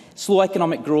government. Slow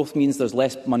economic growth means there's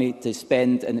less money to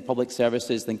spend in the public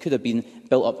services than could have been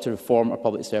built up to reform our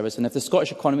public service. And if the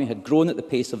Scottish economy had grown at the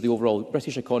pace of the overall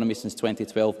British economy since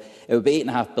 2012, it would be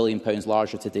 £8.5 billion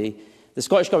larger today. The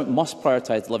Scottish Government must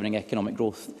prioritise delivering economic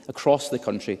growth across the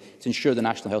country to ensure the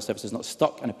National Health Service is not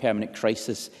stuck in a permanent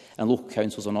crisis and local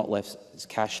councils are not left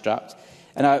cash-strapped.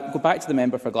 And I go back to the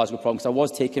member for Glasgow Problem, because I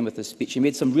was taken with this speech. He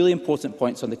made some really important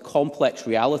points on the complex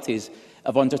realities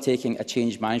of undertaking a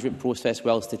change management process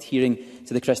whilst adhering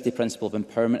to the Christie principle of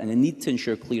empowerment and the need to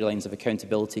ensure clear lines of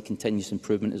accountability, continuous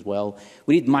improvement as well.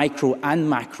 We need micro and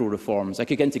macro reforms. I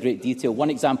could get into great detail.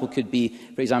 One example could be,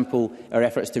 for example, our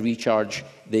efforts to recharge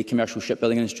the commercial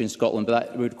shipbuilding industry in Scotland, but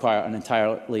that would require an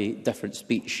entirely different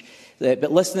speech.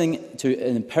 But listening to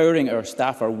and empowering our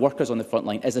staff, our workers on the front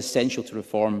line, is essential to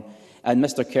reform. And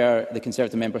Mr Kerr, the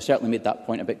Conservative member, certainly made that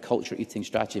point about culture eating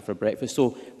strategy for breakfast.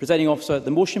 So, Presiding Officer, the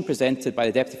motion presented by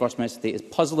the Deputy First Minister today is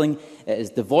puzzling, it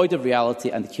is devoid of reality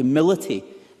and the humility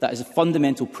that is a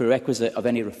fundamental prerequisite of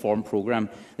any reform programme.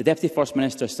 The Deputy First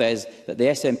Minister says that the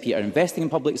SNP are investing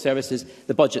in public services,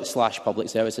 the budget slash public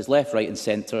services, left, right and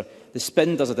centre. The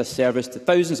spin does a disservice to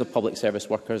thousands of public service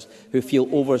workers who feel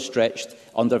overstretched,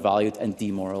 undervalued and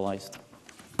demoralised.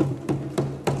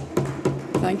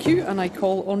 Thank you, and I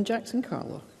call on Jackson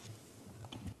Carlo.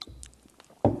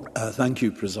 Thank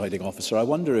you, Presiding Officer. I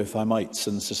wonder if I might,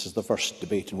 since this is the first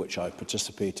debate in which I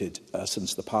participated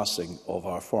since the passing of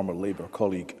our former Labour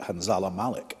colleague Hanzala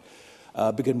Malik,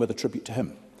 begin with a tribute to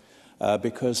him.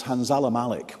 Because Hanzala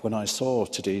Malik, when I saw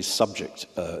today's subject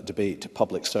debate,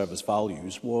 public service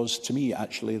values, was to me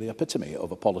actually the epitome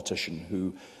of a politician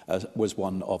who was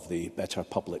one of the better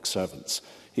public servants.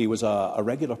 He was a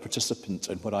regular participant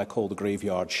in what I call the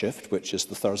graveyard shift, which is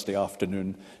the Thursday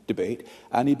afternoon debate.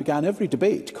 And he began every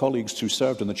debate, colleagues who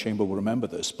served in the chamber will remember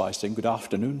this, by saying, "Good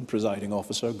afternoon, Presiding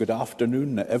Officer, good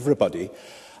afternoon, everybody."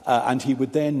 And he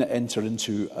would then enter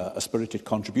into a spirited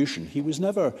contribution. He was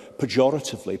never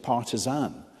pejoratively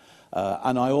partisan.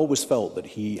 And I always felt that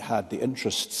he had the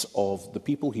interests of the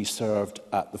people he served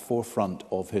at the forefront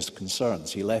of his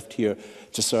concerns. He left here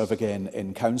to serve again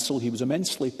in council. He was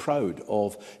immensely proud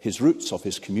of his roots, of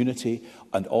his community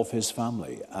and of his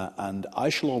family. And I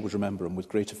shall always remember him with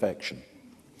great affection.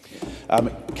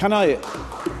 Can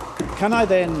I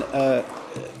then...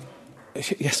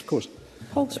 yes, of course.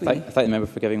 I thank the member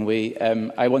for giving way.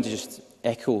 I want to just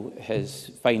echo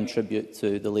his fine tribute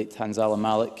to the late Hanzala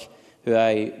Malik, who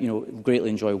I greatly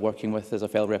enjoy working with as a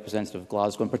fellow representative of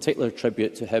Glasgow. In particular,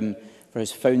 tribute to him for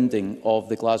his founding of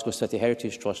the Glasgow City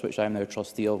Heritage Trust, which I am now a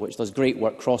trustee of, which does great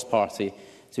work cross-party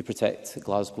to protect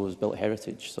Glasgow's built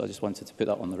heritage. So I just wanted to put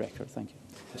that on the record. Thank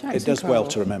you. It does well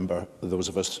to remember those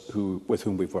of us with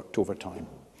whom we've worked over time.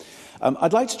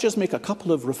 I'd like to just make a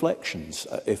couple of reflections,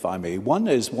 if I may. One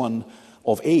is one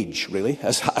of age, really,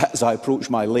 as I approach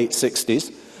my late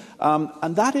 60s.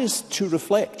 And that is to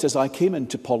reflect, as I came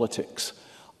into politics,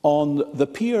 on the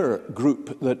peer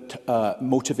group that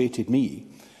motivated me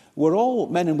were all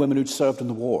men and women who'd served in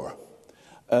the war,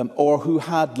 or who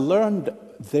had learned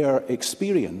their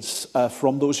experience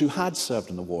from those who had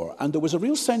served in the war. And there was a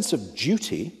real sense of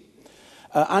duty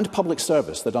and public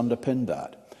service that underpinned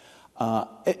that.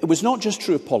 It was not just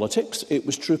true of politics, it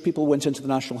was true of people who went into the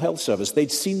National Health Service.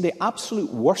 They'd seen the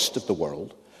absolute worst of the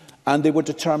world, and they were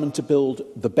determined to build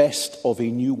the best of a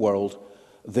new world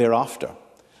thereafter.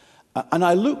 And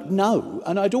I look now,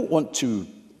 and I don't want to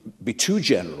be too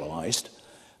generalised,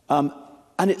 and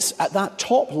it's at that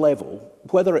top level,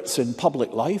 whether it's in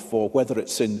public life or whether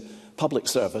it's in public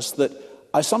service, that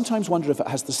I sometimes wonder if it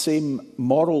has the same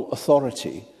moral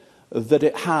authority that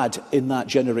it had in that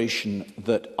generation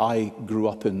that I grew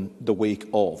up in the wake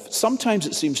of. Sometimes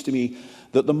it seems to me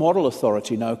that the moral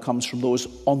authority now comes from those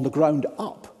on the ground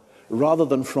up, rather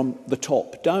than from the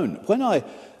top down. When I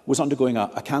was undergoing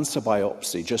a cancer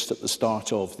biopsy just at the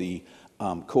start of the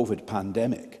COVID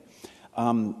pandemic,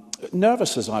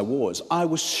 nervous as I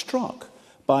was struck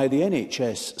by the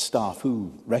NHS staff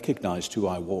who recognised who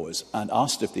I was and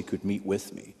asked if they could meet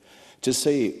with me to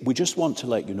say, "We just want to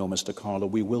let you know, Mr. Carlo,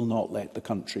 we will not let the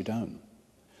country down."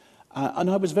 And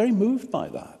I was very moved by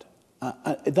that.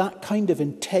 That kind of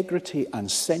integrity and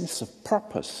sense of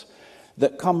purpose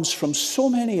that comes from so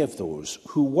many of those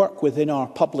who work within our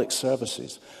public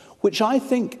services, which I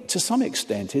think to some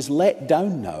extent is let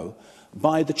down now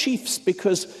by the chiefs,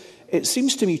 because it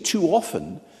seems to me too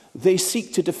often they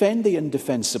seek to defend the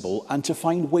indefensible and to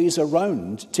find ways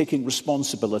around taking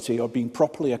responsibility or being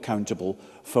properly accountable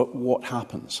for what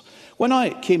happens. When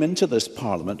I came into this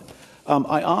Parliament,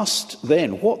 I asked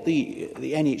then what the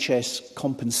NHS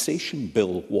compensation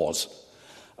bill was.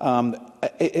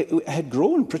 It had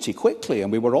grown pretty quickly and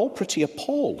we were all pretty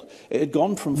appalled. It had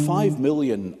gone from £5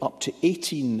 million up to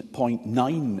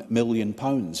 £18.9 million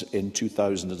in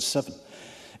 2007.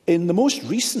 In the most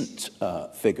recent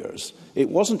figures, it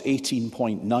wasn't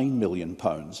 £18.9 million.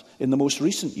 In the most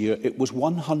recent year, it was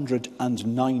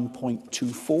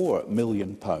 £109.24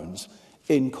 million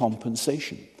in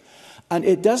compensation. And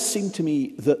it does seem to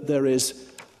me that there is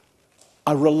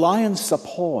a reliance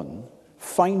upon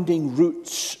finding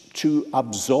routes to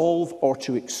absolve or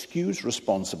to excuse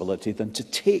responsibility than to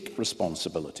take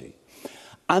responsibility.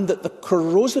 And that the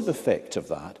corrosive effect of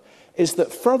that is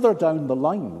that further down the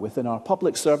line within our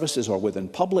public services or within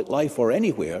public life or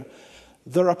anywhere,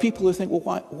 there are people who think,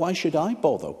 well, why should I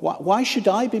bother? Why should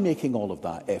I be making all of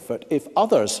that effort if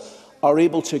others are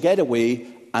able to get away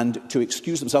and to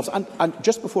excuse themselves? And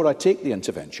just before I take the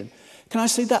intervention, can I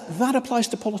say that that applies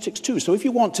to politics too? So if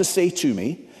you want to say to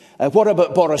me, what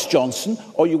about Boris Johnson?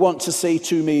 Or you want to say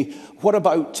to me, what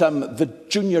about the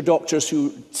junior doctors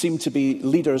who seem to be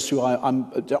leaders who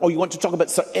or you want to talk about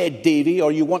Sir Ed Davey,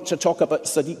 or you want to talk about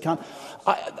Sadiq Khan?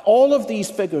 All of these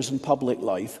figures in public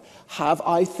life have,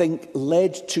 I think,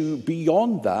 led to,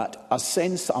 beyond that, a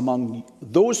sense among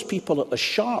those people at the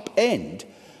sharp end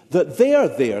that they are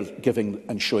there giving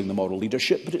and showing the moral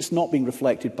leadership, but it's not being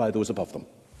reflected by those above them.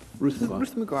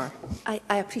 Ruth Maguire.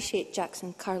 I appreciate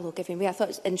Jackson Carlo giving me. I thought it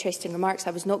was interesting remarks. I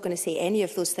was not going to say any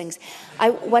of those things. I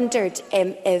wondered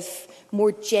if,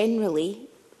 more generally,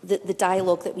 the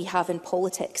dialogue that we have in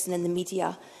politics and in the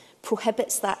media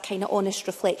prohibits that kind of honest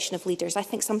reflection of leaders. I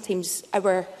think sometimes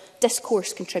our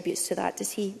discourse contributes to that.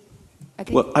 Does he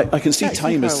agree? Well, I can see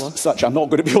time as such. I'm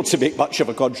not going to be able to make much of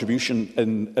a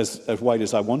contribution as wide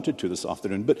as I wanted to this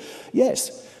afternoon. But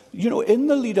yes, you know, in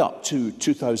the lead up to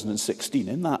 2016,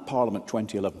 in that Parliament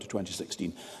 2011 to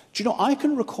 2016, do you know, I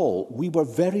can recall we were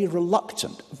very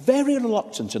reluctant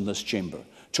in this chamber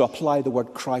to apply the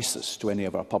word crisis to any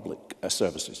of our public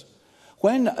services.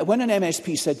 When an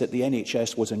MSP said that the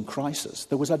NHS was in crisis,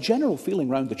 there was a general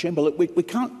feeling around the chamber that we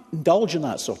can't indulge in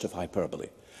that sort of hyperbole.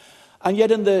 And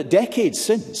yet in the decades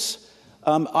since,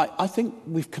 I think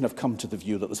we've kind of come to the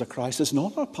view that there's a crisis in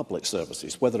all our public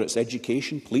services, whether it's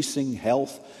education, policing,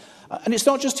 health. And it's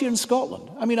not just here in Scotland.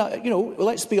 I mean, you know,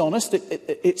 let's be honest,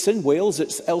 it's in Wales,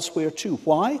 it's elsewhere too.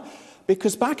 Why?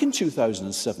 Because back in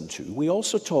 2007 too, we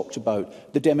also talked about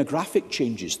the demographic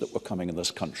changes that were coming in this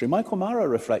country. Michael Mara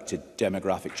reflected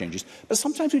demographic changes, but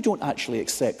sometimes we don't actually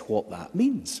accept what that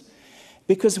means.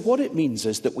 Because what it means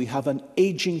is that we have an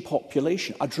ageing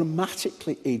population, a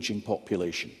dramatically ageing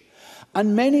population.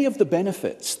 And many of the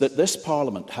benefits that this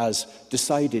Parliament has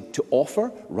decided to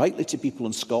offer, rightly to people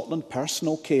in Scotland,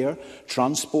 personal care,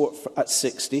 transport at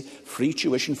 60, free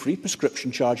tuition, free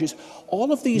prescription charges,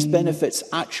 all of these benefits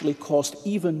actually cost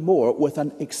even more with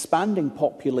an expanding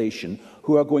population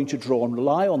who are going to draw and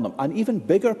rely on them, an even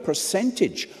bigger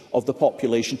percentage of the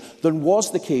population than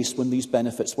was the case when these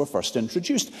benefits were first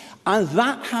introduced. And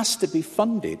that has to be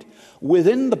funded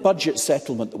within the budget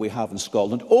settlement that we have in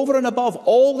Scotland, over and above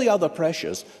all the other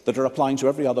pressures that are applying to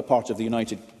every other part of the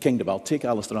United Kingdom. I'll take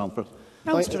Alistair Allen.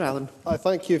 Alistair Allen. I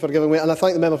thank you for giving way, and I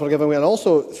thank the member for giving way, and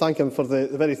also thank him for the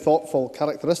very thoughtful,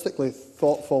 characteristically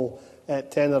thoughtful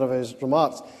tenor of his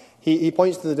remarks. He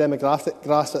points to the demographic,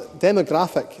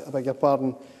 I beg your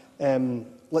pardon,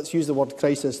 let's use the word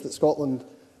crisis, that Scotland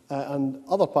and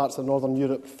other parts of Northern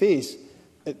Europe face.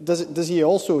 Does he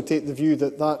also take the view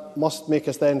that that must make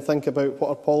us then think about what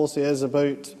our policy is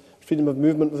about freedom of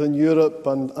movement within Europe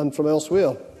and from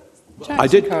elsewhere? I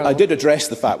did address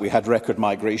the fact we had record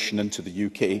migration into the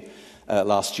UK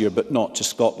last year, but not to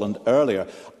Scotland earlier.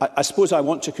 I suppose I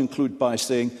want to conclude by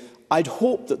saying I'd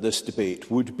hope that this debate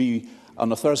would be,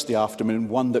 on a Thursday afternoon,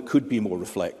 one that could be more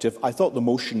reflective. I thought the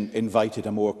motion invited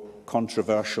a more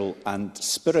controversial and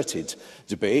spirited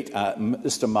debate.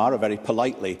 Mr Mara very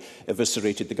politely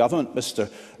eviscerated the government.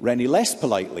 Mr Rennie less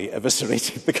politely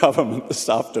eviscerated the government this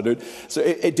afternoon. So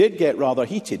it did get rather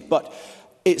heated. But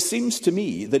it seems to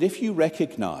me that if you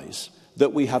recognise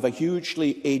that we have a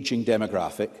hugely ageing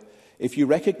demographic, if you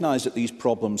recognise that these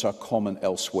problems are common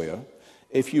elsewhere,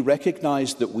 if you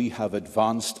recognise that we have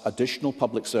advanced additional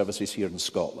public services here in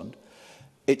Scotland,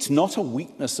 it's not a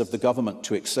weakness of the government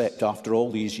to accept after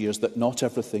all these years that not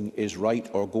everything is right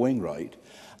or going right,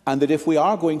 and that if we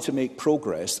are going to make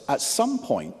progress, at some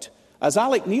point, as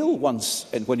Alec Neil once,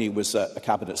 when he was a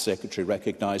Cabinet Secretary,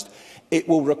 recognised, It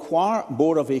will require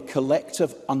more of a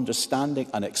collective understanding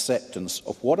and acceptance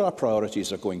of what our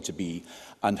priorities are going to be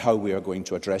and how we are going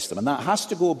to address them. And that has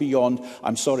to go beyond,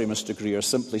 I'm sorry, Mr Greer,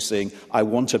 simply saying, I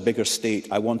want a bigger state,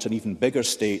 I want an even bigger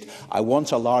state, I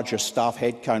want a larger staff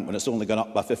headcount when it's only gone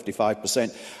up by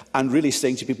 55%, and really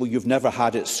saying to people, you've never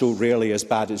had it so rarely as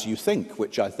bad as you think,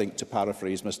 which I think, to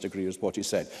paraphrase Mr Greer, is what he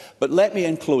said. But let me,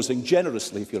 in closing,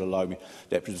 generously, if you'll allow me,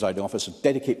 Deputy Presiding Officer,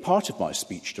 dedicate part of my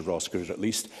speech to Ross Greer, at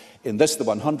least, in this, the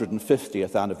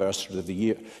 150th anniversary of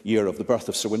the year of the birth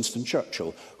of Sir Winston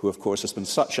Churchill, who, of course, has been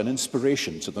such an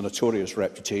inspiration to the notorious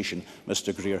reputation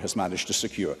Mr Greer has managed to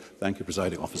secure. Thank you,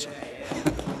 Presiding Officer.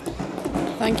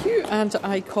 Thank you. And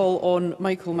I call on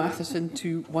Michael Matheson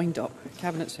to wind up.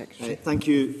 Cabinet Secretary. Thank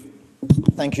you.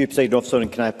 Thank you, Presiding Officer, and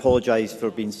can I apologise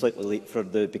for being slightly late for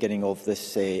the beginning of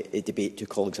this debate to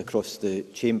colleagues across the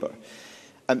chamber.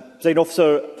 Presiding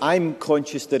Officer, I'm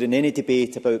conscious that in any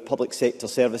debate about public sector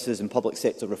services and public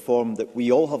sector reform that we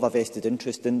all have a vested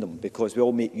interest in them because we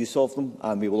all make use of them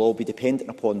and we will all be dependent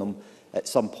upon them at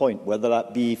some point, whether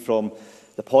that be from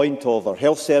the point of our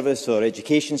health service, our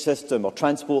education system, our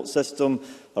transport system,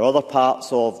 or other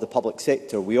parts of the public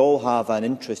sector. We all have an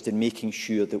interest in making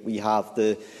sure that we have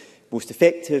the most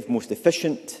effective, most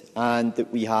efficient, and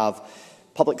that we have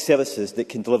public services that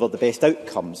can deliver the best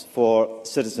outcomes for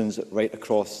citizens right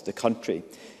across the country.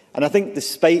 And I think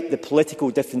despite the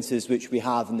political differences which we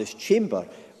have in this chamber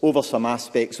over some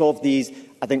aspects of these,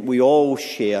 I think we all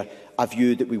share a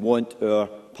view that we want our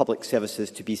public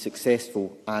services to be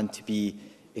successful and to be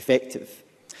effective.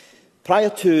 Prior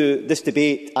to this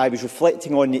debate, I was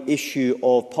reflecting on the issue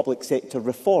of public sector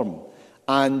reform.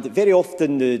 And very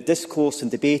often the discourse and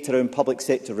debate around public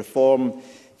sector reform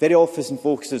very often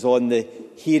focuses on the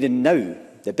here and now,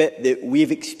 the bit that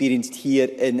we've experienced here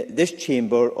in this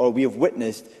chamber or we have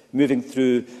witnessed moving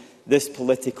through this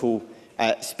political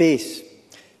space.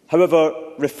 However,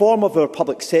 reform of our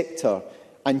public sector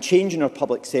and change in our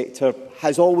public sector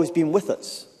has always been with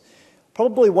us.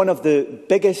 Probably one of the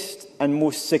biggest and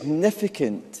most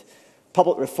significant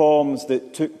public reforms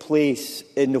that took place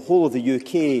in the whole of the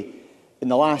UK in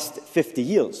the last 50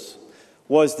 years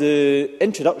was the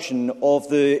introduction of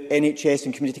the NHS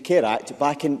and Community Care Act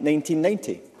back in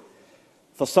 1990.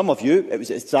 For some of you, it was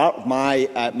at the start of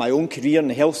my own career in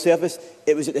the health service.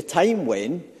 It was at the time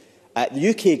when the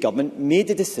UK government made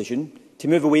the decision to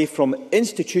move away from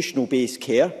institutional-based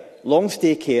care,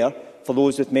 long-stay care for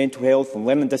those with mental health and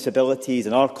learning disabilities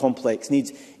and other complex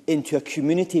needs, into a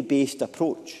community-based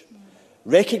approach,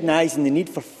 recognising the need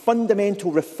for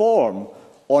fundamental reform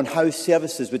on how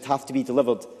services would have to be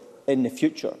delivered in the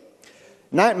future.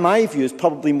 And that, in my view, is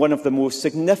probably one of the most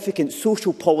significant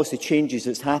social policy changes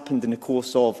that's happened in the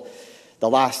course of the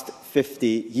last 50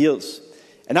 years.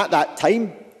 And at that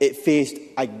time, it faced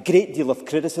a great deal of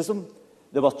criticism.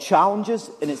 There were challenges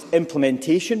in its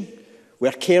implementation,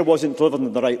 where care wasn't delivered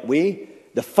in the right way.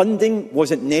 The funding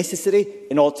wasn't necessary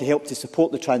in order to help to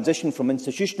support the transition from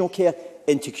institutional care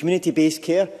into community-based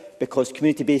care, because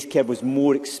community-based care was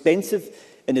more expensive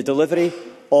in the delivery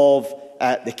of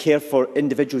the care for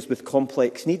individuals with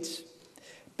complex needs.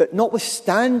 But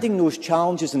notwithstanding those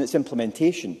challenges in its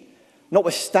implementation,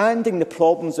 notwithstanding the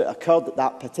problems that occurred at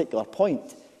that particular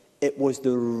point, it was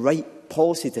the right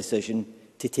policy decision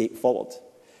to take forward.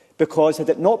 Because had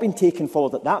it not been taken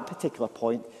forward at that particular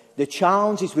point, the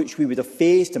challenges which we would have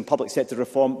faced in public sector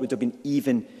reform would have been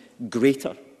even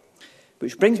greater.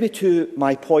 Which brings me to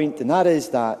my point, and that is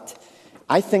that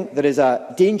I think there is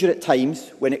a danger at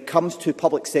times when it comes to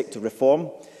public sector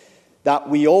reform that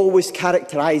we always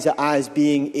characterise it as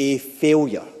being a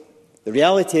failure. The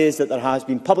reality is that there has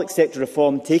been public sector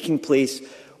reform taking place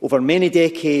over many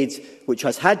decades, which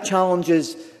has had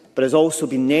challenges, but has also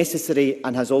been necessary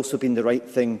and has also been the right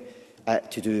thing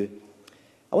to do.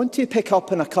 I want to pick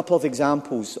up on a couple of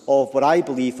examples of what I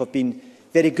believe have been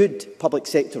very good public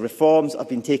sector reforms that have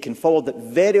been taken forward that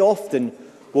very often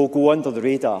will go under the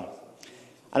radar.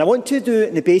 And I want to do it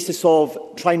on the basis of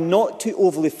trying not to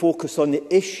overly focus on the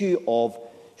issue of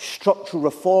structural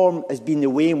reform as being the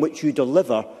way in which you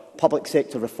deliver public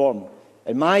sector reform.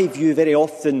 In my view, very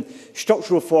often,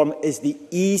 structural reform is the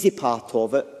easy part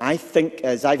of it. I think,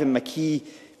 as Ivan McKee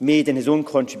made in his own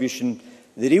contribution,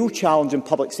 the real challenge in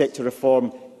public sector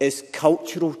reform is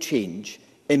cultural change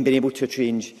in being able to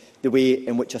change the way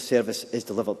in which a service is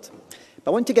delivered. But I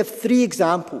want to give 3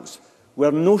 examples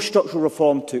where no structural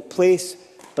reform took place,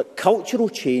 but cultural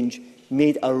change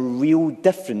made a real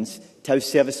difference to how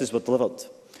services were delivered.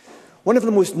 One of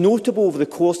the most notable over the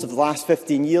course of the last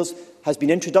 15 years has been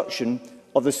the introduction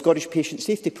of the Scottish Patient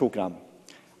Safety Programme,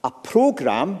 a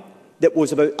programme that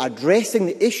was about addressing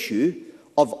the issue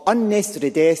of unnecessary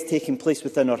deaths taking place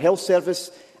within our health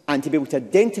service, and to be able to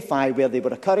identify where they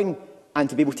were occurring and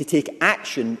to be able to take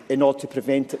action in order to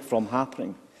prevent it from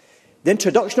happening. The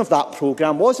introduction of that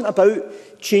programme wasn't about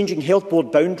changing health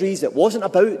board boundaries. It wasn't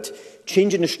about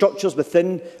changing the structures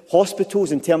within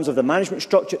hospitals in terms of the management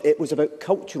structure. It was about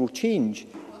cultural change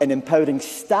and empowering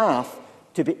staff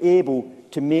to be able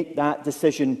to make that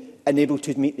decision and able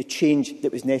to make the change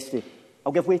that was necessary.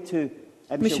 I'll give way to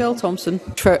Michelle Thompson.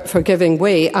 For giving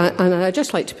way, and I'd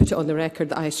just like to put it on the record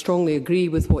that I strongly agree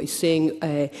with what he's saying.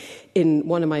 In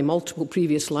one of my multiple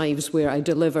previous lives where I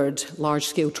delivered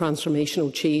large-scale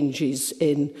transformational changes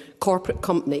in corporate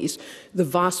companies, the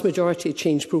vast majority of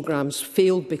change programmes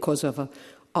failed because of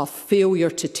a failure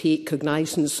to take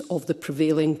cognizance of the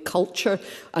prevailing culture,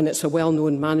 and it's a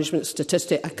well-known management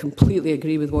statistic. I completely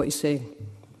agree with what he's saying.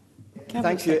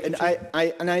 Thank you. And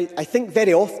I think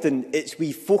very often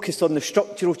we focus on the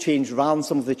structural change rather than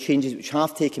some of the changes which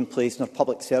have taken place in our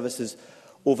public services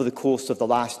over the course of the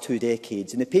last 2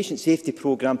 decades. And the Patient Safety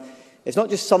Programme is not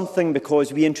just something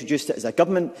because we introduced it as a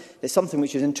government, it's something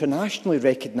which is internationally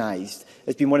recognised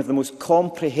as being one of the most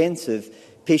comprehensive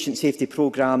patient safety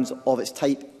programmes of its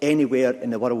type anywhere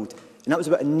in the world. And that was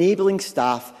about enabling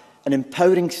staff and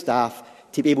empowering staff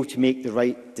to be able to make the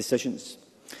right decisions.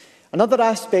 Another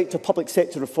aspect of public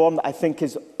sector reform that I think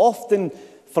is often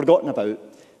forgotten about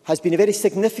has been a very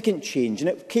significant change, and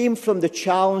it came from the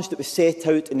challenge that was set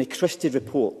out in the Christie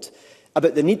report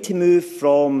about the need to move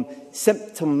from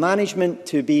symptom management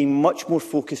to being much more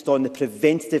focused on the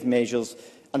preventative measures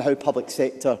and how our public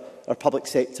sector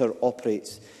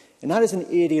operates. And that is an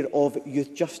area of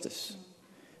youth justice.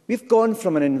 We've gone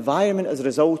from an environment as a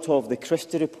result of the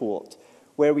Christie report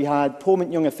where we had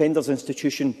Polmont Young Offenders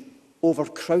Institution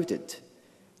overcrowded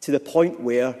to the point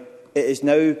where it is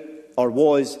now, or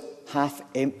was, half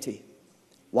empty.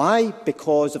 Why?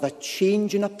 Because of a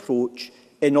change in approach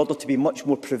in order to be much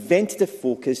more preventative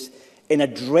focus in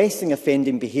addressing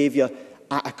offending behaviour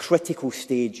at a critical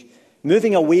stage.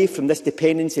 Moving away from this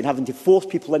dependency and having to force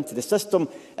people into the system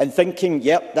and thinking,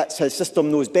 yep, that's how the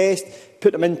system knows best,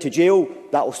 put them into jail,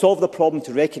 that will solve the problem,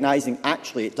 to recognising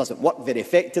actually it doesn't work very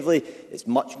effectively. It's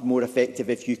much more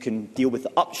effective if you can deal with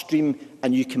the upstream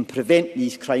and you can prevent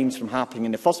these crimes from happening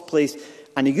in the first place.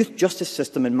 And the youth justice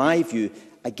system, in my view,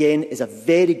 again, is a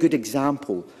very good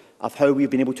example of how we've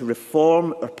been able to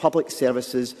reform our public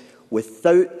services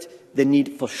without the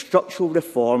need for structural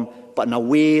reform, but in a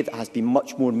way that has been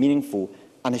much more meaningful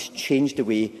and has changed the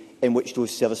way in which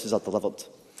those services are delivered.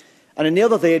 And in the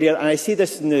other area, and I say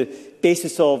this on the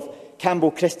basis of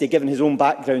Campbell Christie given his own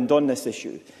background on this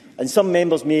issue, and some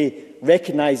members may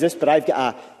recognise this, but I've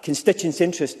got a constituency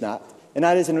interest in that, and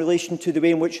that is in relation to the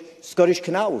way in which Scottish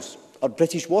Canals or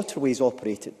British Waterways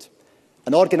operated.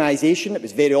 An organisation that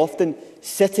was very often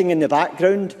sitting in the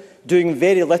background, doing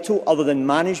very little other than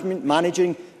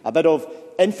managing a bit of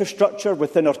infrastructure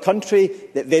within our country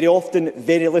that very often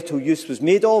very little use was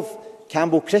made of.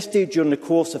 Campbell Christie, during the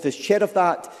course of his chair of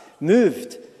that,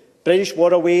 moved British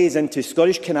Waterways into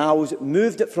Scottish Canals,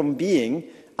 moved it from being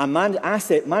an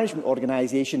asset management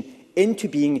organisation into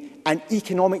being an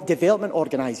economic development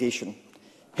organisation,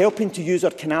 helping to use our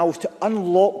canals to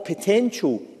unlock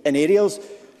potential in areas,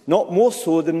 not more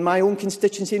so than my own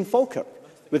constituency in Falkirk,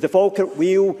 with the Falkirk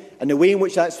Wheel and the way in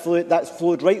which that's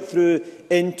flowed right through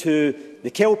into the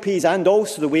Kelpies, and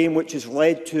also the way in which has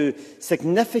led to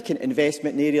significant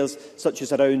investment in areas such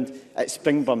as around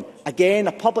Springburn. Again,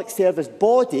 a public service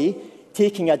body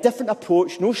taking a different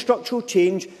approach, no structural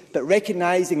change, but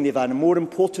recognising they've had a more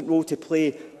important role to play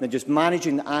than just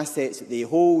managing the assets that they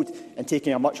hold and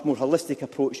taking a much more holistic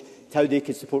approach to how they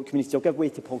can support communities. I'll give way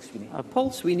to Paul Sweeney.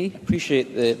 Paul Sweeney. I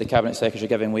appreciate the Cabinet Secretary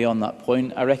giving way on that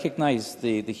point. I recognise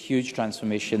the huge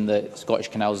transformation that Scottish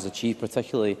Canals has achieved,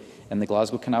 particularly in the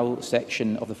Glasgow Canal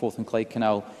section of the Forth and Clyde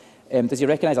Canal. Does he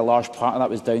recognise a large part of that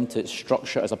was down to its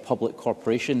structure as a public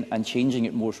corporation, and changing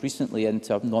it most recently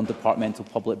into a non-departmental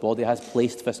public body has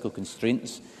placed fiscal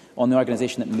constraints on the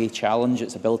organisation that may challenge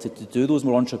its ability to do those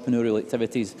more entrepreneurial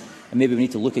activities? And maybe we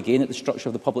need to look again at the structure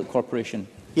of the public corporation.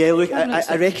 Yeah, look,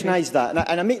 I recognise that,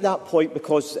 and I make that point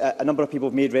because a number of people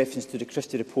have made reference to the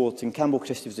Christie report, and Campbell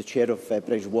Christie was the chair of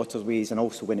British Waterways, and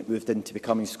also when it moved into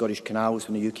becoming Scottish Canals,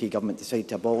 when the UK government decided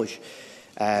to abolish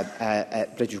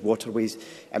British Waterways.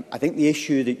 I think the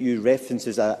issue that you reference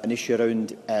is an issue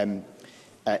around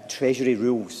Treasury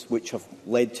rules, which have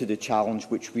led to the challenge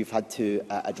which we've had to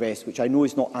address, which I know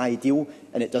is not ideal,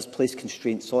 and it does place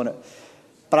constraints on it.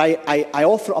 But I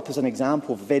offer it up as an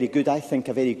example of a very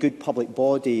good public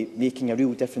body making a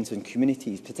real difference in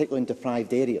communities, particularly in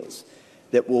deprived areas,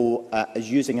 that is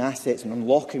using assets and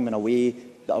unlocking them in a way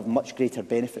that have much greater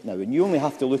benefit now. And you only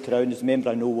have to look around, as a member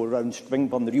I know, around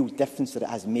Springburn, the real difference that it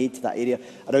has made to that area,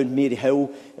 around Mary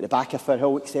Hill, at the back of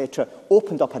Firhill, etc.,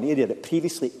 opened up an area that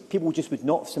previously people just would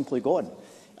not have simply gone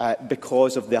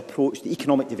because of the approach, the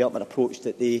economic development approach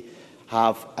that they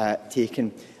have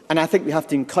taken. And I think we have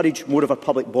to encourage more of our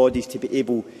public bodies to be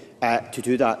able to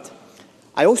do that.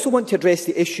 I also want to address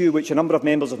the issue which a number of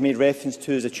members have made reference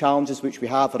to, as the challenges which we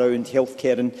have around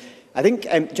healthcare. And I think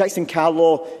Jackson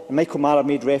Carlaw and Michael Mara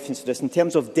made reference to this in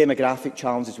terms of demographic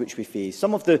challenges which we face.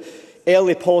 Some of the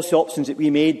early policy options that we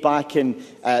made back in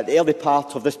the early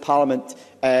part of this Parliament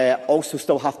also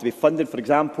still have to be funded. For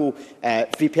example,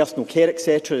 free personal care,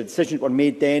 etc. The decisions were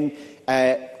made then,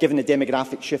 given the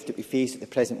demographic shift that we face at the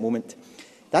present moment.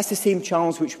 That's the same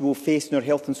challenge which we will face in our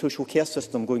health and social care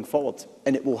system going forward.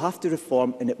 And it will have to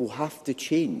reform and it will have to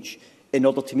change in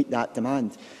order to meet that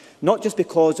demand. Not just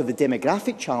because of the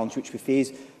demographic challenge which we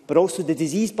face, but also the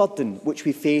disease burden which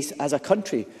we face as a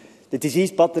country. The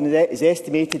disease burden is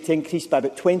estimated to increase by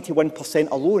about 21%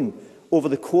 alone over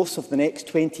the course of the next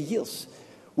 20 years.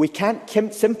 We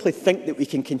can't simply think that we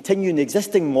can continue in the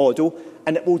existing model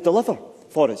and it will deliver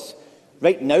for us.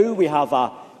 Right now we have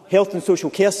a health and social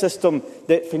care system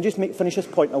that, if I can just finish this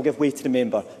point, I'll give way to the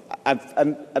member.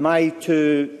 Am I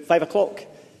to 5 o'clock?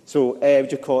 So,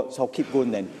 so I'll keep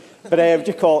going then. But I want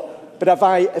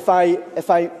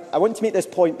to make this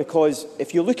point because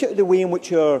if you look at the way in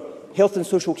which our health and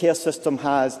social care system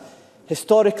has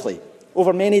historically,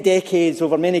 over many decades,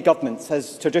 over many governments,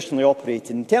 has traditionally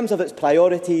operated, in terms of its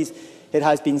priorities, it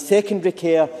has been secondary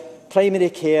care, primary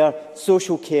care,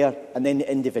 social care, and then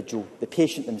the individual, the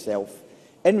patient themselves.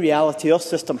 In reality, our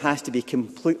system has to be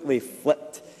completely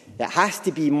flipped. It has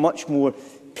to be much more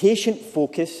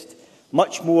patient-focused,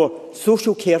 much more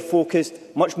social care-focused,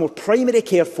 much more primary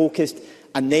care-focused,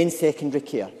 and then secondary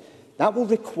care. That will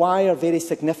require very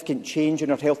significant change in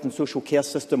our health and social care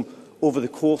system over the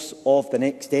course of the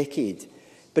next decade.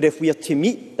 But if we are to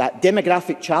meet that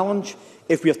demographic challenge,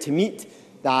 if we are to meet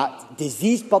that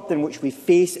disease burden which we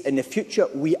face in the future,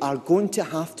 we are going to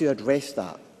have to address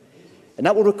that. And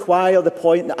that will require the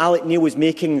point that Alec Neil was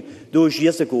making those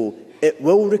years ago. It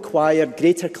will require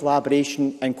greater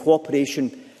collaboration and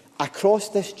cooperation across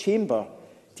this chamber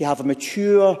to have a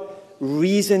mature,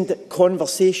 reasoned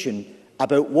conversation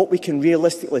about what we can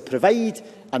realistically provide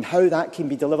and how that can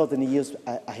be delivered in the years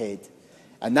ahead.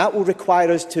 And that will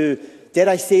require us to, dare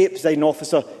I say it, Presiding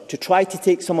Officer, to try to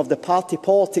take some of the party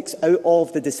politics out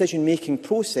of the decision-making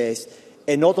process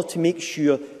in order to make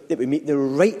sure that we make the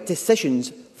right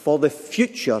decisions for the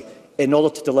future in order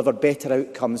to deliver better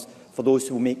outcomes for those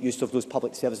who will make use of those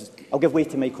public services. I'll give way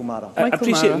to Michael Mara. I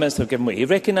appreciate the Minister giving way. He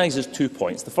recognises 2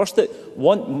 points. The first, that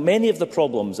many of the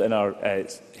problems in our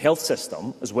health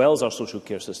system, as well as our social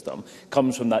care system,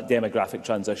 comes from that demographic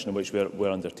transition in which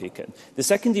we're undertaking. The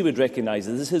second, he would recognise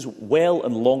that this is well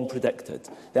and long predicted.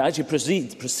 That actually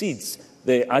precedes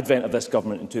the advent of this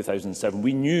government in 2007.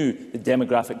 We knew the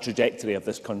demographic trajectory of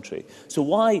this country. So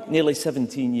why, nearly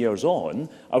 17 years on,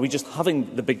 are we just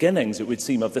having the beginnings, it would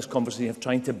seem, of this conversation of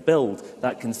trying to build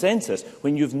that consensus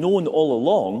when you've known all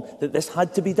along that this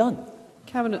had to be done?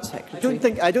 Cabinet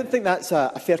Secretary. I don't think that's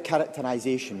a fair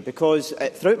characterisation, because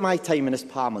throughout my time in this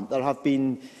Parliament there have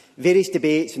been various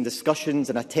debates and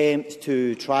discussions and attempts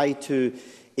to try to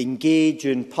engage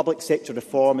in public sector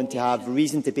reform and to have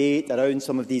reasoned debate around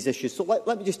some of these issues. So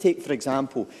let me just take, for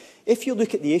example, if you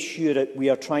look at the issue that we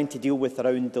are trying to deal with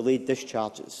around delayed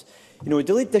discharges. You know,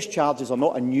 delayed discharges are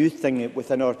not a new thing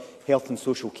within our health and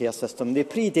social care system. They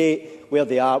predate where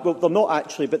they are. Well, they're not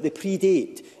actually, but they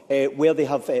predate where they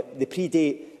have. They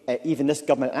predate even this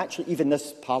government, and actually even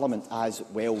this Parliament as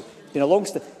well. There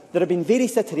have been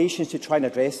various iterations to try and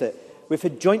address it. We've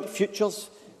had joint futures.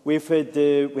 We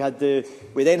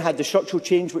then had the structural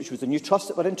change, which was the new trusts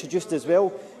that were introduced as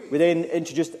well. We then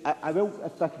introduced,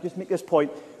 if I could just make this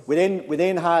point, we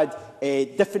then had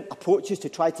different approaches to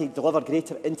try to deliver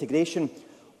greater integration,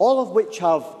 all of which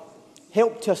have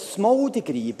helped to a small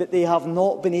degree, but they have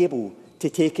not been able to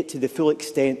take it to the full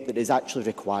extent that is actually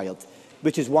required.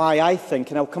 Which is why I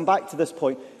think, and I'll come back to this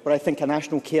point, where I think a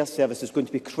national care service is going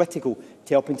to be critical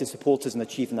to helping to support us in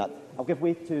achieving that. I'll give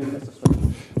way to Mr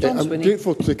Swinton. I'm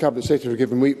grateful to the Cabinet Secretary for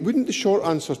giving way. Wouldn't the short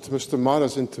answer to Mr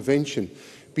Mara's intervention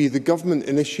be the Government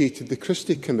initiated the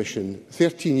Christie Commission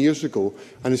 13 years ago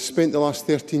and has spent the last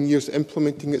 13 years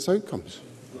implementing its outcomes?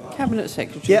 Cabinet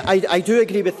Secretary. Yeah, I do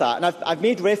agree with that. And I've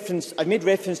made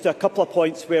reference to a couple of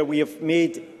points where we have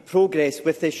made progress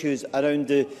with issues around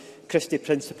the Christie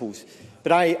principles.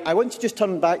 But I want to just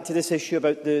turn back to this issue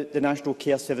about the National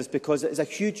Care Service, because it is a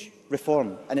huge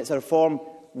reform, and it's a reform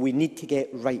we need to get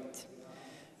right.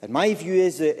 And my view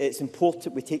is that it's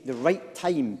important we take the right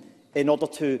time in order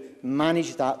to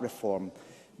manage that reform,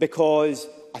 because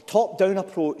a top-down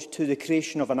approach to the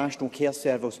creation of a national care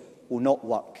service will not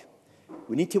work.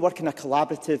 We need to work in a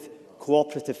collaborative,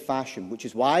 cooperative fashion, which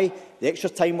is why the extra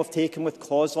time we've taken with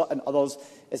COSLA and others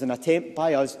is an attempt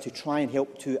by us to try and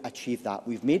help to achieve that.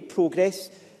 We've made progress.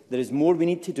 There is more we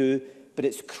need to do, but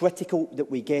it's critical that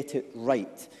we get it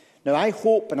right. Now, I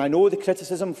hope, and I know the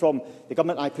criticism from the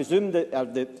government, I presume that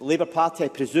the Labour Party, I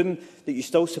presume that you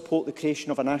still support the creation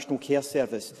of a national care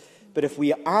service. But if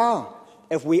we are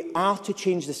to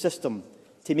change the system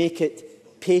to make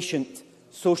it patient,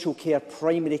 social care,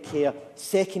 primary care,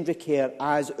 secondary care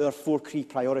as our 4 key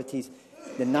priorities,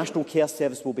 the National Care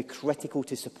Service will be critical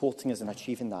to supporting us in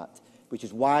achieving that, which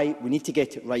is why we need to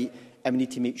get it right and we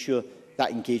need to make sure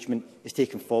that engagement is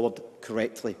taken forward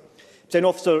correctly. Presiding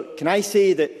Officer, can I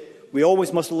say that we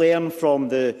always must learn from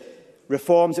the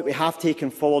reforms that we have taken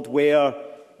forward where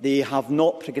they have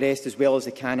not progressed as well as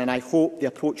they can, and I hope the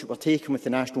approach that we're taking with the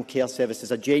National Care Service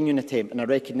is a genuine attempt and a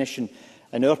recognition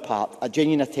on our part, a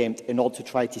genuine attempt in order to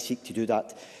try to seek to do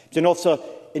that. Presiding Officer,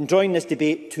 in drawing this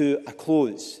debate to a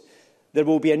close, there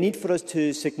will be a need for us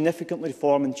to significantly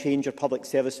reform and change our public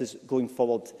services going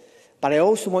forward. But I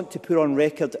also want to put on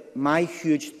record my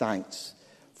huge thanks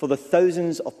for the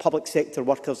thousands of public sector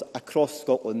workers across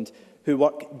Scotland who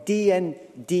work day in,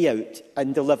 day out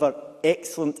and deliver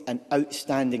excellent and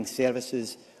outstanding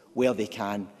services where they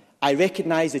can. I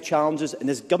recognise the challenges, and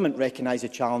this government recognises the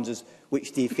challenges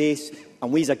which they face,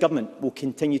 and we as a government will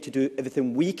continue to do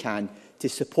everything we can to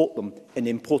support them in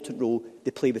the important role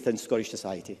they play within Scottish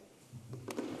society.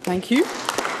 Thank you.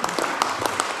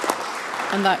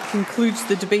 And that concludes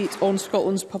the debate on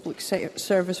Scotland's public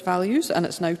service values, and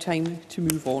it's now time to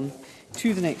move on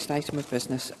to the next item of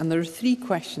business. And there are 3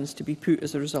 questions to be put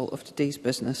as a result of today's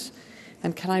business.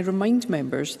 And can I remind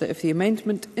members that if the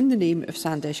amendment in the name of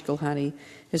Sandesh Gulhani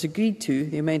is agreed to,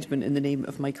 the amendment in the name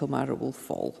of Michael Marrow will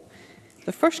fall.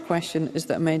 The first question is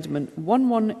that Amendment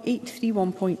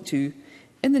 11831.2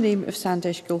 in the name of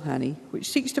Sandesh Gulhani, which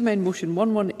seeks to amend Motion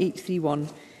 11831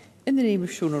 in the name of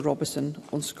Shona Robertson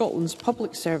on Scotland's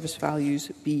public service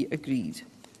values, be agreed.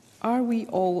 Are we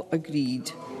all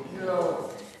agreed? No.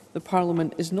 The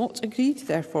Parliament is not agreed,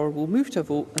 therefore we'll move to a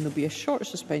vote and there will be a short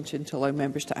suspension to allow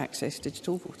members to access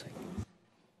digital voting.